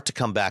 start to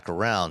come back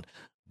around.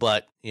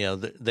 But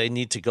they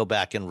need to go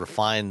back and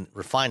refine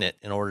it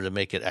in order to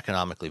make it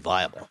economically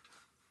viable.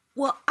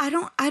 Well, I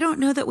don't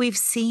know that we've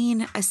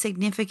seen a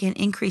significant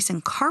increase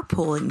in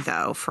carpooling,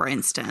 though. For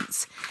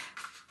instance,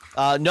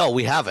 no,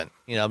 we haven't.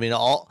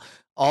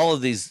 All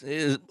of these,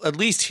 at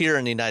least here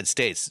in the United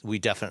States, we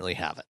definitely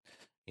haven't.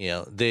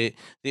 The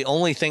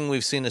only thing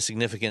we've seen a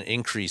significant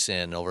increase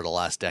in over the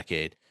last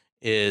decade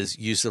is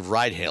use of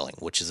ride hailing,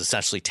 which is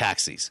essentially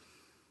taxis.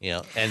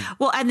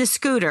 And the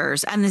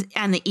scooters and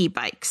the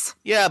e-bikes.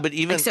 Yeah, but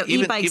even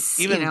e-bikes,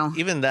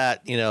 even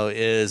that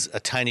is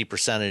a tiny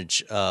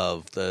percentage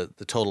of the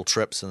total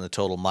trips and the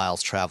total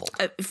miles traveled.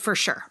 For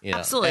sure,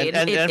 absolutely.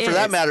 And for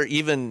that matter,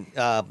 even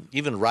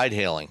ride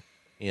hailing,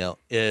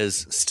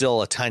 is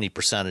still a tiny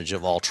percentage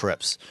of all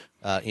trips.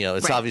 It's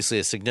right. Obviously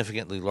a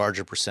significantly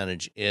larger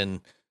percentage in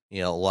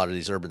a lot of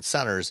these urban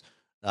centers,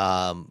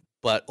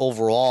 but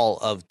overall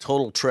of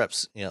total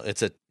trips,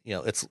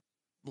 it's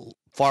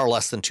far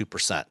less than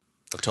 2%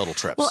 of total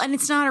trips. Well, and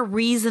it's not a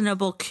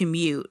reasonable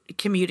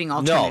commuting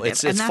alternative. No,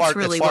 it's and that's far,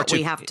 really it's far what too,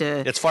 we have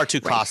to. It's far too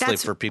costly right,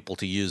 for people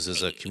to use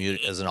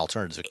as an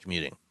alternative to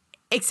commuting.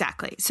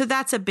 Exactly. So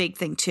that's a big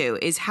thing too.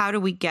 Is how do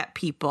we get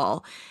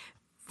people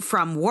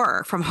from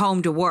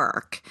home to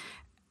work,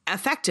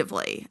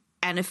 effectively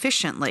and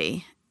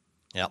efficiently?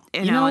 Yeah,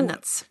 and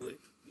that's.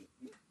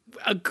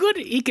 A good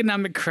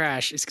economic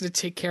crash is going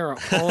to take care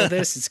of all of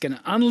this. It's going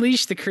to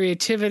unleash the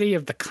creativity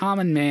of the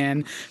common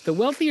man. The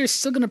wealthy are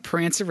still going to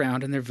prance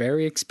around in their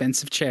very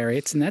expensive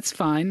chariots, and that's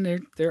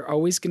fine. They're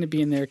always going to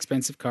be in their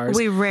expensive cars.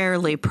 We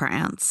rarely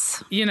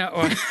prance.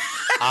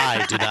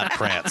 I do not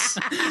prance.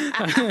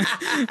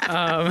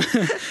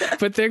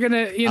 But they're going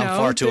to, I'm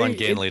far too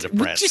ungainly to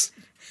prance.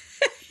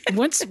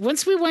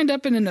 Once we wind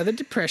up in another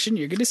depression,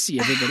 you're going to see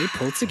everybody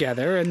pull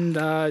together, and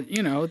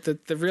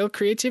the real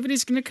creativity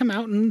is going to come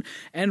out,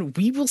 and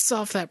we will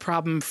solve that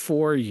problem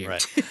for you.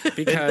 Right.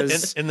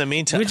 Because in the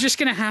meantime, we're just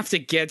going to have to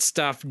get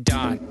stuff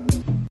done.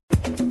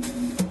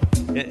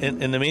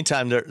 In the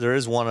meantime, there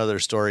is one other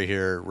story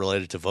here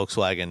related to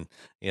Volkswagen,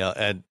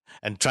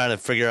 and trying to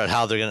figure out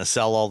how they're going to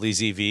sell all these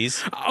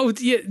EVs. Oh,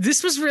 yeah,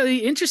 this was really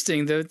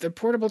interesting. The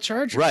portable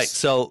chargers, right?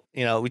 So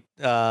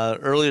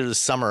earlier this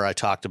summer, I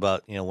talked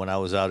about when I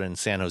was out in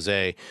San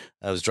Jose,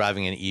 I was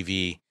driving an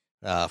EV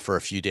for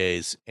a few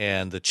days,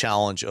 and the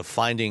challenge of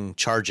finding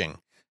charging,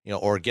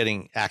 or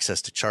getting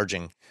access to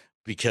charging.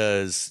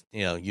 Because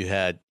you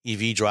had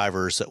EV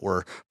drivers that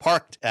were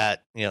parked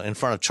at in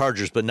front of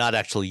chargers, but not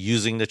actually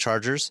using the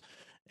chargers,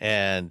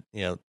 and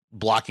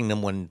blocking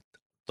them when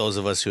those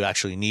of us who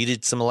actually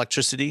needed some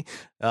electricity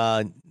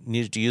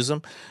needed to use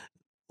them.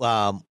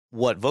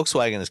 What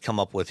Volkswagen has come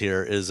up with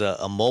here is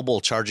a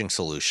mobile charging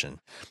solution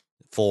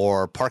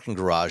for parking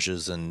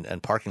garages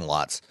and parking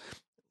lots,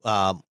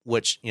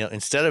 which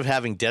instead of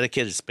having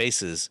dedicated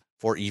spaces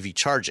for EV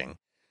charging,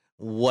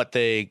 what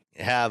they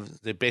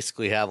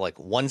basically have like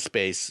one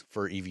space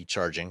for EV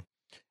charging,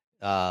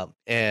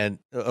 and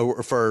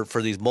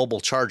for these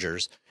mobile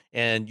chargers,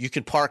 and you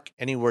can park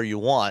anywhere you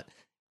want.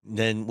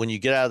 Then when you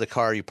get out of the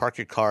car, you park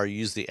your car, you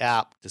use the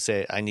app to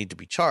say, I need to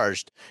be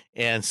charged.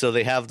 And so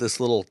they have this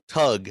little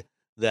tug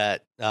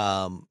that,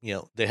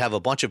 they have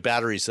a bunch of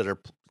batteries that are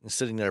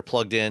sitting there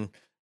plugged in,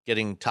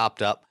 getting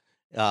topped up,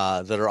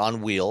 that are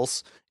on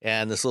wheels.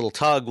 And this little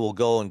tug will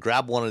go and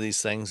grab one of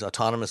these things,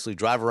 autonomously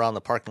drive around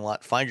the parking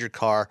lot, find your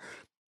car,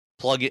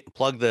 plug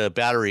the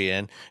battery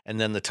in, and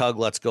then the tug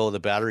lets go of the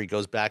battery,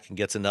 goes back and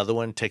gets another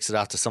one, takes it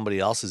out to somebody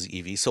else's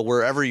EV. So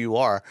wherever you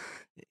are,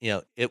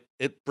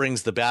 it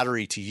brings the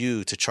battery to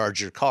you to charge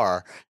your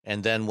car.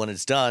 And then when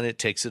it's done, it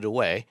takes it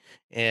away.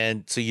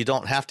 And so you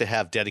don't have to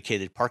have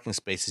dedicated parking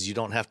spaces. You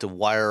don't have to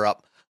wire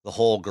up the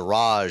whole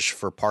garage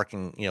for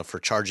parking, for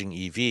charging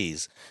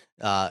EVs.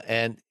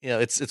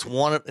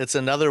 It's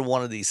another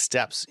one of these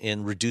steps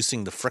in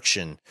reducing the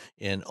friction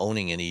in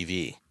owning an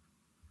EV.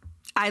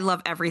 I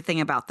love everything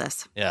about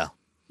this. Yeah.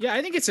 Yeah,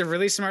 I think it's a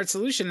really smart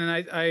solution,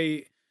 and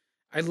I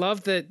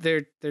love that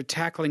they're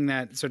tackling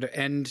that sort of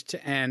end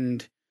to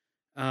end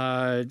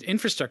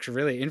infrastructure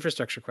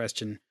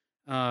question,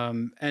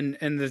 and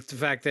the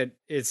fact that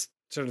it's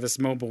sort of this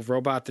mobile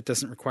robot that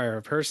doesn't require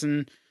a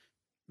person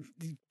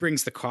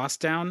brings the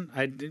cost down.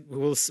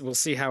 We'll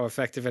see how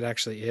effective it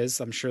actually is.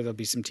 I'm sure there'll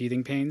be some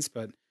teething pains,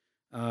 but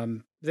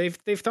they've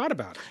thought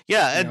about it.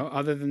 Yeah, and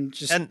other than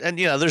just and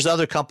there's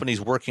other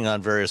companies working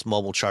on various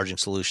mobile charging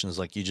solutions.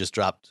 Like you just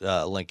dropped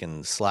a link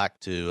in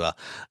Slack to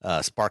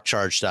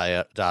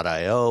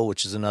SparkCharge.io,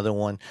 which is another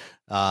one.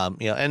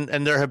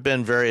 And there have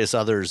been various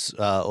others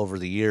over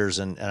the years,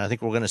 and I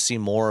think we're going to see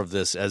more of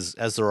this as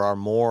there are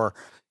more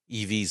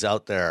EVs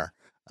out there.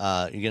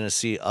 You're going to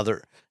see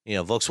other.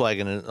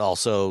 Volkswagen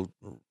also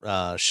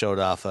showed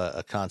off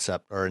a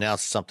concept or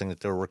announced something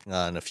that they were working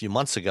on a few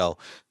months ago,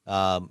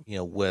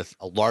 with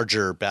a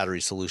larger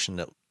battery solution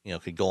that,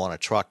 could go on a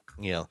truck,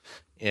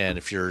 and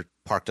if you're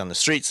parked on the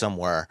street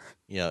somewhere,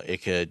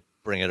 it could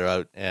bring it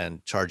out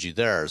and charge you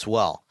there as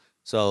well.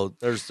 So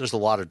there's a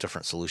lot of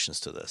different solutions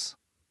to this.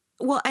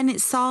 Well, and it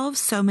solves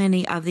so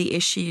many of the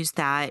issues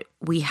that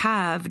we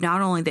have,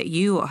 not only that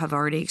you have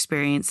already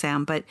experienced,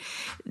 Sam, but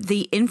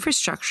the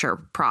infrastructure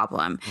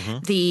problem,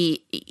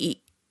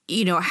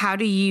 how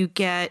do you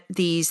get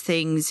these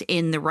things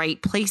in the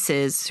right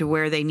places to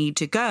where they need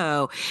to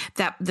go?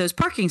 That those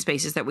parking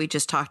spaces that we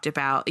just talked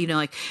about,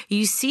 like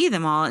you see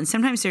them all, and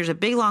sometimes there's a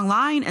big long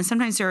line, and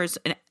sometimes they're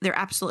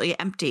absolutely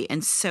empty.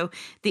 And so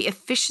the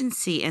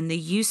efficiency and the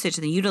usage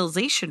and the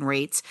utilization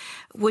rates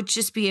would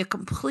just be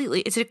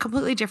it's a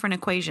completely different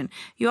equation.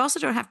 You also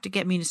don't have to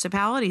get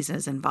municipalities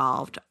as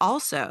involved.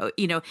 Also,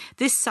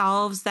 this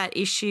solves that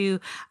issue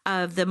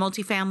of the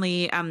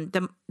multifamily,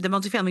 the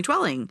multifamily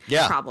dwelling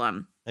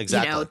problem.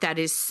 Exactly. That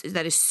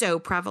is so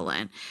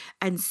prevalent.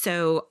 And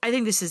so I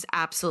think this is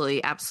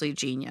absolutely, absolutely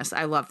genius.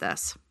 I love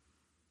this.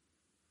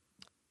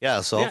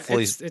 Yeah. So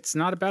hopefully it's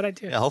not a bad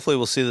idea. Yeah. Hopefully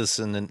we'll see this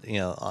in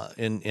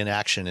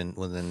action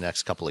within the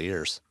next couple of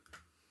years.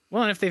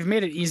 Well, and if they've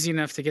made it easy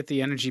enough to get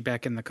the energy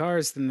back in the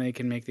cars, then they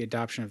can make the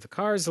adoption of the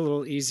cars a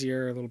little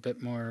easier, a little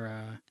bit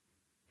more,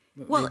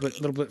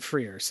 little bit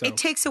freer. So it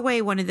takes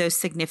away one of those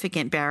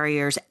significant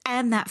barriers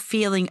and that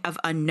feeling of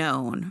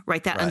unknown,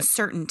 right? That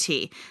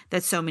uncertainty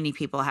that so many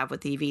people have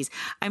with EVs.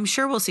 I'm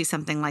sure we'll see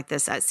something like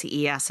this at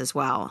CES as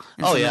well.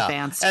 And some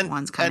advanced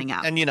ones coming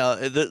out. And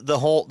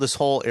this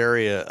whole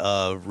area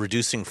of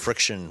reducing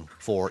friction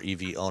for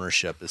EV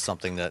ownership is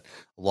something that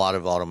a lot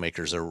of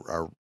automakers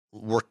are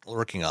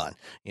working on.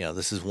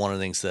 This is one of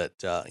the things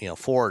that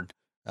Ford,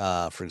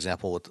 for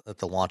example, at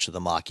the launch of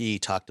the Mach-E,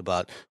 talked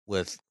about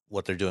with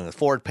what they're doing with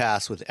Ford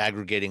Pass, with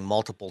aggregating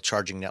multiple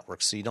charging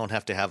networks, so you don't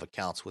have to have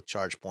accounts with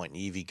ChargePoint and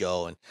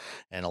EVgo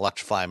and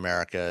Electrify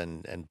America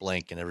and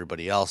Blink and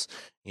everybody else.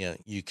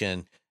 You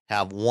can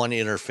have one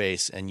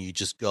interface and you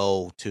just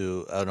go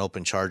to an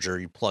open charger,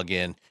 you plug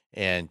in,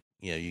 and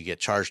you get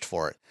charged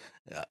for it.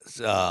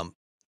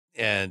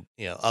 And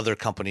other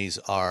companies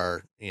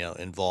are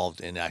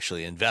involved in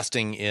actually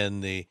investing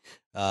in the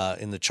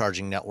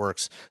charging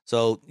networks.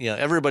 So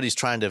everybody's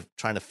trying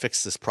to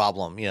fix this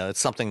problem. It's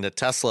something that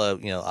Tesla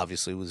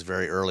obviously was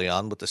very early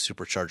on with the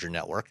supercharger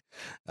network,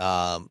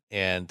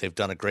 and they've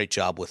done a great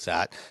job with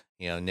that.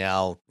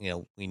 Now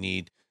we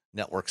need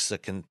networks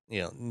that can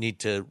need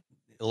to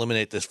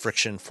eliminate this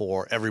friction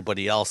for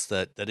everybody else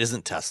that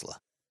isn't Tesla.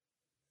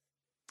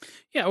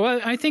 Yeah, well,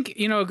 I think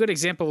a good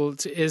example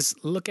is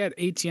look at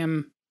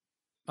ATM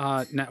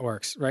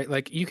networks, right?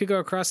 Like you could go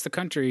across the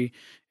country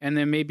and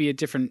there may be a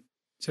different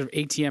sort of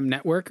ATM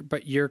network,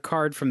 but your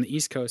card from the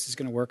East Coast is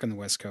going to work on the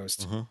West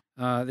Coast.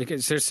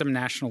 Because there's some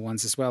national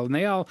ones as well, and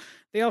they all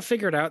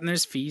figure it out. And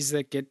there's fees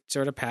that get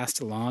sort of passed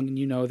along, and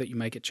that you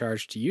might get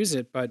charged to use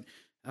it, but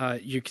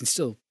you can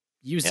still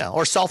use it. Yeah,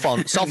 or cell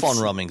phone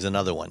roaming's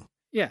another one.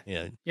 Yeah,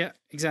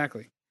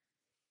 exactly.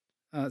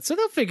 So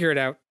they'll figure it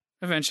out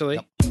eventually.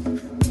 Yep.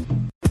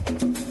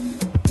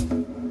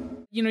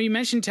 You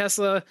mentioned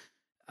Tesla.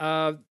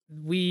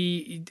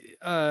 We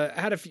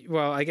had a few,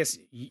 well, I guess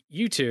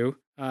you two,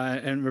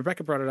 and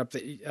Rebecca brought it up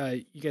that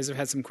you guys have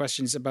had some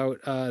questions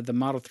about the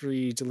Model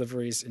 3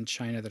 deliveries in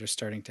China that are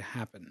starting to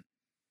happen.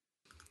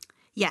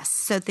 Yes.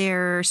 So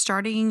they're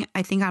starting,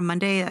 I think on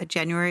Monday,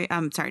 December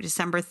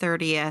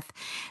 30th,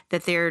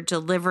 that they're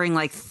delivering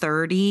like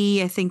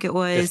 30, I think it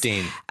was.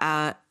 15.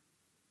 I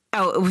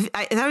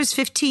thought it was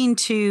 15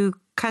 to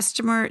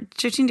customers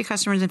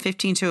and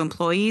 15 to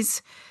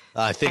employees.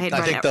 I think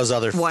those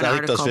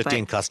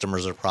 15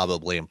 customers are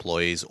probably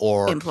employees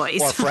or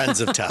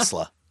friends of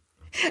Tesla.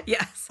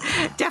 Yes,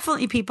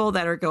 definitely people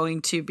that are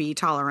going to be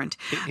tolerant.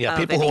 Yeah,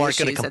 people who aren't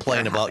going to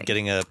complain about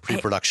getting a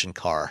pre-production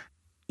car.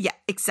 Yeah,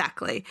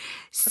 exactly.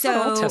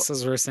 So all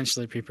Teslas were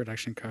essentially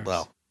pre-production cars.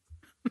 Well,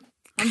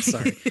 I'm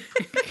sorry.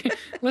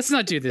 Let's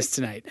not do this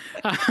tonight.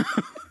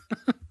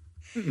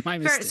 My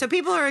mistake. So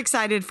people are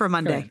excited for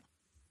Monday.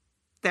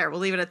 There, we'll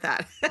leave it at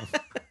that.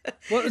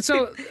 Well,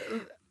 so.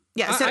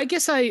 Yeah, so I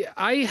guess I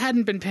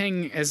hadn't been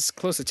paying as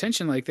close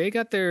attention. Like they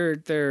got their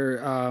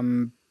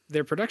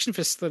production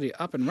facility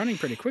up and running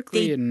pretty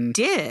quickly. They and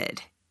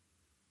did.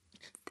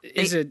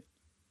 It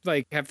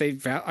like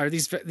are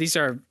these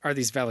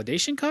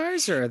validation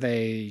cars or are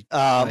they?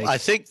 I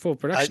think full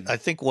production. I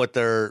think what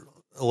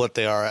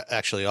they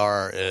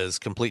are is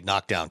complete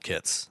knockdown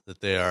kits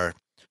that they are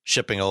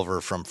shipping over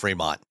from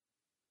Fremont.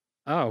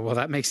 Oh, well,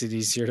 that makes it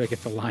easier to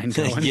get the line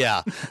going.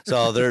 Yeah.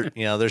 So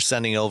they're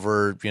sending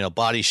over,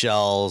 body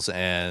shells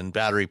and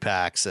battery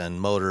packs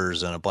and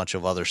motors and a bunch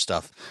of other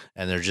stuff.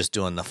 And they're just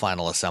doing the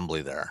final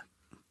assembly there.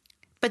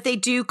 But they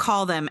do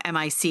call them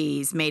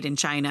MICs, made in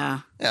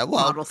China,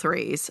 Model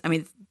 3s. I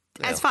mean,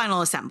 as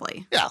final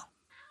assembly. Yeah.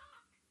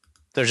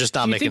 They're just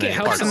not making any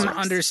parts. Do you think it helps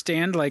them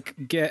understand,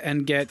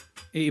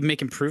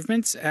 make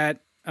improvements at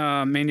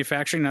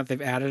manufacturing? Now that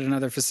they've added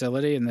another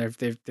facility and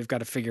they've got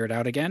to figure it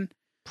out again.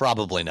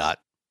 Probably not.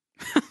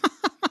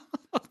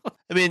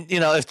 I mean,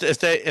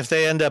 if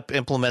they end up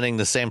implementing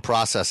the same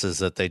processes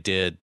that they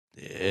did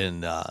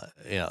in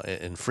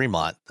in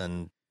Fremont,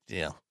 then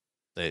they're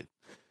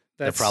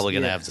probably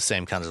going to have the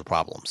same kinds of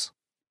problems.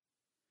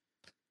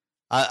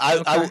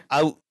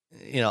 I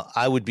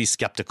would be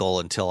skeptical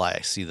until I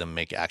see them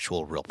make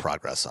actual real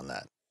progress on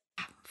that.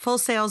 Full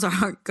sales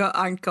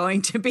aren't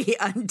going to be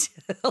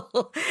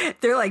until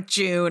they're like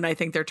June. I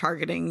think they're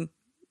targeting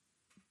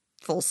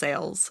full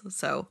sales.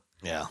 So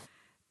yeah,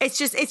 it's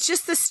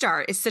just the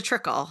start. It's the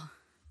trickle.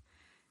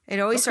 It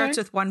always starts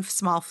with one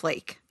small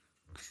flake.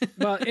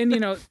 Well,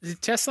 and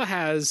Tesla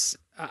has,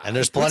 and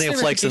there's plenty of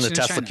flakes in the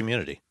Tesla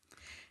community.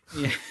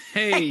 Yeah,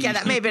 hey, yeah,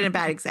 that may have been a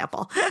bad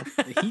example.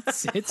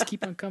 The hits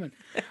keep on coming.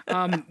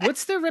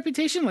 What's their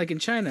reputation like in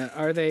China?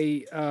 Are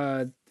they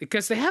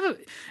because they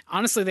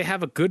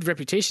have a good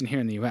reputation here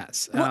in the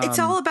U.S. Well, it's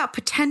all about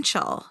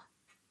potential,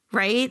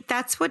 right?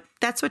 That's what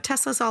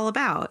Tesla's all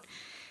about.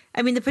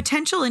 I mean, the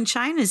potential in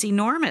China is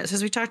enormous,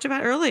 as we talked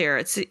about earlier.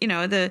 It's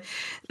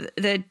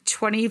the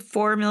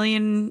 24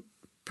 million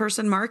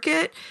person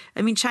market.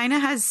 I mean, China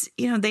has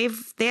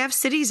they have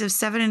cities of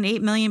 7 and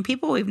 8 million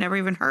people we've never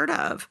even heard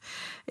of,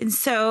 and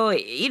so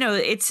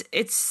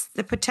it's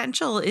the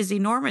potential is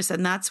enormous,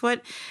 and that's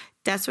what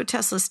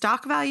Tesla's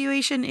stock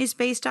valuation is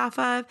based off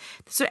of.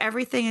 That's what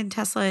everything in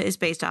Tesla is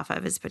based off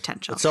of, is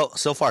potential.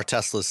 So far,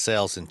 Tesla's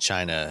sales in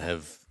China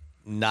have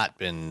not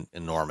been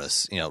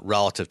enormous,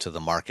 relative to the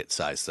market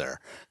size there.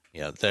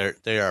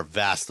 They are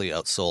vastly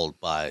outsold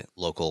by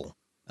local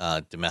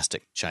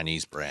domestic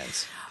Chinese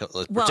brands,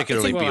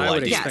 particularly BYD. I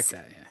would expect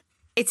that, yeah.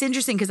 It's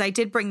interesting because I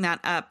did bring that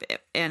up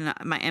in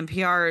my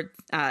NPR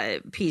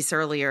piece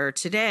earlier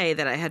today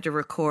that I had to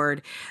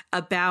record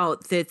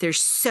about that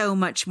there's so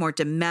much more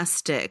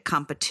domestic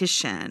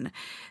competition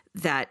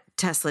that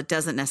Tesla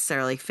doesn't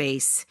necessarily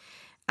face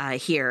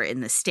here in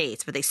the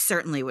States, but they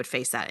certainly would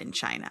face that in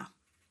China.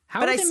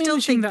 How are they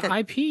managing the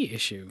IP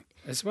issue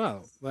as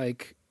well?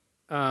 Like,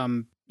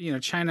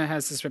 China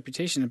has this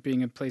reputation of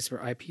being a place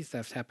where IP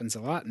theft happens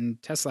a lot,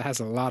 and Tesla has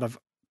a lot of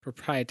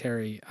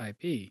proprietary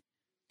IP.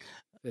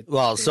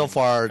 Well, so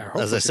far,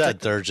 as I said,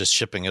 they're just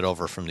shipping it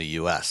over from the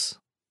U.S.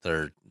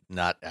 They're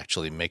not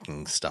actually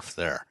making stuff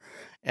there.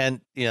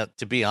 And,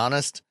 to be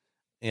honest,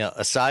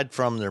 aside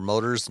from their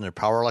motors and their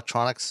power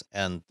electronics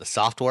and the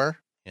software,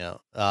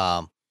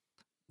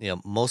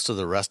 most of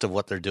the rest of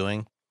what they're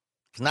doing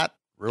is not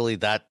really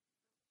that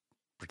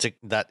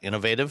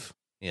innovative.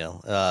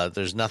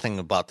 There's nothing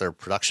about their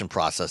production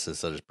processes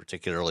that is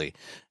particularly,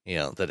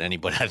 that I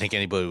think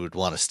anybody would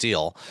want to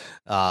steal.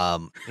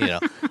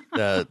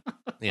 The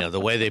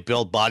way they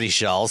build body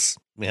shells,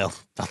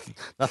 nothing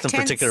Tent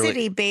particularly.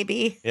 City,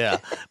 baby. Yeah,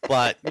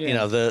 but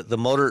the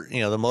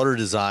motor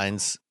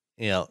designs.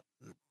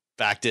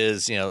 Fact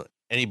is,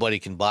 anybody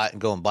can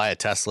go and buy a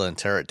Tesla and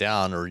tear it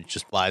down, or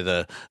just buy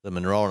the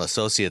Monroe and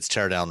Associates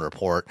tear down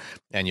report,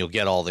 and you'll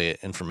get all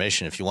the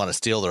information. If you want to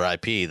steal their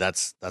IP,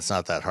 that's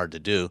not that hard to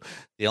do.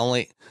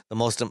 The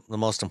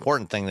most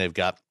important thing they've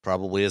got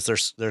probably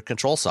is their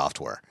control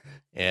software,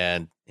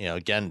 and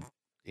again,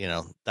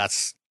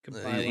 that's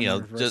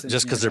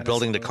just because they're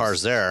building the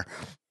cars there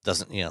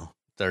doesn't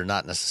they're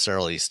not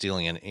necessarily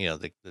stealing any.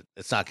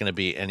 It's not going to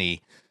be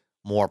any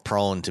more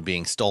prone to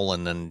being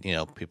stolen than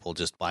people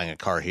just buying a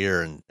car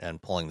here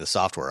and pulling the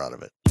software out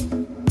of it.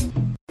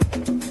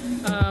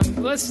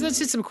 Let's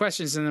hit some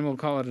questions and then we'll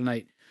call it a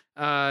night.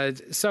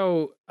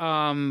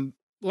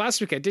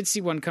 Last week I did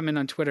see one come in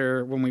on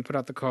Twitter when we put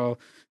out the call.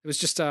 It was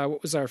just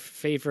what was our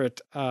favorite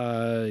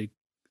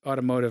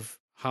automotive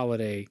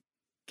holiday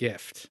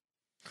gift?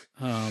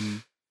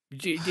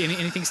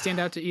 Anything stand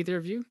out to either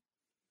of you?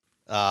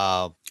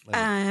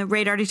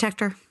 Radar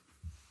detector.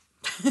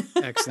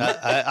 Excellent.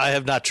 I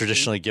have not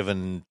traditionally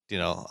given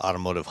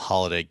automotive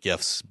holiday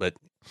gifts, but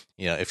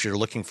if you're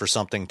looking for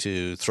something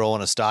to throw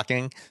in a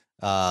stocking,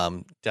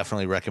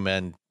 definitely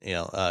recommend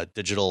a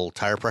digital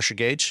tire pressure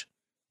gauge.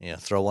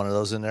 Throw one of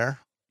those in there.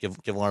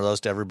 Give one of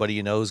those to everybody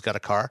who's got a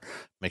car.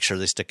 Make sure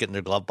they stick it in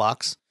their glove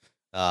box,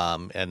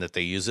 and that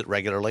they use it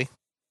regularly.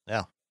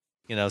 Yeah,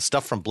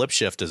 stuff from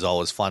BlipShift is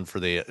always fun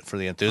for the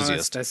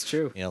enthusiast. That's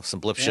true.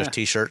 Some BlipShift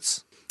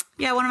T-shirts.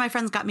 Yeah, one of my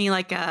friends got me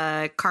like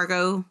a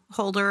cargo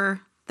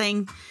holder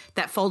thing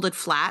that folded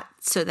flat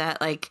so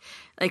that like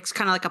it's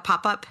kind of like a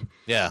pop-up.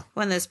 Yeah.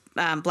 One of those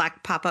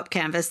black pop-up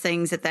canvas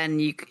things that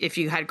then if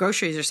you had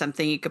groceries or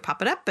something, you could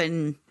pop it up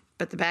and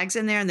put the bags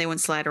in there and they wouldn't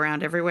slide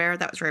around everywhere.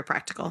 That was very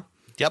practical.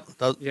 Yep.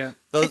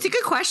 It's a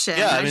good question.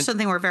 Yeah, I just don't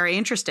think we're very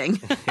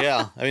interesting.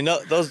 Yeah. I mean,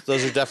 those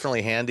are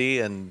definitely handy.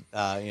 And,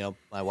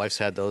 my wife's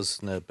had those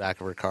in the back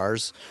of her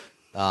cars.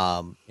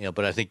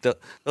 But I think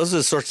those are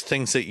the sorts of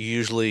things that you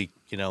usually,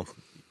 you're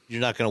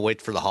not going to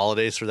wait for the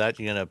holidays for that.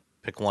 You're going to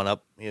pick one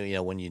up,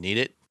 when you need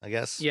it, I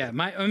guess. Yeah.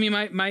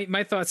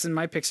 My thoughts and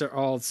my picks are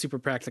all super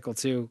practical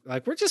too.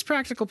 Like, we're just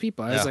practical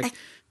people. I was like,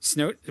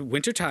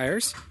 winter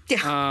tires,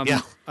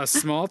 a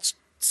small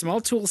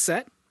tool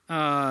set.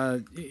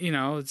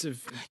 It's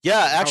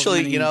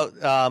actually,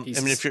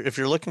 if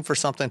you're looking for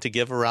something to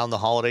give around the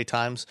holiday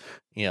times,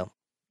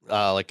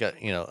 like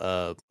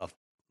a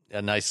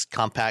nice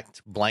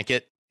compact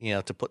blanket,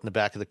 to put in the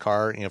back of the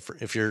car,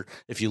 if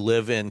you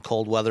live in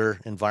cold weather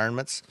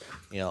environments,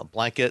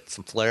 blanket,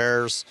 some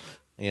flares,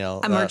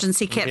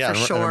 emergency kit for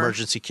sure. An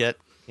emergency kit,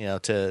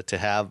 to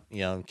have,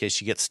 in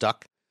case you get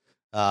stuck.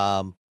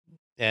 And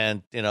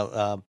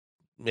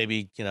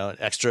maybe, an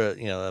extra,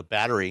 a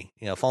battery,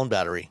 phone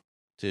battery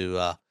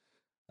to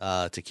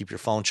keep your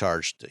phone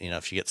charged,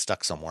 if you get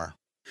stuck somewhere.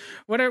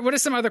 What are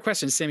some other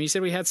questions, Sam? You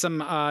said we had some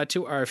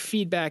to our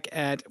feedback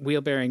at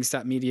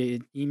wheelbearings.media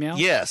email.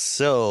 Yes.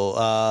 So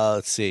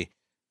let's see.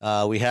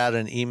 We had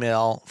an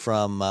email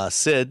from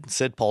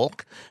Sid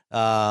Polk.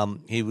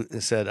 He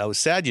said, "I was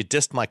sad you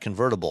dissed my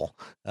convertible,"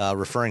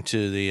 referring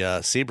to the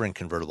Sebring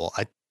convertible.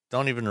 I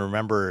don't even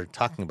remember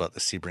talking about the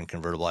Sebring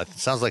convertible. It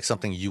sounds like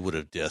something you would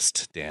have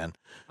dissed, Dan.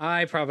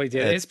 I probably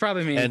did. It's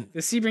probably me.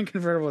 The Sebring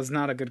convertible is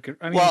not a good.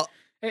 I mean, well,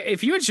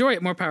 if you enjoy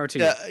it, more power to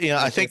you. Yeah,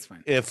 I think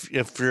if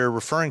you're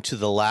referring to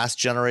the last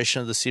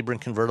generation of the Sebring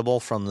convertible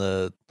from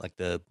the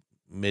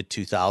mid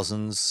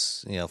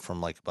 2000s, from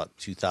like about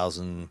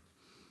 2000,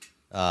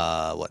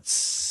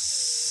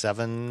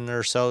 7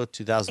 or so,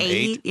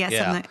 2008.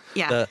 Yeah.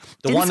 The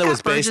Didn't one that Scott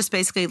was based, just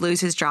basically lose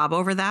his job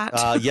over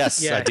that.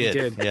 Yes, Yeah, I did.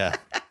 he did. Yeah.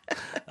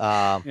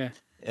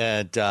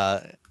 And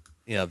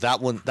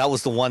that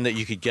was the one that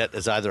you could get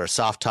as either a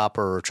soft top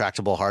or a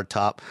retractable hard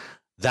top.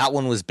 That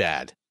one was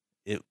bad.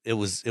 It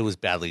was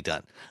badly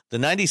done. The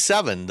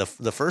 97, the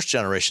first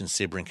generation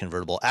Sebring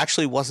convertible,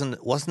 actually wasn't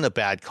a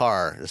bad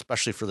car,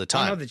 especially for the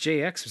time. Oh, no, the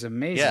JX was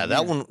amazing. Yeah,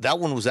 that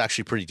one was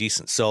actually pretty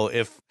decent. So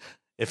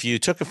if you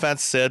took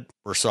offense, Sid,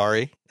 we're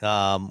sorry.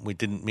 We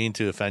didn't mean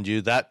to offend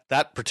you.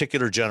 That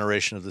particular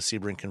generation of the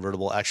Sebring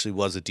convertible actually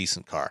was a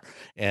decent car,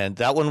 and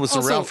that one was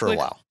around for a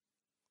while.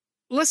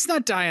 Let's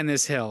not die on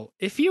this hill.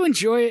 If you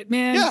enjoy it,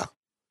 man,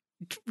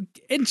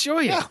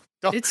 enjoy it. Yeah.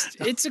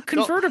 It's a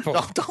convertible.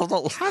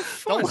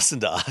 Don't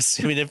listen to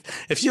us. I mean,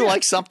 if you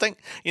like something,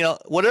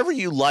 whatever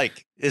you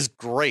like is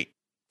great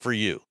for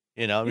you.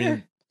 I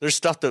mean, there's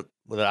stuff that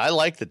I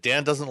like that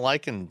Dan doesn't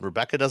like and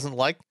Rebecca doesn't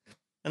like,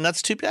 and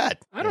that's too bad.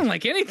 I don't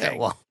like anything.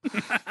 Yeah, well,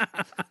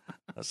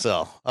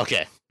 so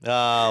okay.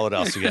 What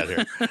else we got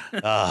here?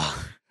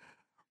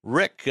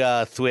 Rick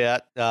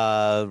Thwait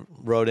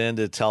wrote in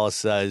to tell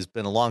us he's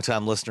been a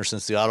longtime listener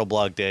since the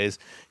Autoblog days.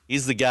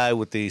 He's the guy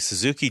with the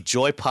Suzuki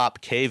Joy Pop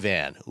K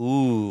van.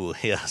 Ooh,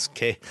 yes,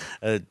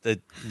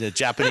 the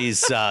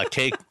Japanese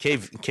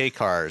K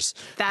cars.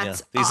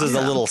 That's these awesome. are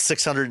the little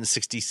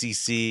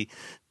 660cc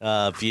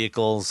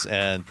vehicles,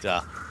 and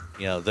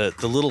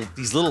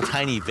these little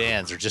tiny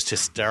vans are just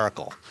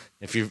hysterical.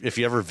 If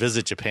you ever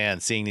visit Japan,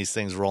 seeing these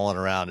things rolling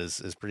around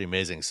is pretty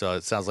amazing. So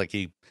it sounds like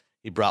he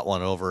brought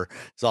one over.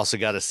 He's also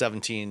got a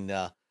 17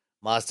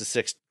 Mazda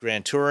 6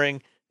 Grand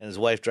Touring, and his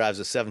wife drives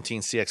a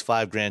 17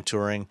 CX-5 Grand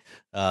Touring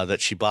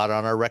that she bought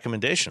on our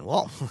recommendation.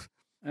 Well,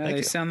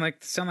 they sound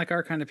like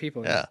our kind of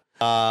people. Yeah.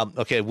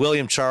 Okay.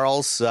 William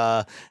Charles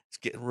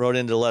wrote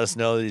in to let us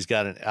know that he's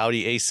got an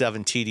Audi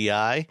A7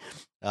 TDI,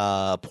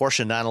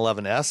 Porsche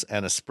 911S,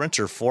 and a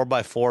Sprinter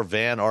 4x4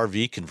 van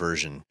RV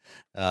conversion.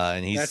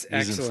 And he's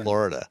in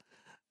Florida.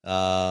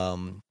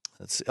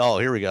 Let's see. Oh,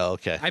 here we go.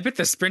 Okay. I bet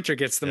the Sprinter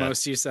gets the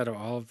most use out of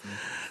all of them.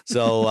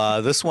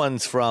 So this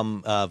one's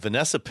from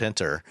Vanessa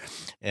Pinter,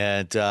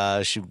 and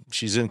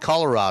she's in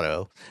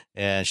Colorado,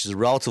 and she's a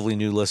relatively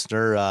new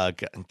listener.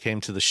 Came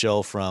to the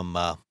show from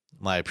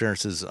my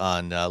appearances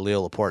on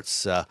Leo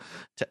Laporte's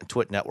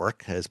Twit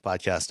network, his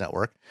podcast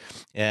network,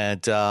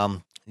 and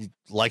he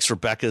likes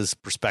Rebecca's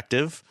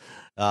perspective.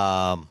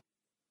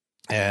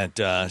 And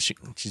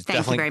she's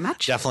Thank you very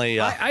much. Definitely.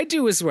 I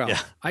do as well.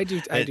 Yeah. I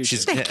do. Thank you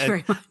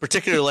very much.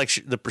 Particularly like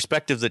the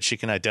perspective that she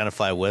can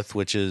identify with,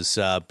 which is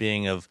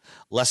being of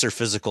lesser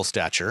physical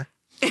stature.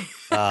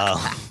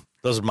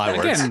 Those are my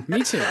words. Again,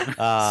 me too.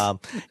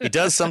 He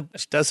does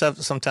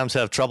sometimes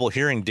have trouble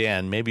hearing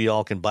Dan. Maybe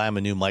y'all can buy him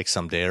a new mic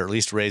someday, or at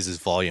least raise his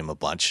volume a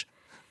bunch.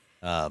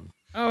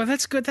 Oh,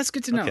 that's good. That's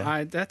good to know. Okay.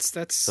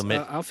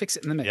 I'll fix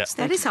it in the mix.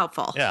 That is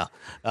helpful. Yeah.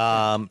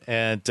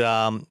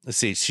 Let's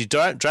see. She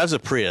drives a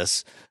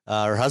Prius.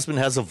 Her husband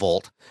has a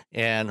Volt,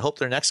 and hope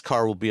their next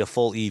car will be a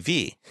full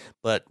EV.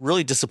 But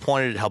really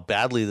disappointed at how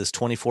badly this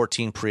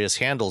 2014 Prius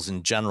handles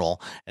in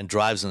general and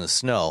drives in the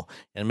snow.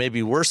 And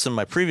maybe worse than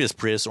my previous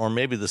Prius, or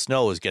maybe the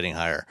snow is getting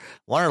higher.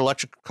 Want an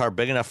electric car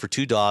big enough for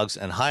 2 dogs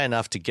and high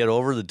enough to get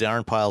over the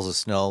darn piles of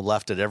snow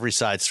left at every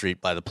side street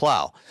by the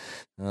plow.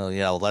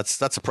 Well,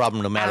 that's a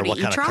problem no matter what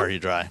kind of car you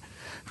drive.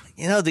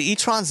 The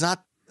e-tron's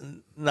not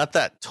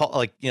that tall,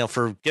 like,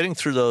 for getting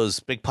through those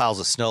big piles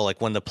of snow,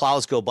 like when the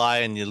plows go by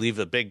and you leave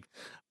a big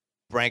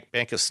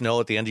bank of snow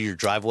at the end of your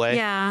driveway.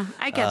 Yeah,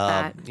 I get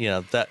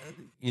that.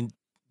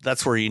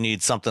 That's where you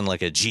need something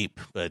like a Jeep.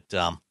 But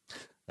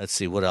let's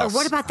see, what else? Or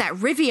what about that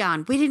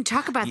Rivian? We didn't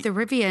talk about the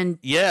Rivian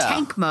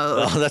tank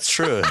mode. Oh, that's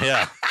true.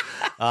 Yeah.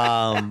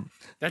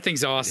 That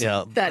thing's awesome.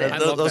 Yeah,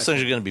 those things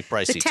are going to be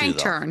pricey the tank too,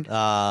 though. turn.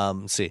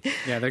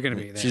 Yeah, they're going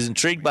to be there. She's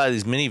intrigued by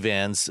these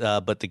minivans,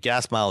 but the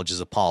gas mileage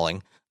is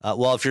appalling.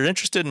 Well, if you're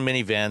interested in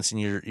minivans and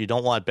you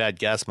don't want bad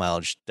gas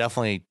mileage,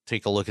 definitely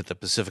take a look at the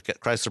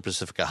Chrysler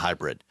Pacifica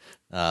Hybrid.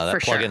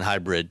 That plug-in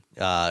hybrid,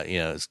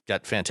 it's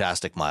got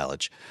fantastic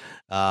mileage.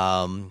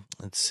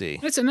 Let's see.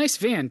 It's a nice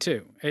van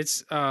too.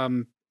 It's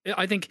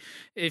I think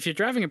if you're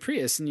driving a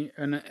Prius and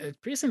a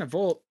Prius and a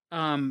Volt,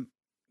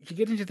 if you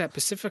get into that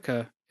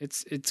Pacifica,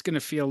 it's going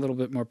to feel a little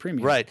bit more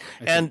premium. Right.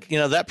 I think.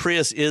 That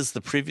Prius is the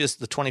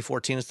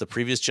 2014 is the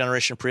previous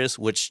generation Prius,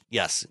 which,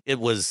 yes, it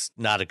was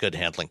not a good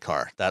handling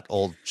car, that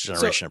old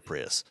generation of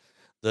Prius.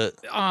 Go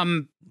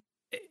ahead.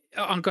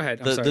 I'm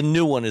sorry. The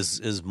new one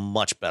is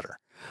much better.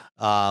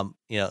 For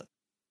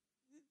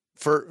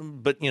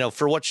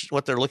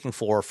what they're looking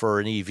for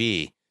an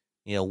EV,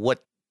 what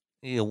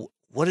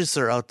is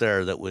there out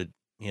there that would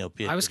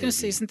be I was going to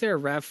say, isn't there a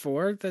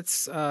RAV4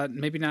 that's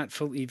maybe not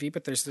full EV,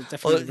 but there's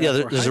definitely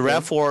there's a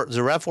RAV4. There's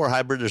a RAV4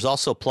 hybrid. There's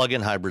also a plug-in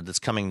hybrid that's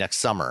coming next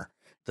summer.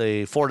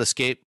 The Ford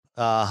Escape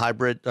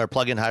hybrid or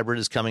plug-in hybrid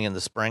is coming in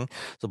the spring.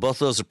 So both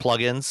of those are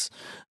plug-ins.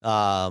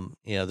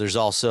 There's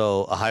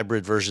also a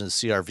hybrid version of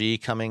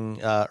CRV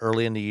coming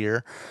early in the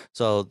year.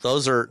 So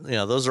those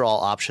are all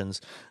options.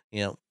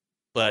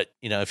 But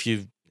if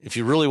you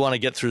really want to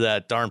get through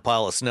that darn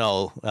pile of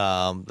snow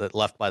that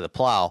left by the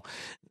plow.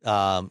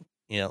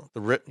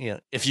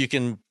 If you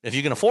can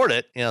afford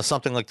it,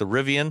 something like the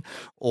Rivian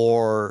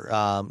or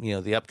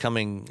the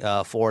upcoming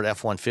Ford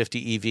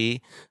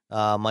F-150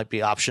 EV might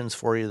be options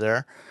for you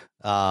there.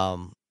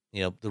 The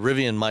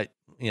Rivian might,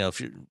 if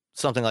you're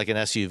something like an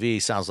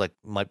SUV, sounds like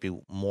might be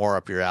more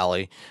up your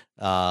alley,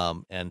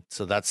 and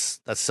so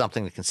that's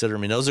something to consider. I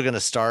mean, those are going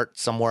to start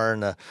somewhere in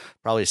the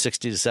probably $60,000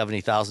 to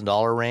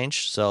 $70,000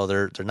 range, so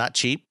they're not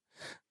cheap.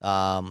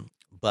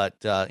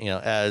 But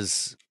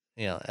as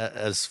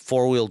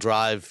four-wheel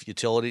drive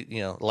utility,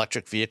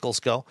 electric vehicles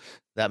go,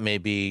 that may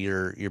be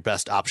your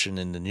best option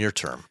in the near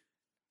term.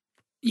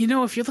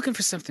 If you're looking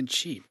for something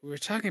cheap, we were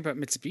talking about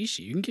Mitsubishi.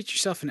 You can get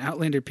yourself an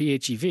Outlander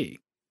PHEV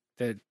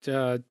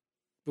that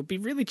will be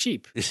really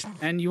cheap,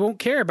 and you won't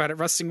care about it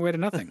rusting away to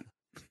nothing.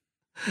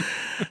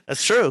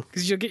 That's true,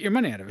 because you'll get your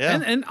money out of it.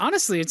 Yeah. And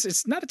honestly,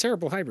 it's not a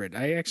terrible hybrid.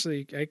 I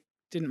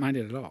didn't mind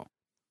it at all.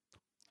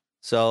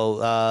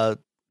 So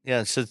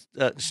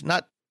it's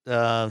not.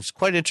 She's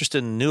quite interested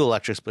in new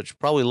electrics, but she'll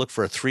probably look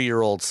for a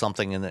 3-year-old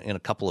something in a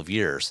couple of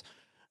years.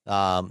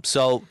 What about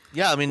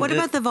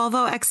the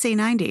Volvo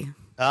XC90?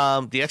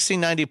 The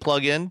XC90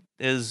 plug-in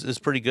is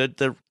pretty good.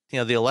 The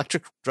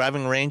electric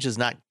driving range is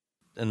not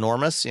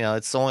enormous.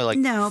 It's only like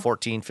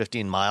 14,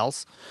 15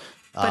 miles.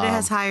 But it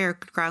has higher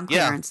ground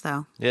clearance,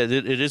 though. Yeah,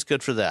 it is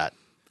good for that.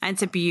 And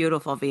it's a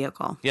beautiful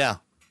vehicle. Yeah.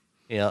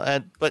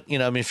 But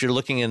if you're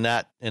looking in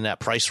that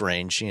price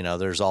range,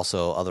 there's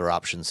also other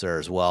options there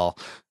as well.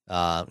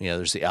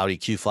 There's the Audi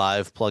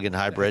Q5 plug-in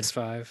hybrid, the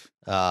X5,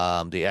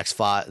 the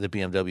X5, the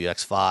BMW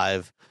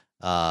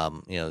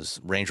X5. There's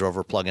Range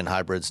Rover plug-in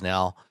hybrids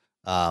now.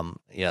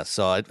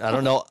 So I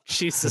don't know.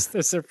 Jesus,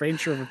 there's a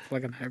Range Rover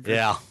plug-in hybrid.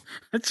 Yeah,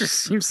 it just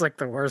seems like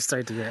the worst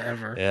idea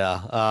ever.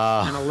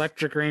 Yeah, an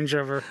electric Range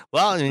Rover.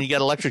 Well, you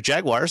got electric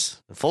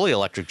Jaguars, fully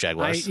electric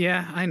Jaguars.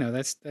 I know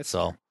that's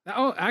so.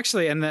 Oh,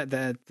 actually, and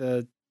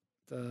the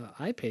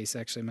I-Pace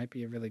actually might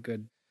be a really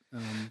good.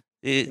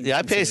 The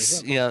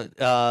I-Pace,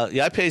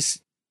 the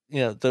I-Pace,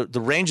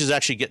 the range is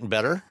actually getting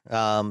better.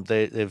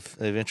 They've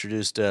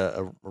introduced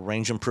a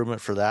range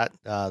improvement for that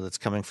that's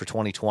coming for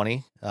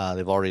 2020.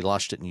 They've already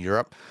launched it in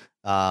Europe.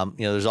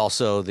 There's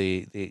also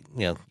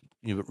you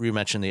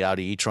mentioned the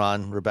Audi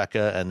e-tron,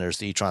 Rebecca, and there's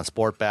the e-tron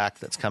Sportback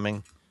that's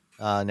coming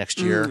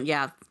next year.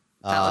 Yeah,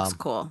 that looks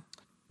cool.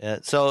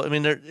 So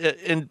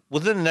within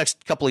the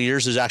next couple of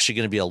years, there's actually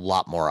going to be a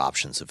lot more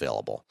options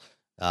available.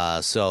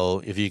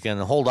 So if you can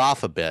hold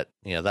off a bit,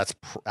 that's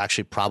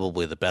actually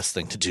probably the best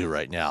thing to do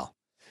right now.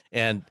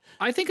 And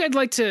I think I'd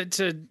like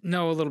to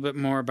know a little bit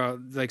more about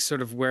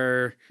sort of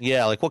where.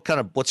 Yeah,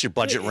 what's your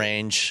budget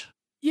range?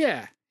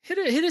 Yeah,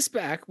 hit us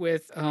back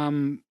with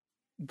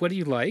what do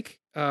you like?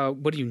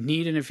 What do you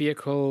need in a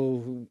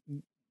vehicle?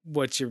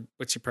 What's your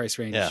price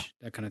range? Yeah.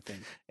 That kind of thing.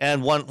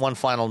 And one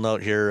final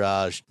note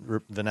here,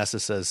 Vanessa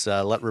says,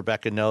 let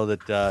Rebecca know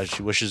that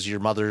she wishes your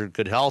mother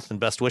good health and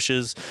best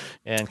wishes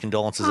and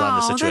condolences on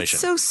the situation.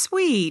 That's so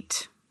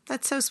sweet.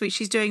 That's so sweet.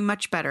 She's doing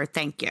much better.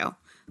 Thank you.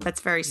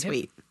 That's very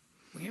sweet.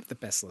 We have the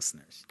best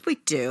listeners. We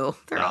do.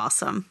 They're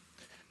awesome.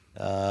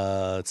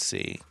 Let's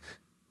see.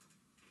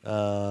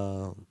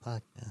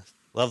 Podcast.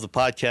 Love the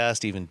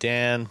podcast. Even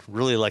Dan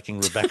really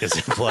liking Rebecca's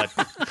input.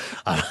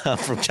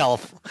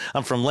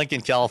 I'm from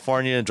Lincoln,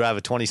 California, and drive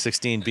a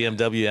 2016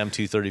 BMW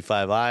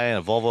M235i and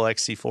a Volvo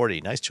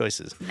XC40. Nice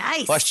choices.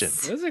 Nice. Question.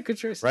 Those are good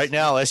choices. Right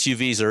now,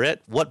 SUVs are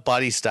it. What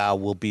body style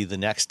will be the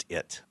next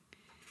it?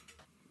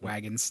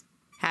 Wagons.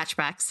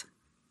 Hatchbacks.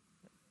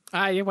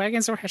 Yeah,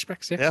 wagons or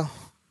hatchbacks. Yeah.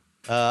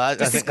 I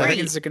think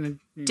wagons are going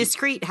to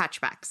discreet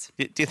hatchbacks.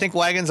 Do you think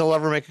wagons will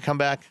ever make a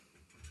comeback?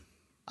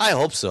 I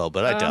hope so,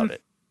 but I doubt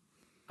it.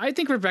 I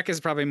think Rebecca's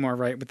probably more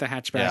right with the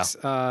hatchbacks.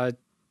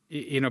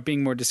 Yeah.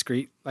 Being more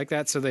discreet like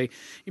that. So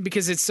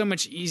because it's so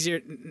much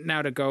easier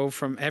now to go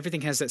from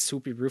everything has that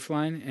swoopy roof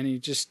line, and you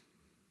just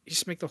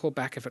just make the whole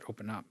back of it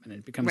open up, and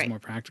it becomes Right. more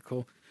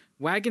practical.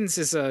 Wagons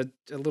is a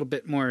little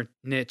bit more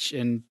niche,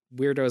 and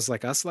weirdos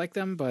like us like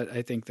them, but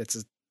I think it's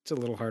a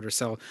little harder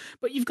sell.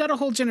 But you've got a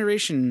whole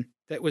generation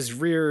that was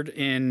reared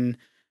in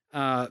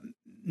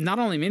not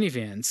only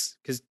minivans,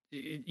 because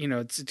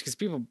it's because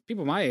people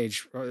my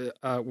age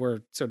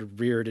were sort of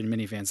reared in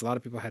minivans. A lot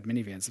of people had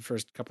minivans the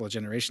first couple of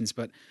generations,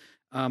 but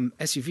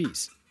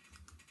SUVs.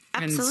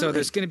 Absolutely. And so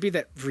there's going to be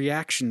that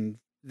reaction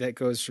that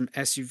goes from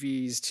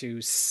SUVs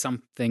to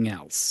something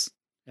else,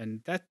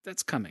 and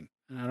that's coming.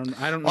 And I don't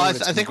know. Well, what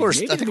it's I think gonna be.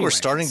 Maybe we're anyway.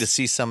 starting to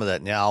see some of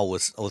that now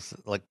with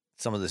like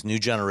some of this new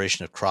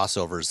generation of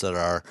crossovers that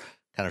are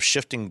kind of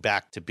shifting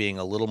back to being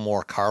a little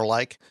more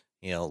car-like.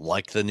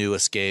 Like the new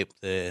Escape,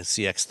 the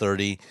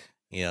CX-30.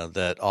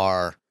 That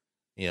are,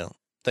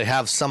 they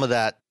have some of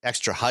that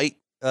extra height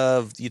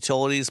of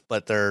utilities,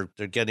 but they're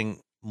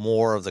getting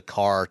more of the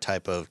car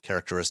type of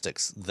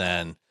characteristics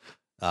than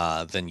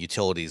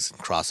utilities and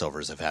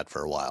crossovers have had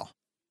for a while.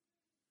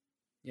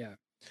 Yeah.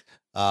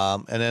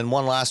 And then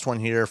one last one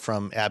here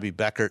from Abby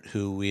Beckert,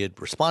 who we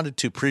had responded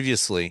to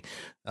previously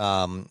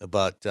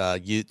about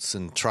utes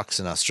and trucks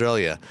in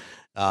Australia.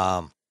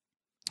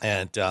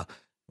 And I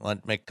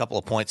want to make a couple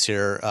of points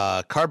here.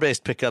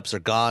 Car-based pickups are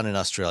gone in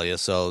Australia.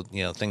 So,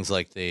 things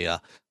like the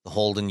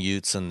Holden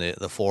utes and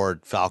the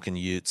Ford Falcon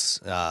utes,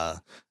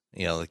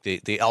 like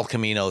the El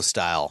Camino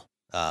style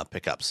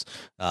pickups.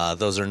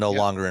 Those are no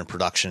longer in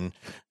production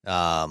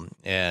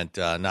and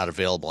not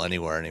available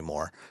anywhere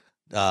anymore.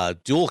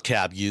 Dual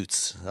cab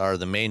utes are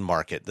the main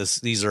market.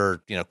 These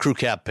are, crew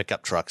cab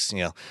pickup trucks,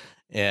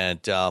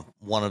 and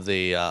one of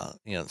the,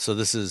 so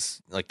this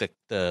is like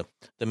the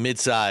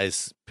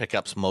mid-size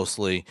pickups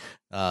mostly,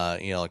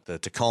 like the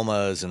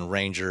Tacomas and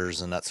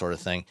Rangers and that sort of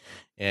thing.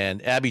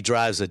 And Abby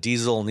drives a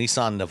diesel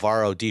Nissan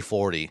Navara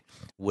D40,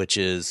 which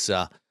is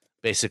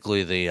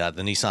basically the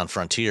Nissan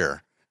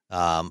Frontier.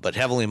 But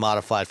heavily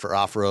modified for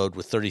off-road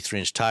with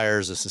 33-inch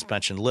tires, a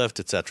suspension lift,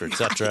 et cetera, et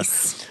cetera.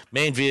 Nice.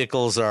 Main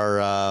vehicles are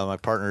my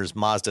partner's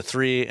Mazda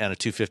 3 and a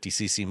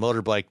 250cc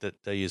motorbike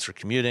that they use for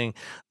commuting.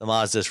 The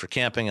Mazda is for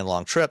camping and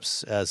long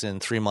trips, as in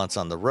 3 months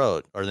on the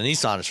road. Or the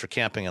Nissan is for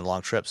camping and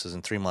long trips, as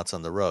in 3 months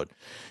on the road.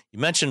 You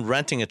mentioned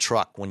renting a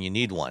truck when you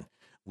need one.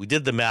 We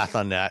did the math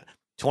on that.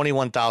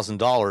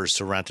 $21,000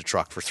 to rent a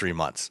truck for 3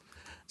 months.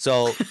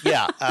 So,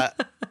 yeah.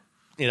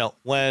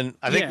 When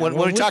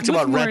we talked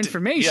about renting,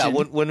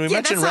 when we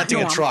mentioned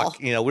renting a truck,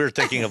 we were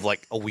thinking of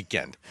like a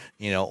weekend,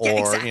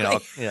 or exactly.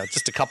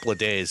 just a couple of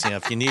days.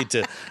 If you need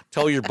to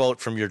tow your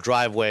boat from your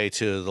driveway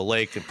to the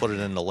lake and put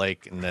it in the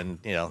lake, and then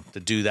to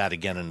do that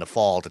again in the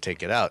fall to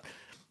take it out.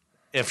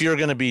 If you're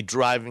going to be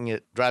driving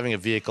a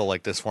vehicle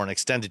like this for an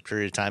extended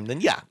period of time,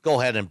 then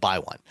go ahead and buy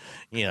one.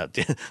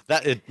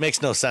 That it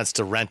makes no sense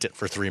to rent it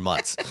for 3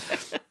 months.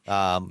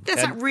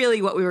 That's not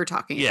really what we were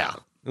talking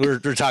about. We're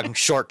talking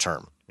short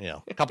term.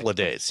 A couple of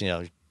days,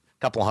 a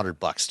couple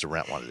 $100 to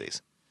rent one of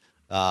these.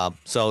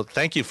 So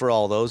thank you for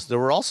all those. There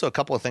were also a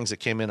couple of things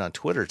that came in on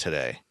Twitter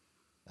today.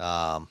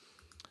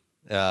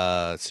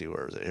 Let's see,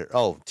 where was it here?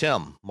 Oh,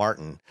 Tim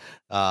Martin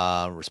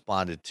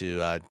responded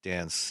to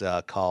Dan's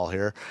call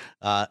here.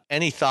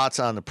 Any thoughts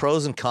on the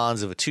pros and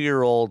cons of a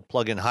 2-year-old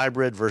plug-in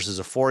hybrid versus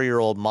a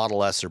 4-year-old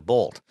Model S or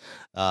Bolt?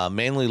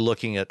 Mainly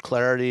looking at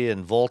Clarity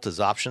and Volt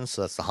as options.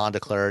 So that's the Honda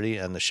Clarity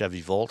and the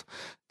Chevy Volt.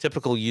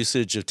 Typical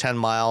usage of 10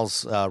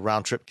 miles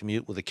round-trip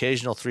commute with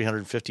occasional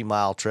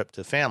 350-mile trip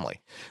to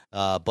family.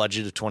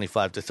 Budget of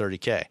 $25 to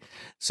 $30K.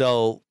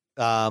 So,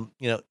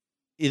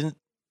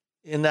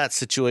 in that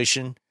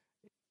situation,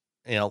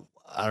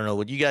 I don't know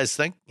what you guys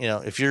think.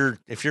 If you're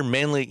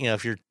mainly,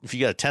 if you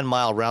got a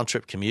 10-mile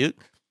round-trip commute,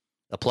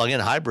 a plug-in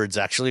hybrid's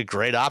actually a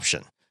great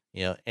option.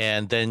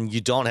 And then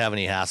you don't have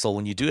any hassle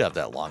when you do have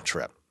that long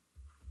trip.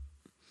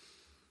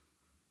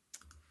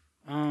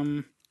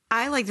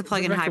 I like the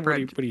plug-in Rebecca,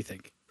 hybrid. What do you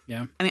think?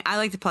 Yeah. I mean, I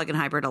like the plug-in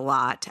hybrid a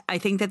lot. I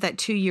think that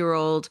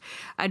 2-year-old,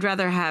 I'd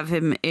rather have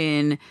him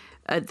in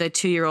the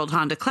 2-year-old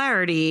Honda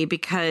Clarity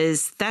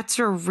because that's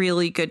a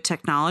really good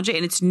technology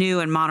and it's new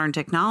and modern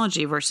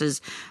technology versus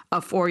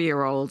a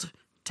 4-year-old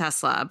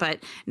Tesla.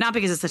 But not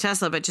because it's the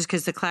Tesla, but just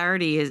because the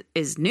Clarity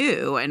is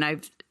new. And I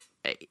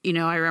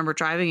remember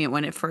driving it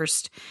when it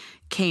first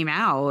came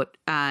out,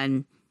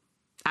 and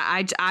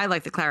I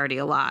like the Clarity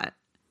a lot.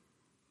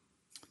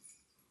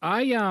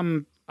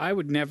 I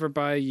would never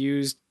buy a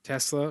used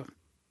Tesla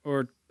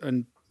or a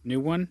new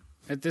one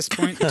at this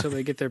point until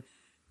they get their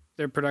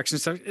production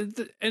stuff.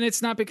 And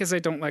it's not because I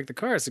don't like the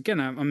cars. Again,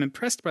 I'm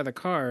impressed by the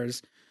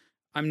cars.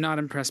 I'm not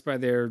impressed by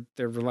their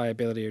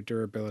reliability or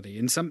durability.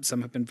 And some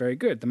have been very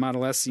good. The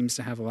Model S seems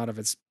to have a lot of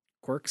its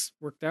quirks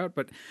worked out,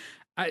 but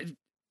I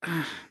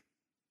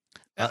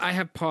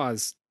have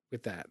pause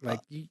with that. Like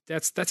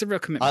that's a real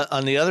commitment.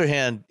 On the other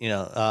hand,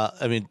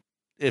 I mean,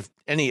 if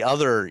any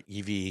other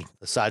EV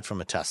aside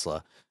from a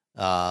Tesla,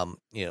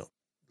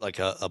 like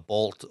a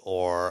Bolt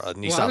or a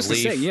Nissan I was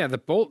Leaf. Say, yeah, the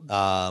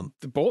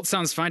Bolt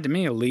sounds fine to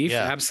me. A Leaf,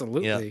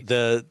 absolutely.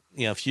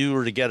 If you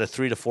were to get a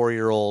 3 to 4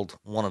 year old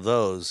one of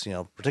those,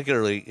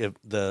 particularly if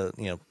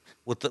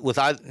with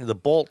the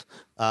Bolt,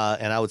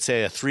 and I would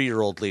say a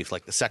 3-year-old Leaf,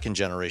 like the second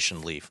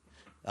generation Leaf,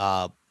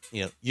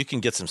 you can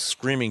get some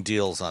screaming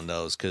deals on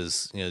those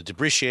because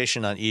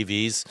depreciation on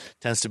EVs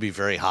tends to be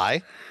very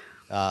high,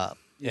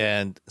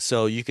 and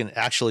so you can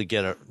actually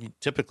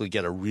typically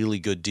get a really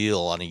good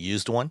deal on a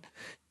used one,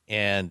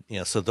 and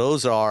so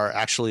those are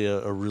actually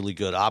a really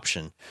good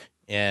option,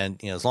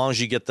 and as long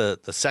as you get the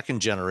second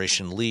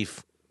generation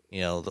Leaf,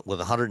 with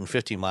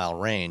 150 mile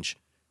range,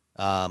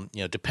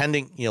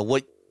 depending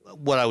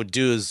what I would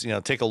do is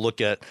take a look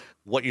at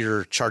what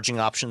your charging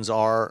options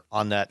are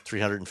on that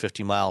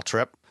 350 mile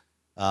trip.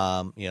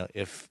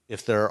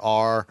 If there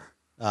are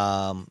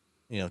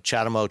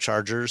CHAdeMO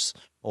chargers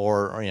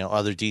or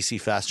other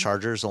DC fast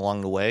chargers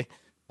along the way,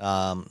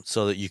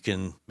 so that you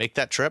can make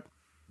that trip,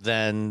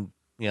 then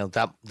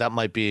that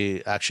might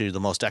be actually the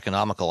most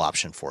economical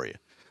option for you.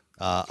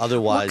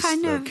 Otherwise,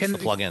 the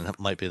plug-in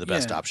might be the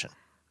best option.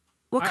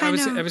 What kind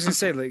I was going to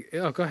say,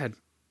 go ahead.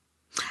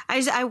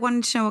 I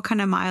wanted to know what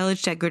kind of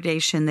mileage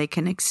degradation they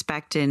can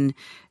expect in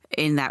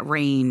that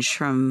range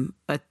from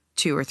a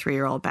 2 or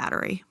 3-year-old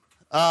battery.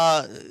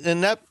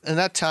 In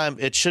that time,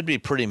 it should be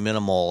pretty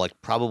minimal, like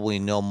probably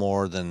no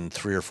more than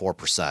 3 or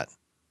 4%.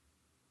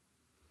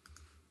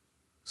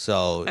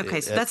 So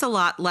okay, so that's a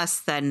lot less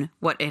than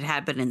what it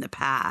had been in the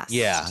past.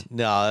 Yeah,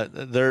 no,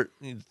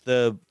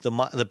 the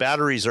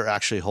batteries are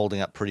actually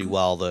holding up pretty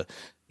well. The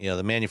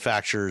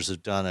manufacturers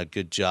have done a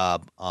good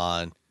job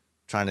on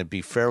trying to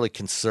be fairly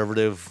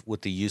conservative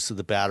with the use of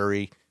the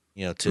battery,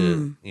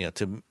 to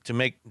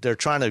make, they're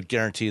trying to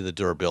guarantee the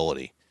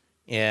durability.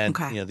 And,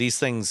 these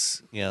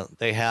things,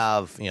 they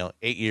have,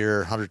 8-year,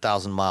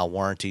 100,000 mile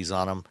warranties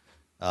on them.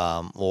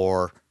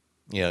 Or,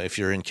 if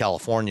you're in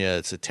California,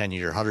 it's a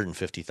 10-year,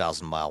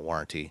 150,000 mile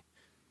warranty,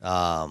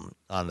 on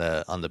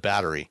the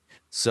battery.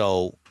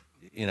 So,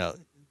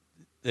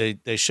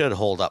 they should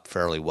hold up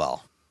fairly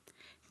well.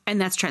 And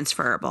that's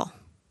transferable.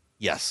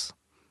 Yes.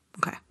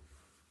 Okay.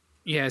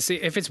 Yeah, see,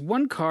 if it's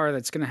one car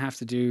that's going to have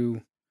to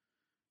do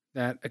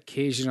that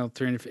occasional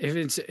 300, if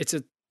it's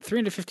a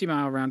 350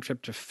 mile round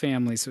trip to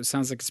family, so it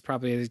sounds like it's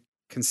probably a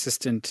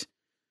consistent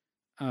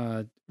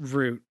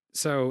route.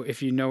 So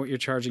if you know what your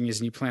charging is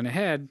and you plan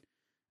ahead,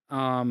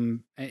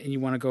 and you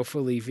want to go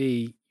full EV,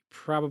 you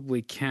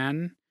probably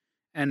can.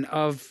 And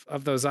of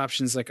those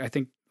options, like I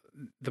think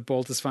the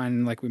Bolt is fine,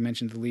 and like we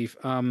mentioned, the Leaf.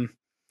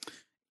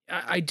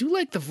 I do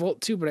like the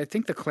Volt too, but I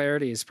think the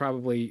Clarity is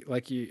probably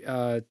like you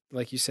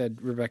said,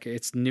 Rebecca.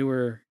 It's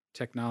newer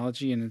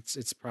technology, and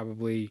it's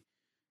probably,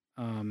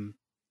 I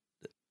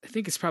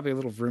think it's probably a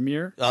little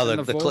roomier. Oh,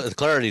 the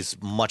Clarity is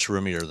much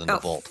roomier than the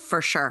Volt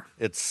for sure.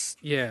 It's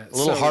a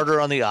little harder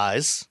on the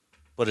eyes,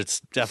 but it's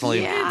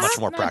definitely much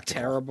more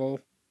practical. Terrible.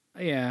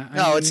 Yeah.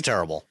 It's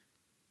terrible.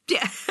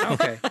 Yeah.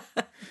 Okay.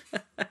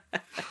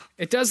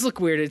 It does look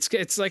weird.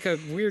 It's like a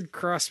weird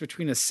cross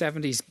between a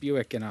 70s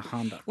Buick and a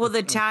Honda. Well,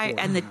 the tire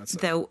and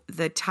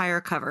the tire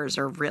covers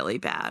are really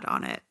bad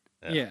on it.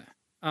 Yeah.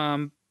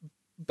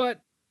 But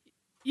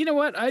you know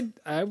what?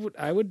 I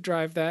would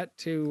drive that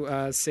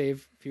to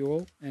save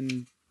fuel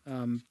and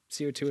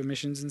CO2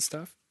 emissions and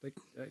stuff. Like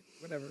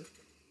whatever.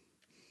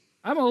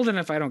 I'm old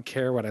enough. I don't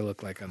care what I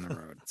look like on the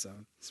road. So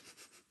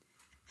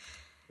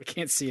we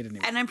can't see it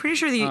anymore. And I'm pretty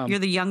sure that you're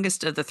the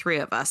youngest of the three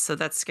of us, so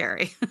that's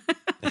scary.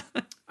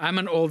 I'm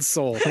an old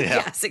soul. Yeah.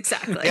 Yes,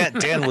 exactly. Yeah,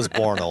 Dan was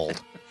born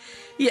old.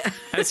 Yeah.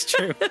 That's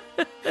true.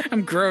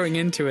 I'm growing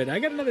into it. I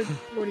got another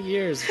 40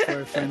 years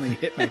before I finally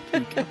hit my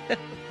peak.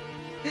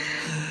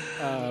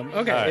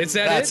 Okay, right, is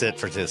that that's it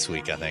for this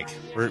week, I think.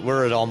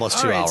 We're at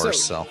almost 2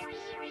 hours, so.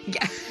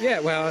 Yeah.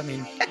 Yeah, well, I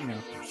mean,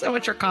 So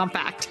much are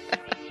compact.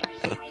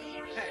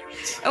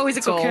 Always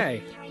a goal.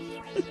 Okay.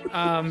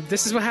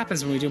 This is what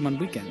happens when we do them on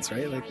weekends,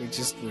 right? Like we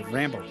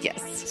ramble.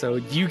 Yes. So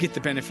you get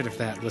the benefit of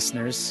that,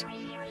 listeners.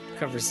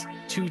 Covers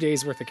 2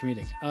 days worth of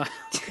commuting.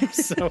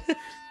 So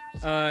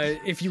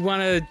if you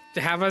want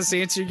to have us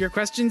answer your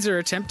questions or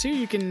attempt to,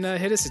 you can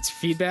hit us. It's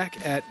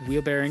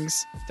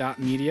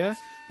feedback@wheelbearings.media.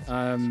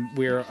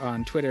 We're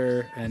on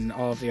Twitter and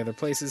all of the other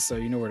places, so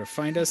you know where to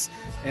find us.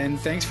 And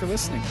thanks for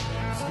listening.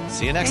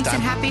 See you next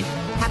Thanks, time. and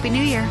happy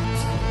New Year.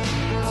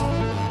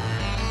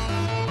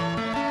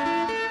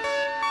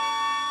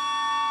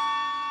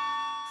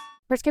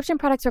 Prescription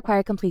products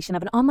require completion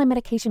of an online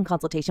medication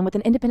consultation with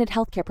an independent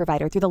healthcare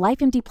provider through the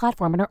LifeMD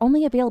platform and are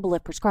only available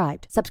if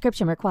prescribed.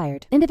 Subscription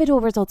required.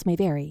 Individual results may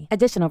vary.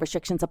 Additional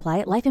restrictions apply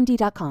at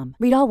lifemd.com.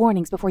 Read all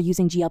warnings before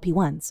using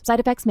GLP-1s. Side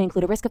effects may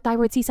include a risk of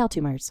thyroid C-cell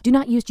tumors. Do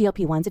not use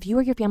GLP-1s if you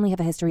or your family have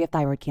a history of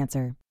thyroid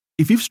cancer.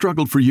 If you've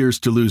struggled for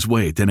years to lose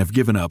weight and have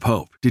given up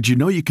hope, did you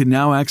know you can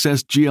now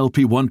access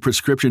GLP-1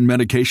 prescription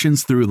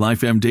medications through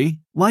LifeMD?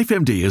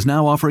 LifeMD is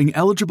now offering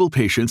eligible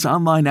patients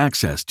online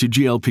access to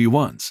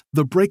GLP-1s,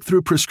 the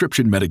breakthrough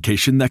prescription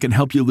medication that can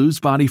help you lose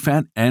body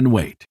fat and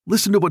weight.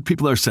 Listen to what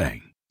people are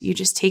saying. You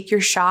just take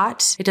your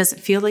shot. It doesn't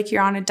feel like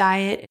you're on a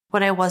diet.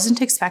 What I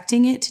wasn't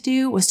expecting it to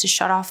do was to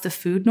shut off the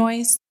food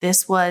noise.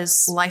 This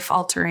was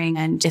life-altering,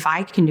 and if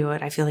I can do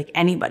it, I feel like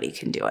anybody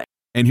can do it.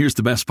 And here's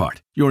the best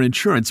part. Your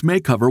insurance may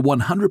cover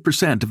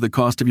 100% of the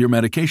cost of your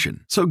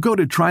medication. So go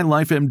to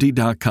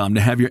TryLifeMD.com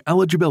to have your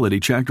eligibility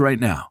checked right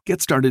now.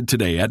 Get started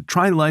today at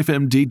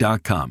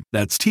TryLifeMD.com.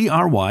 That's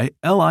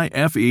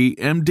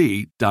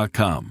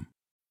TryLifeMD.com.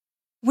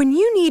 When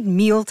you need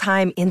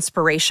mealtime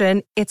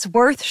inspiration, it's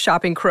worth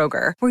shopping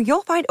Kroger, where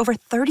you'll find over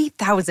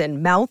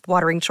 30,000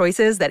 mouth-watering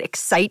choices that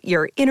excite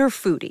your inner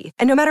foodie.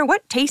 And no matter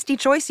what tasty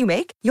choice you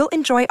make, you'll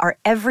enjoy our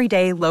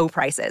everyday low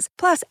prices,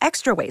 plus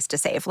extra ways to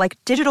save, like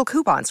digital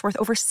coupons worth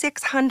over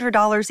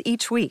 $600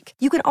 each week.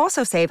 You can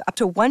also save up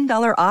to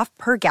 $1 off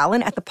per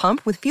gallon at the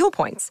pump with fuel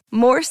points.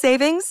 More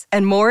savings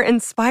and more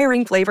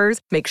inspiring flavors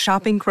make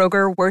shopping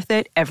Kroger worth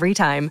it every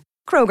time.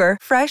 Kroger,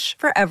 fresh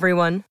for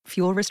everyone.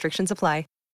 Fuel restrictions apply.